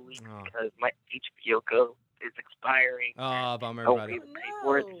next few weeks because my HBO Go is expiring. Oh, bummer, I won't buddy. be able to pay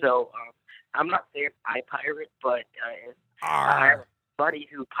for it. So I'm not saying I pirate, but I have a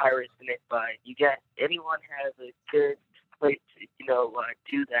buddy who pirates in it. But you guys, anyone has a good place to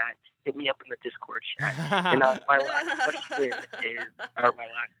do that, hit me up in the Discord chat. And my last question is, or my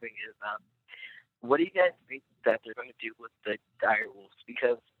last thing is, what do you guys think that they're going to do with the direwolves?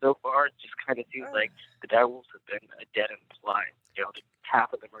 Because so far it just kind of seems like the direwolves have been dead and alive.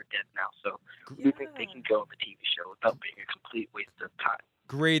 Half of them are dead now. So do you think they can go on the TV show without being a complete waste of time?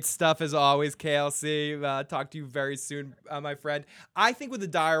 Great stuff as always, KLC. Talk to you very soon, my friend. I think with the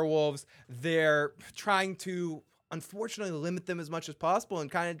direwolves, they're trying to unfortunately limit them as much as possible,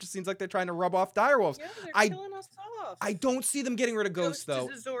 and kind of just seems like they're trying to rub off direwolves. Yeah, they're killing us off. I don't see them getting rid of Ghost though.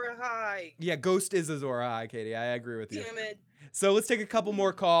 Is Azor Ahai. Yeah, Ghost is Azor Ahai, Katie. I agree with you. Damn it. So let's take a couple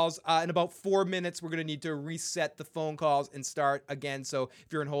more calls. In about 4 minutes, we're going to need to reset the phone calls and start again. So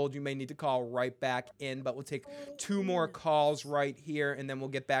if you're on hold, you may need to call right back in. But we'll take 2 more calls right here, and then we'll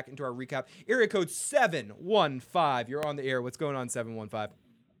get back into our recap. Area code 715. You're on the air. What's going on, 715?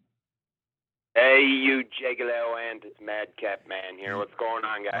 Hey, you Jaggalo Ant. It's Madcap Man here. What's going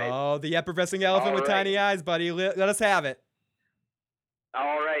on, guys? Oh, the effervescing elephant with tiny eyes, buddy. Let us have it.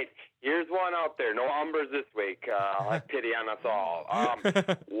 All right. Here's one out there. No Umbers this week. I'll have pity on us all.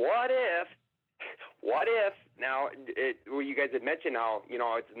 What if, now, you guys had mentioned how,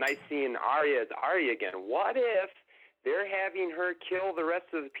 it's nice seeing Arya as Arya again. What if they're having her kill the rest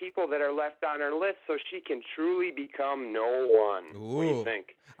of the people that are left on her list so she can truly become no one? Ooh, what do you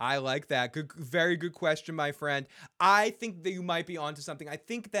think? I like that. Good, very good question, my friend. I think that you might be onto something. I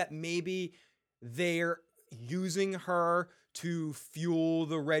think that maybe they're using her to fuel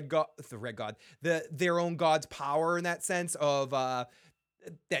their own god's power in that sense of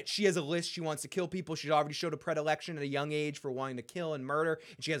that she has a list. She wants to kill people. She's already showed a predilection at a young age for wanting to kill and murder.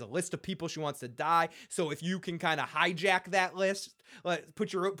 And she has a list of people she wants to die. So if you can kind of hijack that list,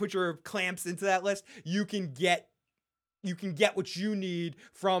 put your clamps into that list, you can get what you need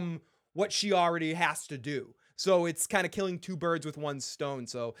from what she already has to do. So it's kind of killing 2 birds with 1 stone.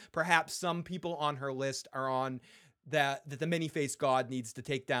 So perhaps some people on her list are on that the many-faced god needs to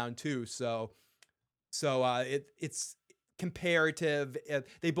take down too. So it's comparative.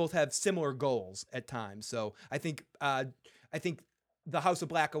 They both have similar goals at times. So I think the House of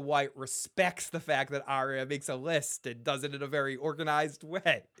Black and White respects the fact that Arya makes a list and does it in a very organized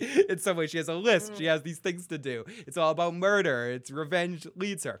way. In some way, she has a list. She has these things to do. It's all about murder. It's revenge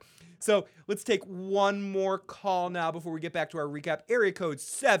leads her. So let's take one more call now before we get back to our recap. Area code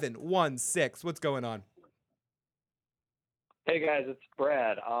 716. What's going on? Hey guys, it's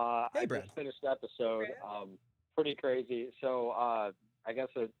Brad. Hey, Brad. I just finished the episode. Pretty crazy. So I guess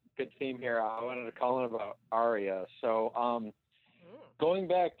a good theme here. I wanted to call in about Arya. So going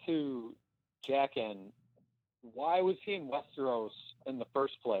back to Jaqen, why was he in Westeros in the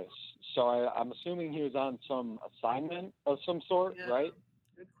first place? So I'm assuming he was on some assignment of some sort, right?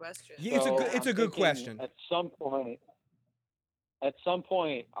 Good question. Yeah, it's a good question. At some point, at some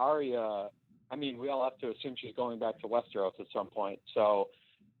point, Arya, I mean, we all have to assume she's going back to Westeros at some point. So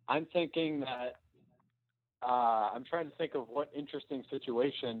I'm thinking that, I'm trying to think of what interesting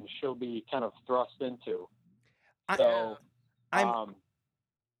situation she'll be kind of thrust into. So,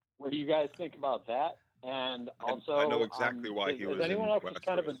 what do you guys think about that? And also, I know exactly why he was in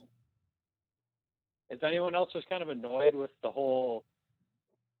Westeros. Is anyone else just kind of annoyed with the whole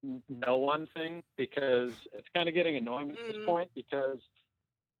no one thing? Because it's kind of getting annoying at this point, because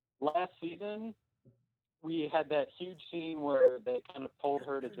last season we had that huge scene where they kind of told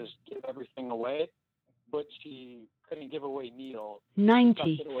her to just give everything away, but she couldn't give away Needle.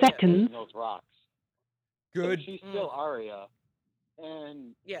 90 away seconds. Those rocks. Good. So she's still Arya,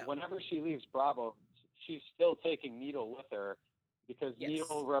 and whenever she leaves Bravo, she's still taking Needle with her, because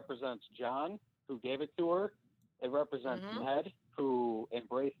Needle represents Jon, who gave it to her. It represents Ned, who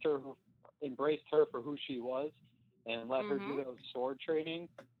embraced her for who she was, and let her do those sword training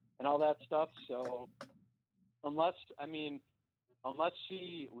and all that stuff. So unless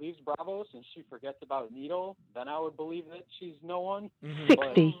she leaves Bravos and she forgets about Needle, then I would believe that she's no one. 60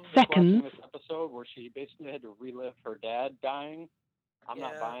 But just seconds. watching this episode where she basically had to relive her dad dying, I'm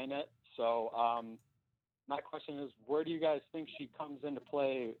not buying it. So my question is, where do you guys think she comes into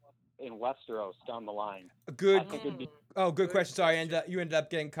play in Westeros down the line? Good. I think it'd be Good question. Sorry, you ended up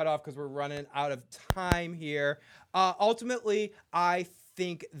getting cut off because we're running out of time here. Ultimately, I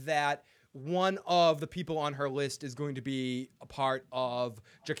think that one of the people on her list is going to be a part of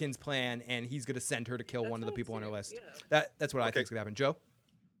Jaqen's plan, and he's going to send her to kill one of the people on her list. That's what I think is going to happen. Joe?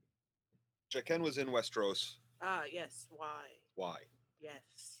 Jaqen was in Westeros. Yes. Why? Why? Yes.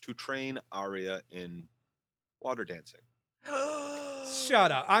 To train Arya in water dancing.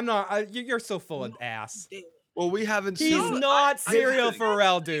 Shut up. I'm not. You're so full of ass. Well, we haven't seen. He's not Serial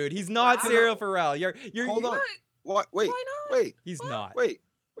Pharrell, dude. He's not Serial Pharrell. You're. Hold on. What? Wait. He's not. Wait.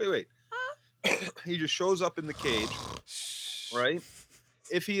 He just shows up in the cage, right?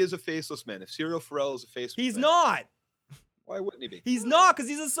 If he is a faceless man, if Serial Pharrell is a faceless man. He's not. Why wouldn't he be? He's not, because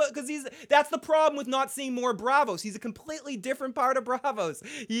that's the problem with not seeing more Bravos. He's a completely different part of Bravos.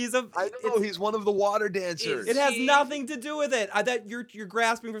 I know he's one of the water dancers. It has nothing to do with it. That you're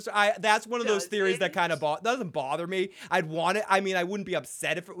grasping for. That's one of those theories that kind of doesn't bother me. I'd want it. I mean, I wouldn't be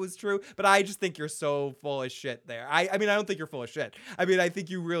upset if it was true, but I just think you're so full of shit there. I mean, I don't think you're full of shit. I mean, I think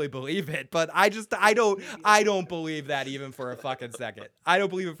you really believe it, but I don't believe that even for a fucking second. I don't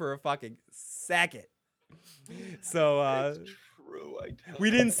believe it for a fucking second. So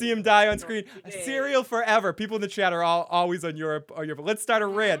we didn't see him die on screen. Serial forever. People in the chat are always on Europe. Let's start a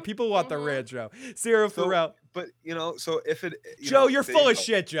rant. People want the rant, Joe. Serial Pharrell. But so if it, Joe, you're full of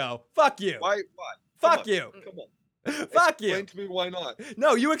shit, Joe. Fuck you. Why? Fuck you. Come on. Fuck you. Explain to me why not.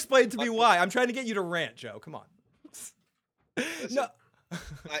 No, you explain to me why. I'm trying to get you to rant, Joe. Come on. Listen, no.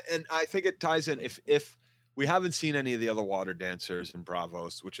 I think it ties in. If we haven't seen any of the other water dancers in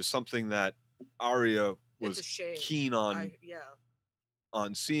Bravos, which is something that Arya was keen on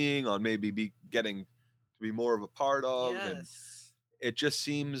seeing, on maybe getting to be more of a part of. Yes. And it just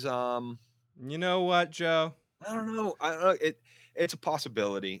seems you know what, Joe? I don't know. It's a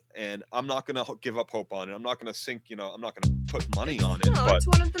possibility, and I'm not gonna give up hope on it. I'm not gonna sink, I'm not gonna put money on it. No, but it's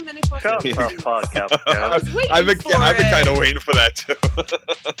one of the many possibilities. I've been kind of waiting for that too.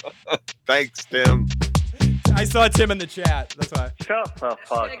 Thanks, Tim. I saw Tim in the chat. That's why. Shut the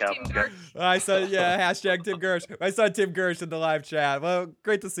fuck up. I saw, hashtag Tim Gersh. I saw Tim Gersh in the live chat. Well,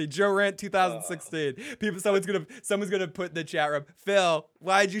 great to see. Joe Rant 2016. Someone's gonna put in the chat room, Phil,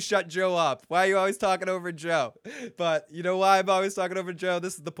 why'd you shut Joe up? Why are you always talking over Joe? But you know why I'm always talking over Joe?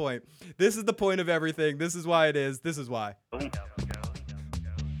 This is the point. This is the point of everything. This is why it is. This is why.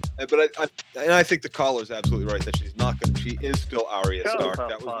 But I think the caller's absolutely right that she's not going to. She is still Arya Stark.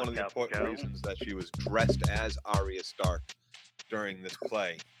 That was one of the important reasons that she was dressed as Arya Stark during this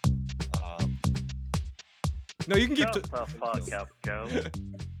play. No, you can keep. Shut the fuck up, Joe.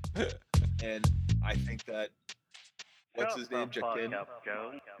 And I think that what's his name, Jaqen,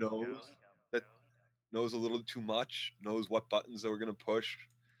 knows a little too much. Knows what buttons they were going to push.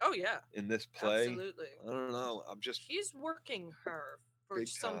 Oh yeah. In this play, absolutely. I don't know. He's working her for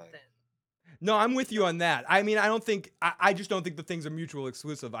something. No, I'm with you on that. I mean, I just don't think the things are mutual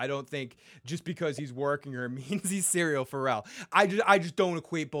exclusive. I don't think just because he's working her means he's Serial Pharrell. I just don't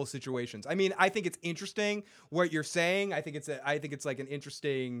equate both situations. I mean, I think it's interesting what you're saying. I think it's like an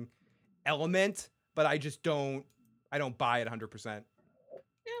interesting element, but I don't buy it 100%.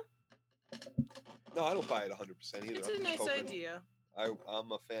 No, I don't buy it 100% either. It's a nice idea.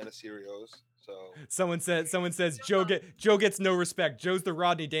 I'm a fan of Serios, So Someone says Joe gets no respect. Joe's the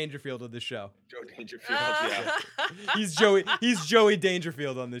Rodney Dangerfield of the show. Joe Dangerfield, yeah. He's Joey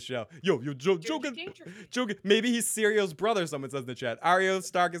Dangerfield on this show. Joe maybe he's Serial's brother, someone says in the chat. Arya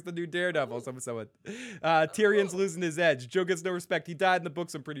Stark is the new Daredevil, someone. Tyrion's losing his edge. Joe gets no respect. He died in the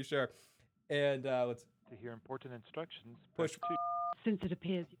books, I'm pretty sure. And let's To hear important instructions, push. press 2. Since it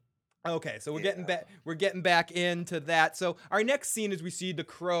appears. Okay, so we're getting back into that. So our next scene is we see the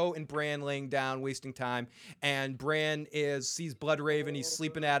Crow and Bran laying down, wasting time, and Bran sees Bloodraven. He's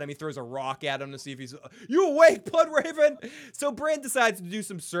sleeping at him. He throws a rock at him to see if he's you awake, Bloodraven. So Bran decides to do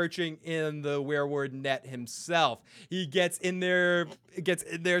some searching in the werewolf net himself. He gets in there,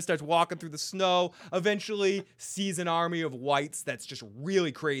 starts walking through the snow. Eventually sees an army of whites that's just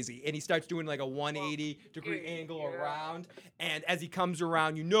really crazy, and he starts doing like a 180-degree angle around. And as he comes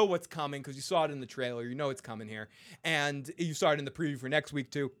around, you know what's coming because you saw it in the trailer. You know it's coming here. And you saw it in the preview for next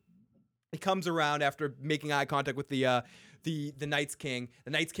week too. He comes around after making eye contact with the Night's King.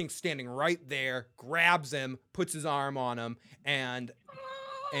 The Night's King's standing right there, grabs him, puts his arm on him, and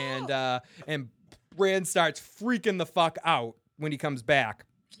Bran starts freaking the fuck out when he comes back.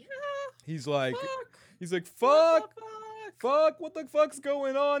 He's like, fuck, what the fuck's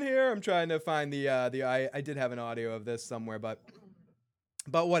going on here? I'm trying to find I did have an audio of this somewhere, but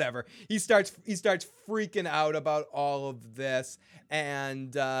whatever. He starts freaking out about all of this,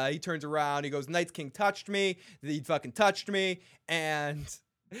 and he turns around. He goes, "Night's King touched me. He fucking touched me."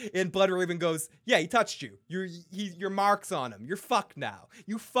 And Bloodraven goes, "Yeah, he touched you. Your mark's on him. You're fucked now.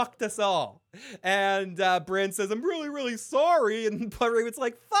 You fucked us all." And Bran says, "I'm really, really sorry." And Bloodraven's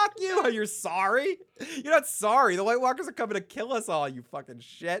like, "Fuck you. You're sorry? You're not sorry. The White Walkers are coming to kill us all, you fucking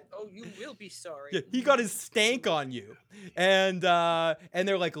shit." Oh, you will be sorry. Yeah, he got his stank on you. And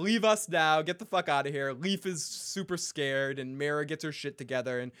they're like, "Leave us now. Get the fuck out of here." Leaf is super scared, and Mara gets her shit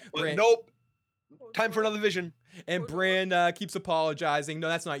together. And Bran, nope. Time for another vision. And Bran keeps apologizing. No,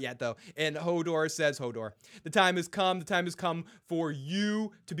 that's not yet, though. And Hodor says, the time has come. The time has come for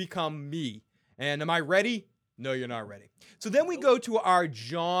you to become me. And am I ready? No, you're not ready. So then we go to our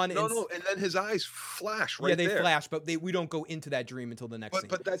Jon. No, and then his eyes flash right there. Yeah, they flash, but we don't go into that dream until the next scene.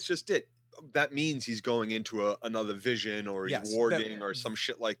 But that's just it. That means he's going into another vision, or he's warding or some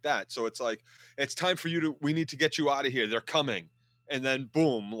shit like that. So it's like, it's time for you we need to get you out of here. They're coming. And then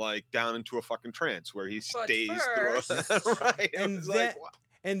boom, like down into a fucking trance where he stays through. Right.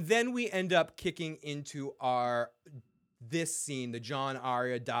 And then we end up kicking into this scene, the Jon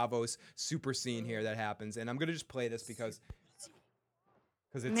Arya Davos super scene here that happens. And I'm gonna just play this because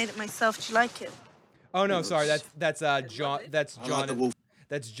it's made it myself. Do you like it? Oh no, sorry, that's Jon. That's Jon.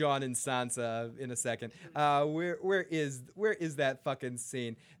 That's Jon and Sansa in a second. Where is that fucking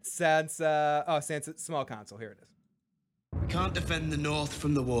scene? Sansa, small council. Here it is. We can't defend the north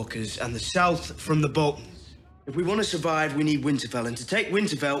from the Walkers and the south from the Boltons. If we want to survive, we need Winterfell, and to take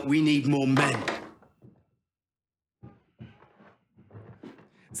Winterfell, we need more men.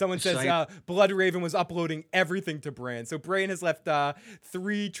 Someone says Bloodraven was uploading everything to Bran. So Bran has left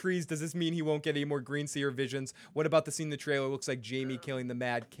 3 trees. Does this mean he won't get any more Green Seer visions? What about the scene in the trailer? It looks like Jaime killing the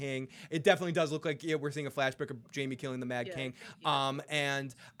Mad King. It definitely does look like we're seeing a flashback of Jaime killing the Mad King.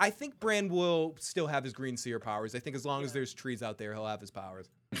 And I think Bran will still have his Green Seer powers. I think as long as there's trees out there, he'll have his powers.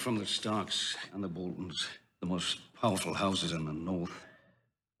 From the Starks and the Boltons, the most powerful houses in the north,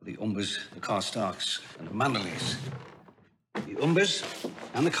 the Umbers, the Karstarks, and the Manderleys. The Umbers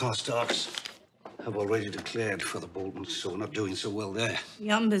and the Karstarks have already declared for the Boltons, so we're not doing so well there. The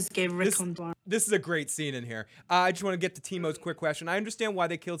Umbers gave Rickon Blanc. This is a great scene in here. I just want to get to Timo's quick question. I understand why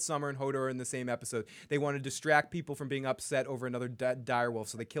they killed Summer and Hodor in the same episode. They want to distract people from being upset over another direwolf,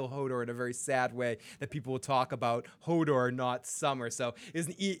 so they kill Hodor in a very sad way that people will talk about Hodor, not Summer. So it's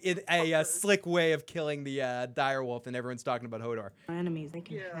a slick way of killing the direwolf, and everyone's talking about Hodor. Our enemies, they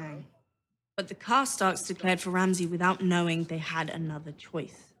can hang. But the Karstarks declared for Ramsay without knowing they had another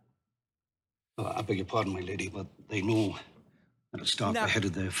choice. I beg your pardon, my lady, but they know that a Stark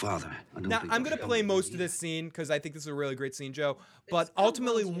beheaded their father. I'm going to play most of this scene because I think this is a really great scene, Joe. But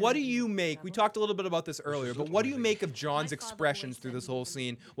ultimately, what do you make? We talked a little bit about this earlier, but what do you make of Jon's expressions through this whole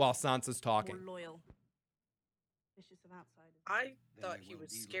scene while Sansa's talking? I thought he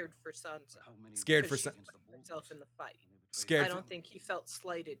was scared for Sansa. Scared for Sansa. Himself in the fight. Scared. I don't think he felt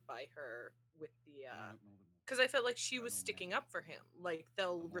slighted by her with the because I felt like she was sticking up for him. Like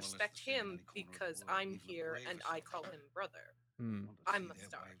they'll respect him because I'm here and I call him brother. I'm a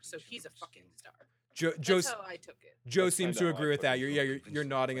Stark, so he's a fucking Stark. That's how I took it. Joe seems to agree with that. You're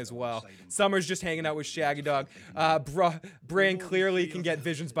nodding as well. Summer's just hanging out with Shaggy Dog. Bran clearly can get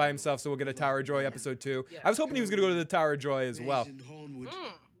visions by himself, so we'll get a Tower of Joy episode 2. I was hoping he was going to go to the Tower of Joy as well.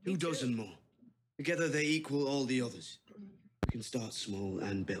 Who doesn't know? Together they equal all the others. We can start small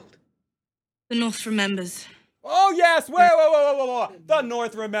and build. The North remembers. Oh, yes! Whoa. The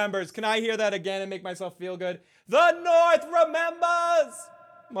North remembers. Can I hear that again and make myself feel good? The North remembers!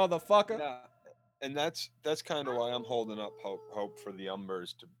 Motherfucker. Yeah. And that's kind of why I'm holding up hope for the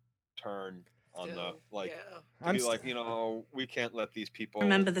Umbers to turn on the, like, to be like, you know, we can't let these people...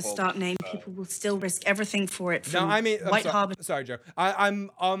 Remember the Stark name. People will still risk everything for it. From No, I mean, White Harbor. Sorry, Joe. I'm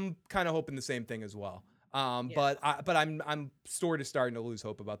kind of hoping the same thing as well. But I'm sort of starting to lose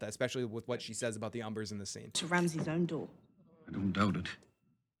hope about that, especially with what she says about the Umbers in the scene. To Ramsay's own door. I don't doubt it.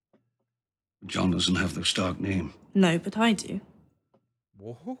 John doesn't have the Stark name. No, but I do.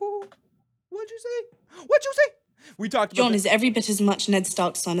 Whoa. What'd you say? We talked about John is every bit as much Ned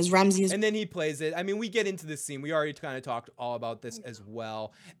Stark's son as Ramsay is. And then he plays it. I mean, we get into this scene. We already kind of talked all about this as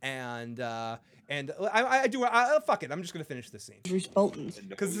well. And I do. Fuck it. I'm just gonna finish this scene. Bruce Boltons.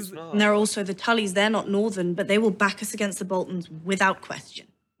 Because and there are also the Tullys. They're not Northern, but they will back us against the Boltons without question.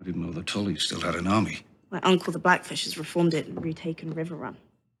 I didn't know the Tullys still had an army. My uncle, the Blackfish, has reformed it and retaken River Run.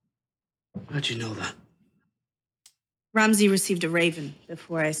 How'd you know that? Ramsay received a raven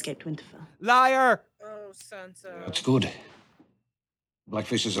before I escaped Winterfell. Liar! Oh, Sansa. That's good.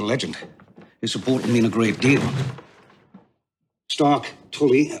 Blackfish is a legend. His support will mean a great deal. Stark,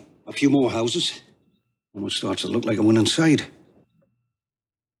 Tully, a few more houses. Almost starts to look like a winning side.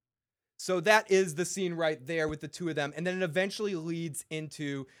 So that is the scene right there with the two of them. And then it eventually leads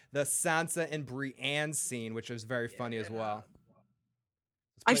into the Sansa and Brienne scene, which is very funny as well.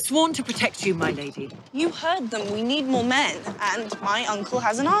 I've sworn to protect you, my lady. You heard them. We need more men, and my uncle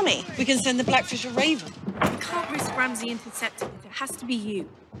has an army. We can send the Blackfish a raven. We can't risk Ramsay intercepting it. It has to be you.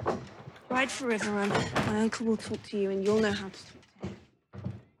 Ride for River Run. My uncle will talk to you, and you'll know how to talk to him.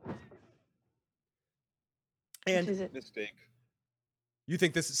 And What is it? Mistake. You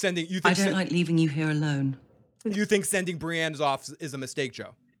think this sending? You I think don't like leaving you here alone. You think sending Brienne off is a mistake,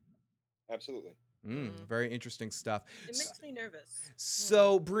 Joe? Absolutely. Very interesting stuff. It makes me nervous.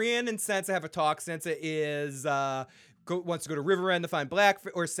 So Brienne and Sansa have a talk. Sansa is wants to go to River End to find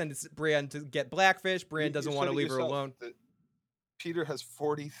Blackfish, or send Brienne to get Blackfish. Brienne doesn't want to leave her alone. Peter has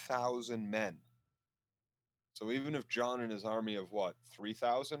 40,000 men. So even if John and his army of what,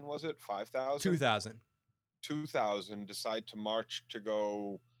 3,000 was it? 5,000? 2,000. 2,000 decide to march to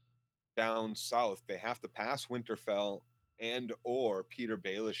go down south, they have to pass Winterfell and or Peter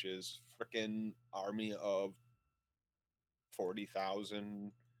Baelish's frickin' army of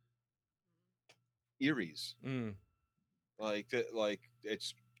 40,000 Eries. Like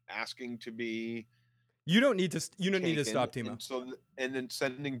it's asking to be. You don't need to stop Timo. And then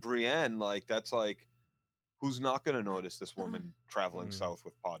sending Brienne, like that's like, who's not going to notice this woman traveling south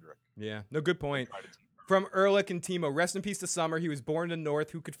with Podrick? Yeah, no, good point. From Ehrlich and Timo, rest in peace to Summer. He was born in the North.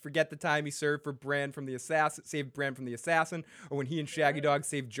 Who could forget the time he served for Bran from the assassin, saved Bran from the assassin, or when he and Shaggy Dog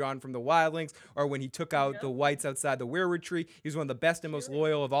saved Jon from the wildlings, or when he took out the whites outside the weirwood tree. He was one of the best and most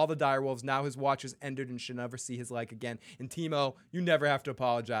loyal of all the direwolves. Now his watch is ended and should never see his like again. And Timo, you never have to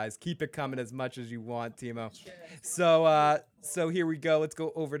apologize. Keep it coming as much as you want, Timo. So here we go. Let's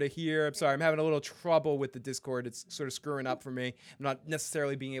go over to here. I'm sorry, I'm having a little trouble with the Discord. It's sort of screwing up for me. I'm not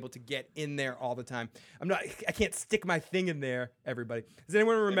necessarily being able to get in there all the time. I can't stick my thing in there, everybody. Does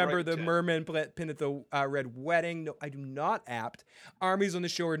anyone remember the merman pin at the Red Wedding? No, I do not, Apt. Armies on the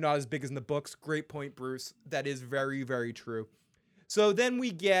show are not as big as in the books. Great point, Bruce. That is very, very true. So then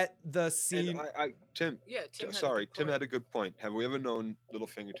we get the scene. Tim had a good point. Have we ever known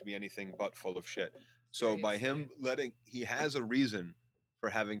Littlefinger to be anything but full of shit? So by him he has a reason for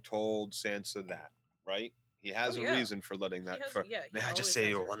having told Sansa that, right? He has a reason for letting that. May I just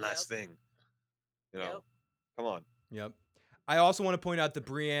say one last thing? You know, come on. Yep. I also want to point out that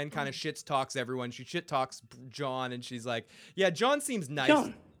Brienne kind of shit talks everyone. She shit talks Jon, and she's like, "Yeah, Jon seems nice."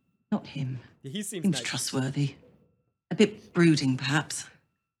 Jon, not him. Yeah, he seems nice. Trustworthy. A bit brooding, perhaps.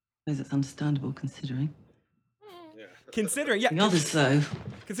 I suppose it's understandable considering. Considering, yeah. The others, though.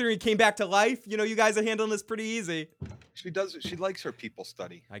 Considering he came back to life, you guys are handling this pretty easy. She does. She likes her people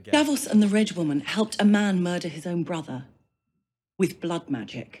study. I guess. Davos and the Red Woman helped a man murder his own brother with blood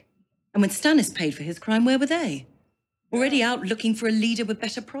magic. And when Stannis paid for his crime, where were they? Already out looking for a leader with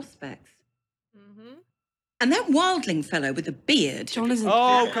better prospects. Mm-hmm. And that wildling fellow with the beard.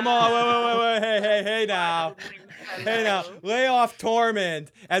 Oh, come on. Wait. Hey now. Hey now, lay off Tormund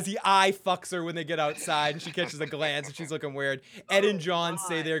as he eye fucks her when they get outside and she catches a glance and she's looking weird. Ed and Jon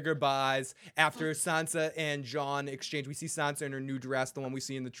say their goodbyes after Sansa and Jon exchange. We see Sansa in her new dress, the one we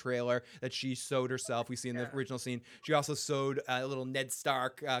see in the trailer that she sewed herself. We see in the original scene. She also sewed a little Ned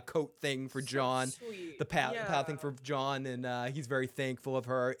Stark coat thing for Jon, the pal thing for Jon, and he's very thankful of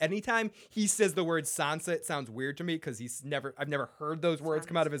her. Anytime he says the word Sansa, it sounds weird to me because I've never heard those words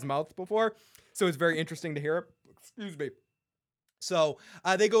come out of his mouth before. So it's very interesting to hear it. Excuse me. So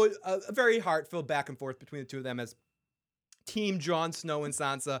they go a very heartfelt back and forth between the two of them as Team Jon Snow and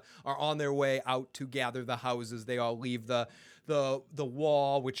Sansa are on their way out to gather the houses. They all leave the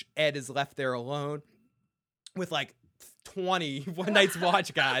wall, which Ed is left there alone with like 20 one night's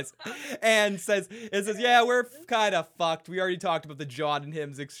watch guys, and says, yeah, we're kind of fucked. We already talked about the Jon and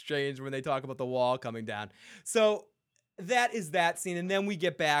him's exchange when they talk about the wall coming down. So that is that scene, and then we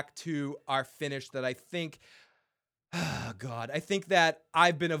get back to our finish that I think, I think that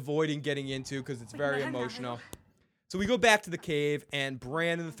I've been avoiding getting into because it's very emotional. So we go back to the cave, and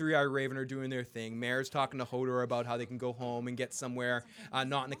Bran and the Three-Eyed Raven are doing their thing. Mare's talking to Hodor about how they can go home and get somewhere,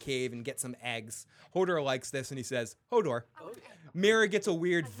 not in the cave, and get some eggs. Hodor likes this, and he says, Hodor. Mare gets a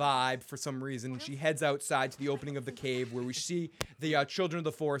weird vibe for some reason. She heads outside to the opening of the cave where we see the Children of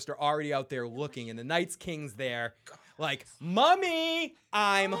the Forest are already out there looking, and the Night's King's there. Like, Mummy,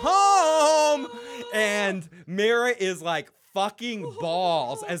 I'm home! And Mare is like fucking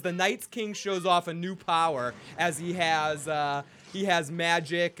balls as the Night's King shows off a new power as he has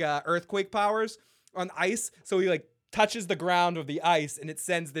magic earthquake powers on ice. So he like touches the ground of the ice and it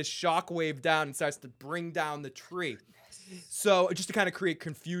sends this shockwave down and starts to bring down the tree. So just to kind of create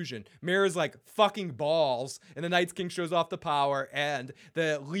confusion, Mira's like fucking balls, and the Night's King shows off the power, and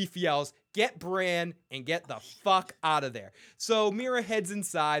the Leaf yells, "Get Bran and get the fuck out of there." So Mira heads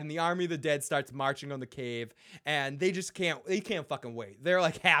inside, and the army of the dead starts marching on the cave, and they can't fucking wait. They're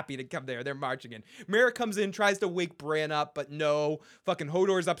like happy to come there. They're marching in. Mira comes in, tries to wake Bran up, but no. Fucking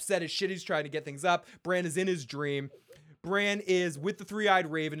Hodor's upset as shit. He's trying to get things up. Bran is in his dream. Bran is with the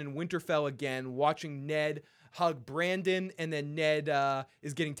Three-Eyed Raven in Winterfell again, watching Ned hug Brandon, and then Ned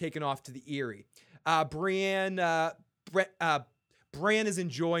is getting taken off to the Eyrie. Bran is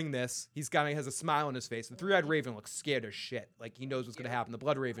enjoying this. Has a smile on his face. The Three-Eyed Raven looks scared as shit. Like he knows what's going to happen. The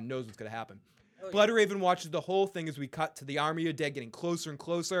Blood Raven knows what's going to happen. Blood Raven watches the whole thing as we cut to the army of dead getting closer and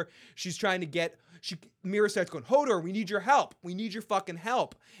closer. She's trying to get... Mira starts going, Hodor, we need your help. We need your fucking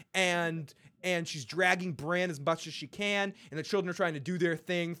help. And she's dragging Bran as much as she can, and the children are trying to do their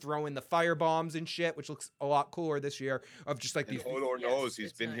thing, throwing the fire bombs and shit, which looks a lot cooler this year. Of just like these. Hodor knows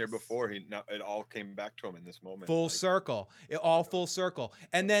he's been here before. It all came back to him in this moment. Full circle, full circle,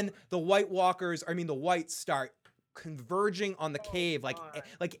 and then the the Whites start converging on the cave like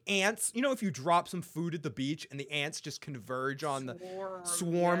ants. You know, if you drop some food at the beach and the ants just converge on the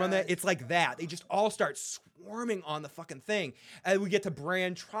swarm on that, it's like that. They just all start swarming on the fucking thing. And we get to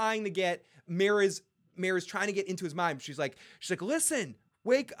Bran trying to get Mira's trying to get into his mind. She's like, listen,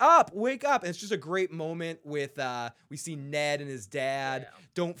 wake up. And it's just a great moment with we see Ned and his dad.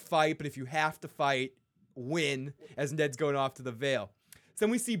 Don't fight, but if you have to fight, win, as Ned's going off to the Vale. Then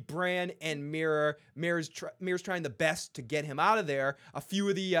we see Bran and Mira's trying the best to get him out of there. A few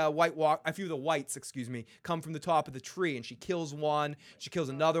of the Whites, come from the top of the tree, and she kills one. She kills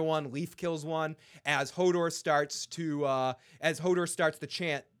another one. Leaf kills one. As Hodor starts to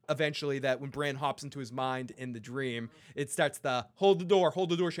chant. Eventually, that when Bran hops into his mind in the dream, it starts the hold the door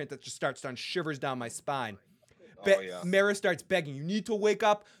chant that just starts to shivers down my spine. Mira starts begging, you need to wake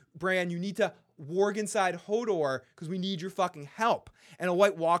up, Bran. You need to warg inside Hodor because we need your fucking help. And a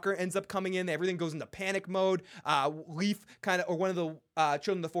White Walker ends up coming in. Everything goes into panic mode. Leaf one of the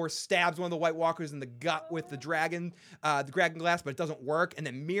Children of the Forest stabs one of the White Walkers in the gut with the dragon glass, but it doesn't work. And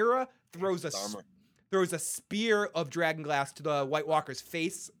then Mira throws a spear of dragon glass to the White Walker's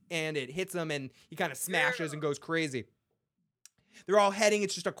face, and it hits him, and he kind of smashes and goes crazy. They're all heading.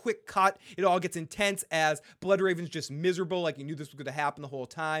 It's just a quick cut. It all gets intense as Blood Raven's just miserable, like he knew this was going to happen the whole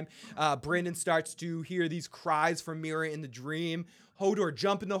time. Brandon starts to hear these cries from Mira in the dream. Hodor,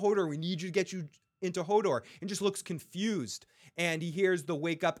 jump into Hodor. We need you to get you into Hodor. And just looks confused. And he hears the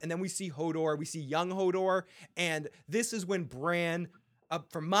wake up. And then we see Hodor. We see young Hodor. And this is when Bran,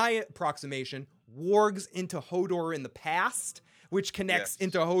 from my approximation, wargs into Hodor in the past, which connects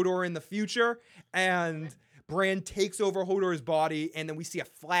into Hodor in the future. And Bran takes over Hodor's body, and then we see a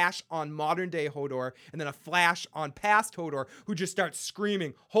flash on modern-day Hodor, and then a flash on past Hodor, who just starts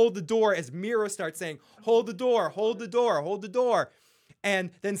screaming, hold the door, as Mira starts saying, hold the door, hold the door, hold the door.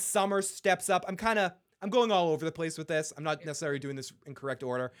 And then Summer steps up. I'm kind of I'm going all over the place with this. I'm not necessarily doing this in correct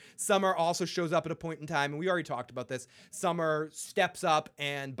order. Summer also shows up at a point in time, and we already talked about this. Summer steps up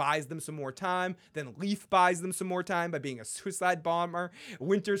and buys them some more time. Then Leaf buys them some more time by being a suicide bomber.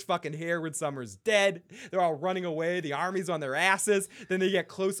 Winter's fucking here when Summer's dead. They're all running away. The army's on their asses. Then they get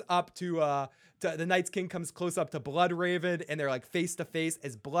close up to the Night's King comes close up to Bloodraven, and they're like face to face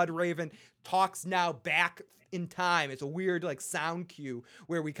as Bloodraven talks now back in time. It's a weird like sound cue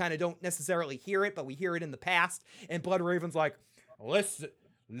where we kind of don't necessarily hear it, but we hear it in the past. And Bloodraven's like, listen,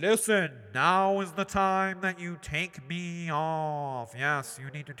 now is the time that you take me off. Yes, you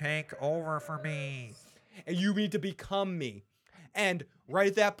need to take over for me. And you need to become me. And right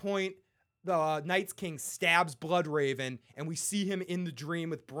at that point, the Night's King stabs Bloodraven, and we see him in the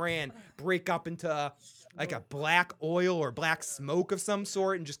dream with Bran break up into like a black oil or black smoke of some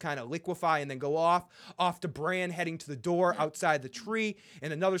sort and just kind of liquefy and then go off to Bran heading to the door outside the tree.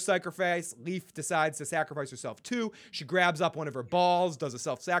 And another sacrifice. Leaf decides to sacrifice herself too. She grabs up one of her balls, does a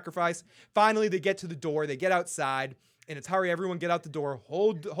self-sacrifice. Finally, they get to the door. They get outside, and it's hurry, everyone get out the door.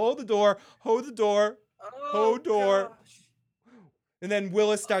 Hold the door. Hold the door. Hold door. Gosh. And then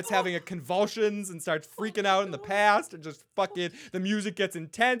Willis starts having a convulsions and starts freaking out in the past and just fucking, the music gets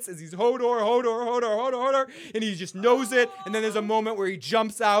intense as he's Hodor, and he just knows it. And then there's a moment where he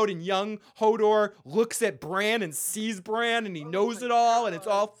jumps out and young Hodor looks at Bran and sees Bran and he knows it all and it's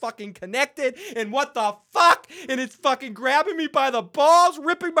all fucking connected. And what the fuck? And it's fucking grabbing me by the balls,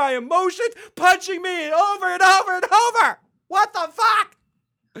 ripping my emotions, punching me over and over and over. What the fuck?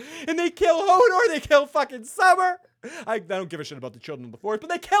 And they kill Hodor, they kill fucking Summer. I don't give a shit about the children of the forest, but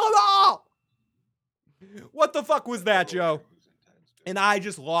they kill them all! What the fuck was that, Joe? And I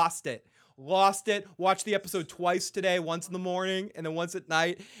just lost it. Watched the episode twice today, once in the morning and then once at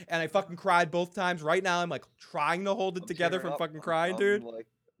night, and I fucking cried both times. Right now I'm like trying to hold it together from fucking crying, dude. Like,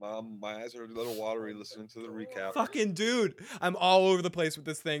 my eyes are a little watery listening to the recap. Fucking dude, I'm all over the place with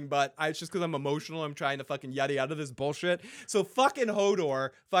this thing, but it's just because I'm emotional. I'm trying to fucking yada yada this bullshit. So fucking Hodor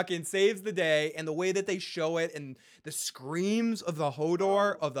fucking saves the day, and the way that they show it and the screams of the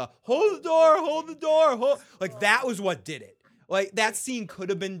Hodor of the hold the door, like that was what did it. Like that scene could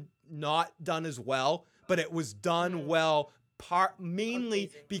have been not done as well, but it was done well,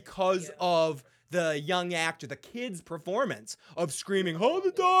 mainly because of the young actor, the kid's performance of screaming, hold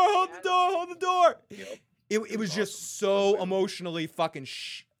the door, hold the door, hold the door. Yep. It was just so emotionally fucking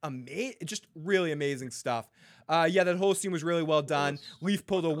just really amazing stuff. Yeah, that whole scene was really well done. Leaf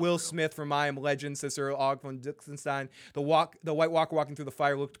pulled a Will Smith from I Am Legend, Sister Og von Dixenstein. The White Walker walking through the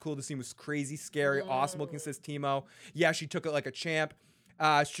fire looked cool. The scene was crazy, scary, awesome looking, says Timo. Yeah, she took it like a champ.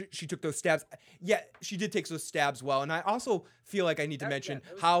 She took those stabs. Yeah, she did take those stabs well. And I also feel like I need to mention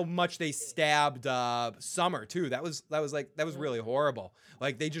how much they stabbed Summer too. That was really horrible.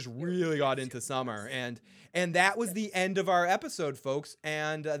 Like they just really got into Summer, and that was the end of our episode, folks.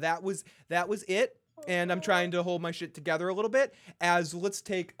 And that was it. And I'm trying to hold my shit together a little bit. Let's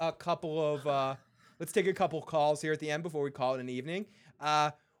take a couple calls here at the end before we call it an evening.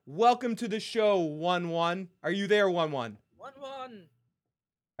 Welcome to the show, 1-1. Are you there, 1-1? 1-1.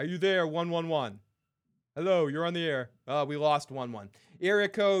 Are you there, 111? Hello, you're on the air. We lost 1-1. Area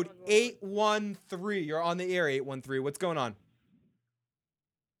code 813. You're on the air, 813. What's going on?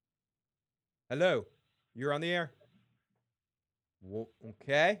 Hello, you're on the air.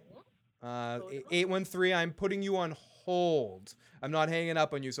 Okay. 813, I'm putting you on hold. I'm not hanging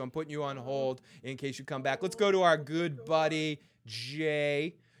up on you, so I'm putting you on hold in case you come back. Let's go to our good buddy,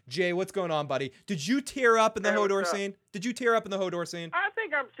 Jay. Jay, what's going on, buddy? Did you tear up in the Hodor scene? I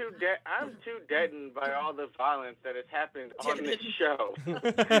think I'm too deadened by all the violence that has happened on this show.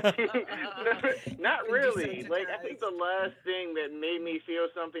 Not really. Like, I think the last thing that made me feel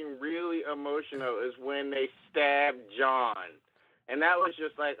something really emotional is when they stabbed Jon. And that was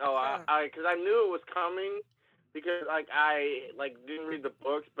just like, because I knew it was coming, because I didn't read the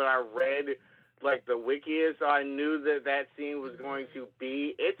books, but I read the wiki, so I knew that scene was going to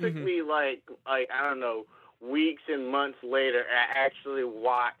be. It took me I don't know, weeks and months later, I actually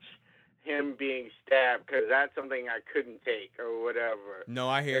watched him being stabbed, because that's something I couldn't take or whatever. No,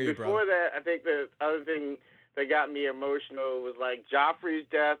 I hear you, bro. Before that, I think the other thing that got me emotional was Joffrey's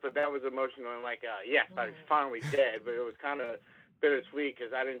death, but that was emotional and yes, he's finally dead, but it was kind of bittersweet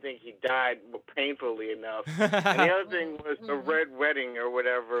because I didn't think he died painfully enough. And the other thing was the Red Wedding or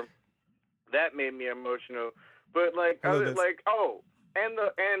whatever. That made me emotional. But the other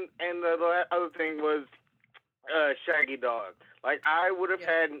thing was Shaggy Dog. I would have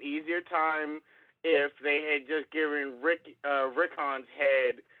had an easier time if they had just given Rickon's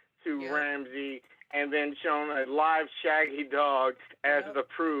head to Ramsay and then shown a live Shaggy dog as the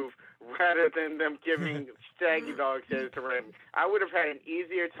proof rather than them giving Shaggy dog heads to Ramsay. I would have had an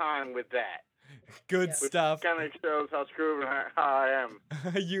easier time with that. Good stuff. Kind of shows how screwed I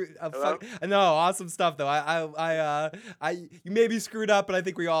am. No, awesome stuff though. You may be screwed up, but I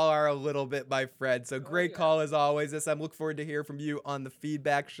think we all are a little bit, my friend. So great call as always. I'm looking forward to hear from you on the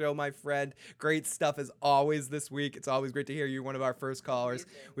feedback show, my friend. Great stuff as always this week. It's always great to hear you, one of our first callers.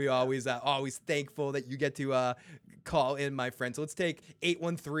 We always thankful that you get to call in, my friend. So let's take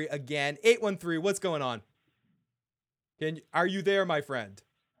 813 again. 813, what's going on? Are you there, my friend?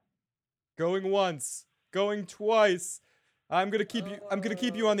 Going once, going twice. I'm gonna keep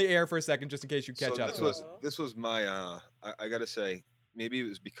you on the air for a second, just in case you catch up. This was my. I gotta say, maybe it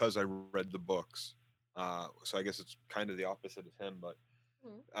was because I read the books. So I guess it's kind of the opposite of him,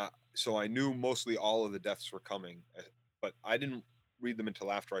 but so I knew mostly all of the deaths were coming, but I didn't read them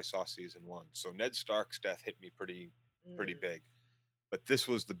until after I saw season 1. So Ned Stark's death hit me pretty big, but this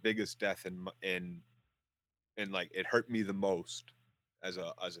was the biggest death in like it hurt me the most as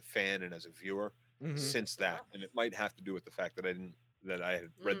a fan and as a viewer since that. And it might have to do with the fact that I had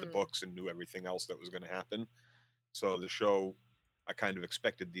read the books and knew everything else that was going to happen. So the show, I kind of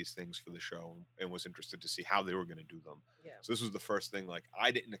expected these things for the show and was interested to see how they were going to do them. Yeah. So this was the first thing, like, I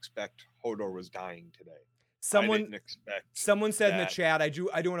didn't expect Hodor was dying today. Someone said in the chat, I do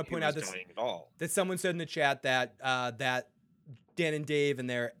want to point out this, that someone said in the chat that that Dan and Dave and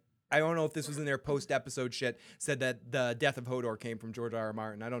their, I don't know if this was in their post-episode shit, said that the death of Hodor came from George R.R.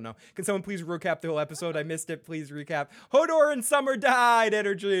 Martin. I don't know. Can someone please recap the whole episode? I missed it. Please recap. Hodor and Summer died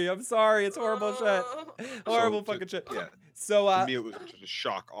energy. I'm sorry. It's horrible shit. Horrible fucking shit. Yeah. So to me, it was just a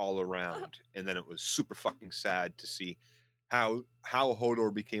shock all around. And then it was super fucking sad to see how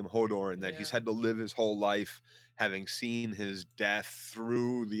Hodor became Hodor and that he's had to live his whole life having seen his death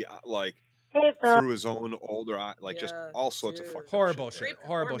through the, through his own older eye, just all sorts of fucking horrible shit.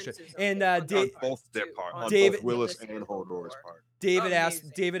 And on both their part, on both Willis and Hodor's part. David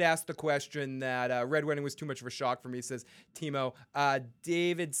asked the question that Red Wedding was too much of a shock for me, says Timo.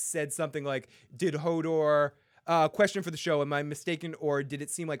 David said something like, did Hodor, question for the show, am I mistaken, or did it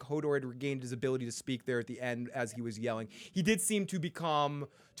seem like Hodor had regained his ability to speak there at the end as he was yelling? He did seem to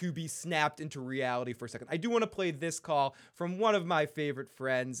be snapped into reality for a second. I do want to play this call from one of my favorite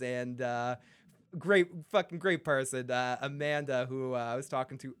friends and great person, Amanda, who I was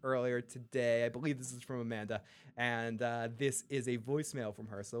talking to earlier today. I believe this is from Amanda, and this is a voicemail from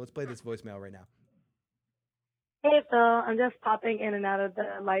her. So let's play this voicemail right now. Hey Phil, I'm just popping in and out of the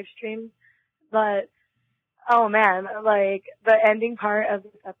live stream, but oh man, like the ending part of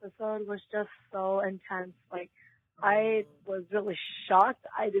this episode was just so intense. Like I was really shocked.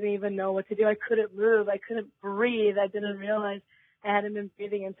 I didn't even know what to do. I couldn't move. I couldn't breathe. I didn't realize I hadn't been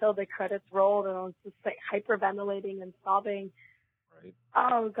breathing until the credits rolled, and I was just like hyperventilating and sobbing. Right.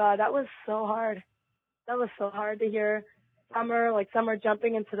 Oh God, that was so hard. That was so hard to hear Summer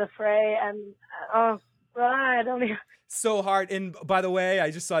jumping into the fray, and I don't even. So hard. And by the way,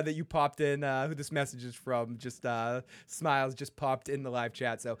 I just saw that you popped in who this message is from. Just Smiles just popped in the live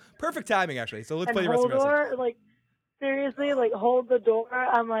chat. So perfect timing, actually. So let's play the rest of the message. Like seriously, like hold the door.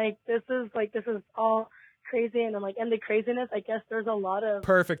 I'm like, this is all crazy, and I'm like, in the craziness, I guess there's a lot of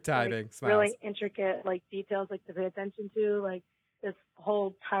perfect timing, like, really intricate details to pay attention to. Like this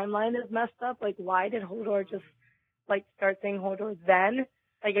whole timeline is messed up. Like why did Hodor just start saying Hodor then?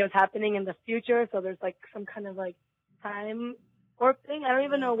 Like it was happening in the future, so there's some kind of time warp thing. I don't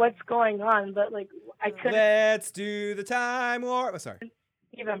even know what's going on, but I couldn't. Let's do the time warp. Oh, sorry.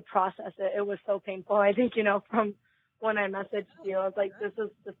 Even process it. It was so painful. I think from when I messaged you, I was like, this is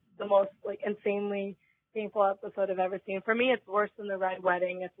the most insanely painful episode I've ever seen. For me, it's worse than the Red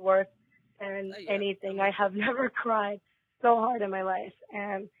Wedding. It's worse than anything. I have never cried so hard in my life,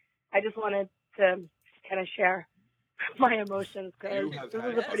 and I just wanted to kind of share my emotions because this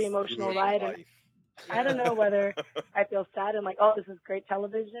was a pretty emotional ride, and I don't know whether I feel sad and this is great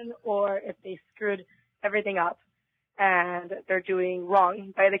television, or if they screwed everything up and they're doing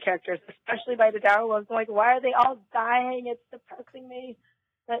wrong by the characters, especially by the Darwolves. I'm like, why are they all dying? It's depressing me.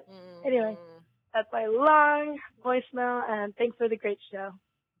 But anyway, that's my long voicemail, and thanks for the great show.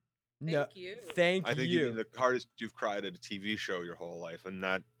 Thank you. Thank you. I think the hardest you've cried at a TV show your whole life, and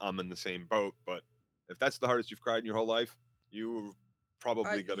that I'm in the same boat. But if that's the hardest you've cried in your whole life, you've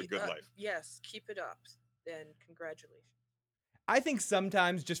probably got a good life. Yes, keep it up, and congratulations. I think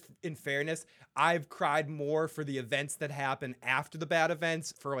sometimes, just in fairness, I've cried more for the events that happen after the bad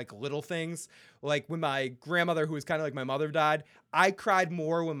events, for like little things. Like when my grandmother, who was kind of like my mother, died, I cried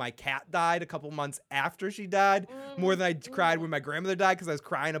more when my cat died a couple months after she died, more than I cried when my grandmother died, because I was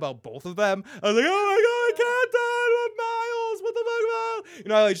crying about both of them. I was like, oh my God, cat died with Miles, what the fuck, Miles? You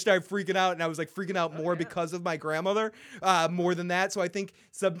know, I like started freaking out, and I was like freaking out more because of my grandmother, more than that. So I think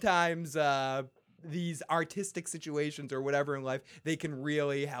sometimes these artistic situations or whatever in life, they can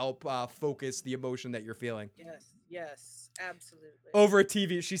really help focus the emotion that you're feeling. Yes, absolutely. Over a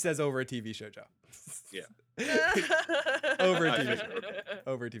TV, she says over a TV show, Joe. Yeah. Over a TV show.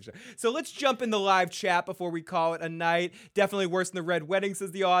 Over a TV show. So let's jump in the live chat before we call it a night. Definitely worse than the Red Wedding,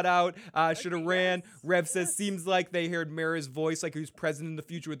 says the odd out. Should have ran. Rev says, seems like they heard Mara's voice like he was present in the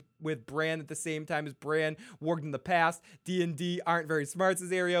future with Bran at the same time as Bran worked in the past. D&D aren't very smart,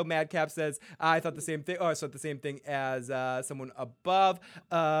 says Ario. Madcap says, I thought the same thing. Oh, I thought the same thing as someone above.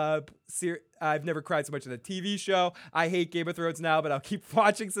 I've never cried so much in a TV show. I hate Game of Thrones now, but I'll keep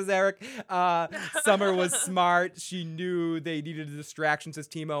watching, says Eric. Summer was smart. She knew they needed a distraction, says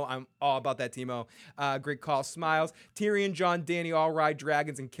Timo. I'm all about that, Timo. Great call, smiles. Tyrion, Jon, Dany all ride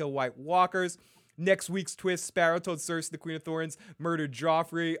dragons and kill White Walkers. Next week's twist, Sparrow told Cersei, the Queen of Thorns, murdered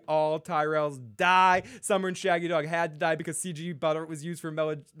Joffrey. All Tyrells die. Summer and Shaggy Dog had to die because CG butter was used for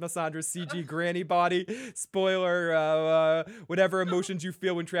Melisandre's CG granny body. Spoiler, whatever emotions you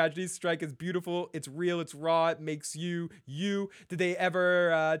feel when tragedies strike is beautiful. It's real. It's raw. It makes you, you. Did they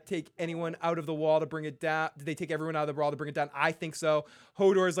ever take anyone out of the wall to bring it down? Did they take everyone out of the wall to bring it down? I think so.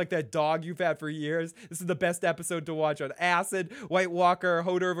 Hodor is like that dog you've had for years. This is the best episode to watch on acid. White Walker,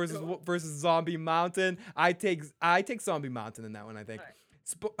 Hodor versus Zombie Mountain. I take Zombie Mountain in that one, I think.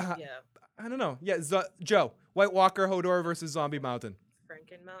 Yeah. I don't know. Yeah, Joe. White Walker, Hodor versus Zombie Mountain.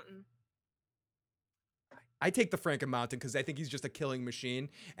 Franken Mountain. I take the Franken Mountain because I think he's just a killing machine,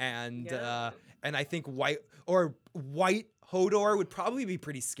 and I think White Hodor would probably be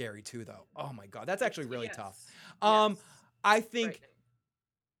pretty scary too, though. Oh my God, that's actually really tough. I think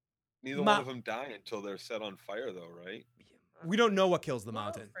neither one of them die until they're set on fire, though, right? We don't know what kills the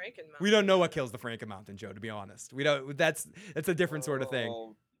mountain. We don't know what kills the Franken Mountain, Joe, to be honest. We don't. That's a different sort of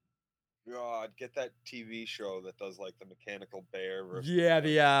thing. God, get that TV show that does like the mechanical bear versus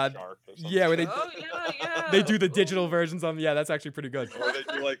the shark or something. where they do the digital versions of them. Yeah, that's actually pretty good. Or they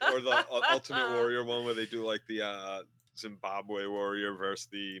do or the Ultimate Warrior one where they do like the Zimbabwe warrior versus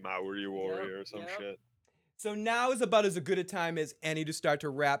the Maori warrior or some shit. So now is about as good a time as any to start to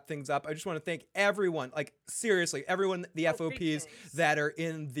wrap things up. I just want to thank everyone, like seriously, everyone, the FOPs that are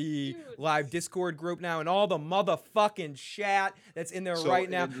in the live Discord group now and all the motherfucking chat that's in there right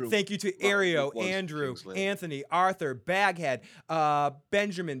now. Andrew, thank you to Ario, Andrew, Anthony, Arthur, Baghead,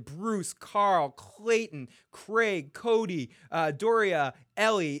 Benjamin, Bruce, Carl, Clayton, Craig, Cody, Doria,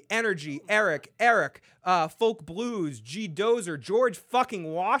 Ellie, Energy, Eric, Folk Blues, G Dozer, George fucking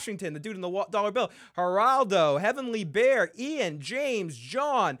Washington, the dude in the dollar bill, Geraldo, Heavenly Bear, Ian, James,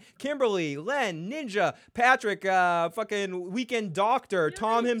 John, Kimberly, Len, Ninja, Patrick, fucking Weekend Doctor,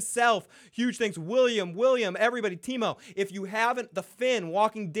 Tom himself, huge thanks, William, everybody, Timo. If you haven't, The Finn,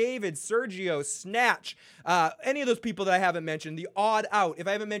 Walking David, Sergio, Snatch, any of those people that I haven't mentioned, the odd out, if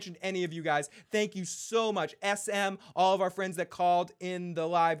I haven't mentioned any of you guys, thank you so much. SM, all of our friends that called in the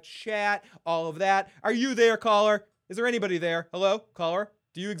live chat, all of that. Are you there, caller? Is there anybody there? Hello, caller?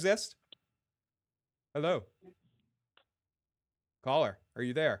 Do you exist? Hello? Caller, are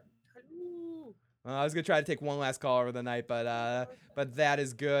you there? I was gonna try to take one last call over the night, but that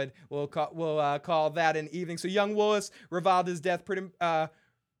is good. We'll call that an evening. So young Willis relived his death pretty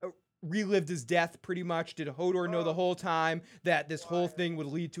much. Did Hodor know the whole time that this whole thing would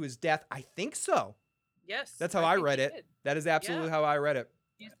lead to his death? I think so. Yes. That's how I think read he it. did. That is absolutely how I read it.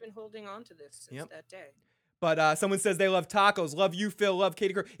 He's been holding on to this since that day. But someone says they love tacos. Love you, Phil. Love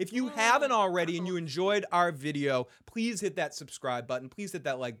Katie Kerr. If you haven't already and you enjoyed our video, please hit that subscribe button. Please hit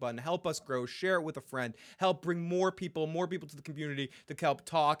that like button. Help us grow. Share it with a friend. Help bring more people to the community to help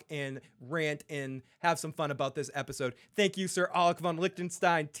talk and rant and have some fun about this episode. Thank you, Sir Alec von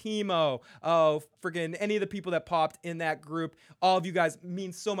Lichtenstein, Timo, friggin' any of the people that popped in that group. All of you guys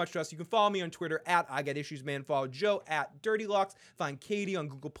mean so much to us. You can follow me on Twitter at IGotIssuesMan. Follow Joe at DirtyLocks. Find Katie on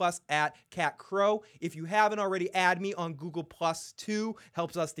Google Plus at Cat Crow. If you haven't already, add me on Google Plus too.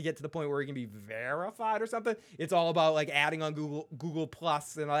 Helps us to get to the point where we can be verified or something. It's all about like adding on Google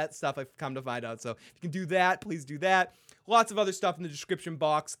Plus and all that stuff, I've come to find out. So if you can do that, please do that. Lots of other stuff in the description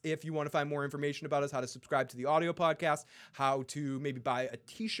box if you want to find more information about us, how to subscribe to the audio podcast, how to maybe buy a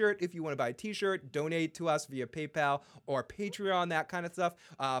t-shirt if you want to buy a t-shirt, donate to us via PayPal or Patreon, that kind of stuff.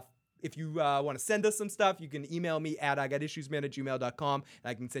 if you want to send us some stuff, you can email me at igotissuesman@gmail.com, and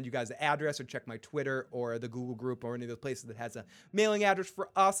I can send you guys the address, or check my Twitter or the Google group or any of those places that has a mailing address for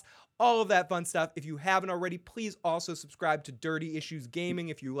us. All of that fun stuff. If you haven't already, please also subscribe to Dirty Issues Gaming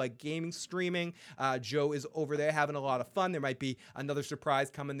if you like gaming streaming. Joe is over there having a lot of fun. There might be another surprise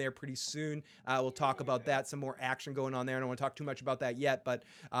coming there pretty soon. We'll talk about that, some more action going on there. I don't want to talk too much about that yet, but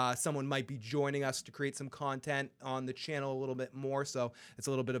someone might be joining us to create some content on the channel a little bit more, so it's a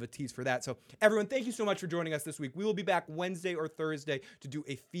little bit of a tease for that. So everyone, thank you so much for joining us this week. We will be back Wednesday or Thursday to do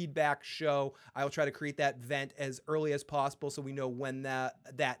a feedback show. I will try to create that event as early as possible so we know when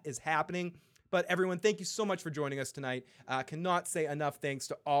that is happening. But everyone, thank you so much for joining us tonight. Cannot say enough thanks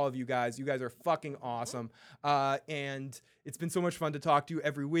to all of you guys. You guys are fucking awesome. And it's been so much fun to talk to you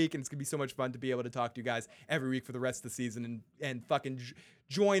every week, and it's going to be so much fun to be able to talk to you guys every week for the rest of the season and fucking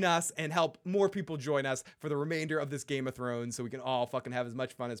join us and help more people join us for the remainder of this Game of Thrones so we can all fucking have as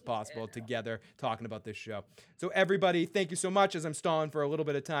much fun as possible together talking about this show. So everybody, thank you so much as I'm stalling for a little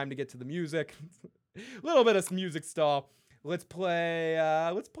bit of time to get to the music. A little bit of music stall. Let's play,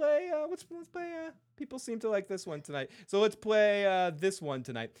 people seem to like this one tonight. So let's play this one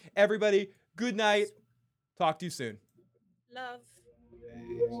tonight. Everybody, good night. Talk to you soon. Love.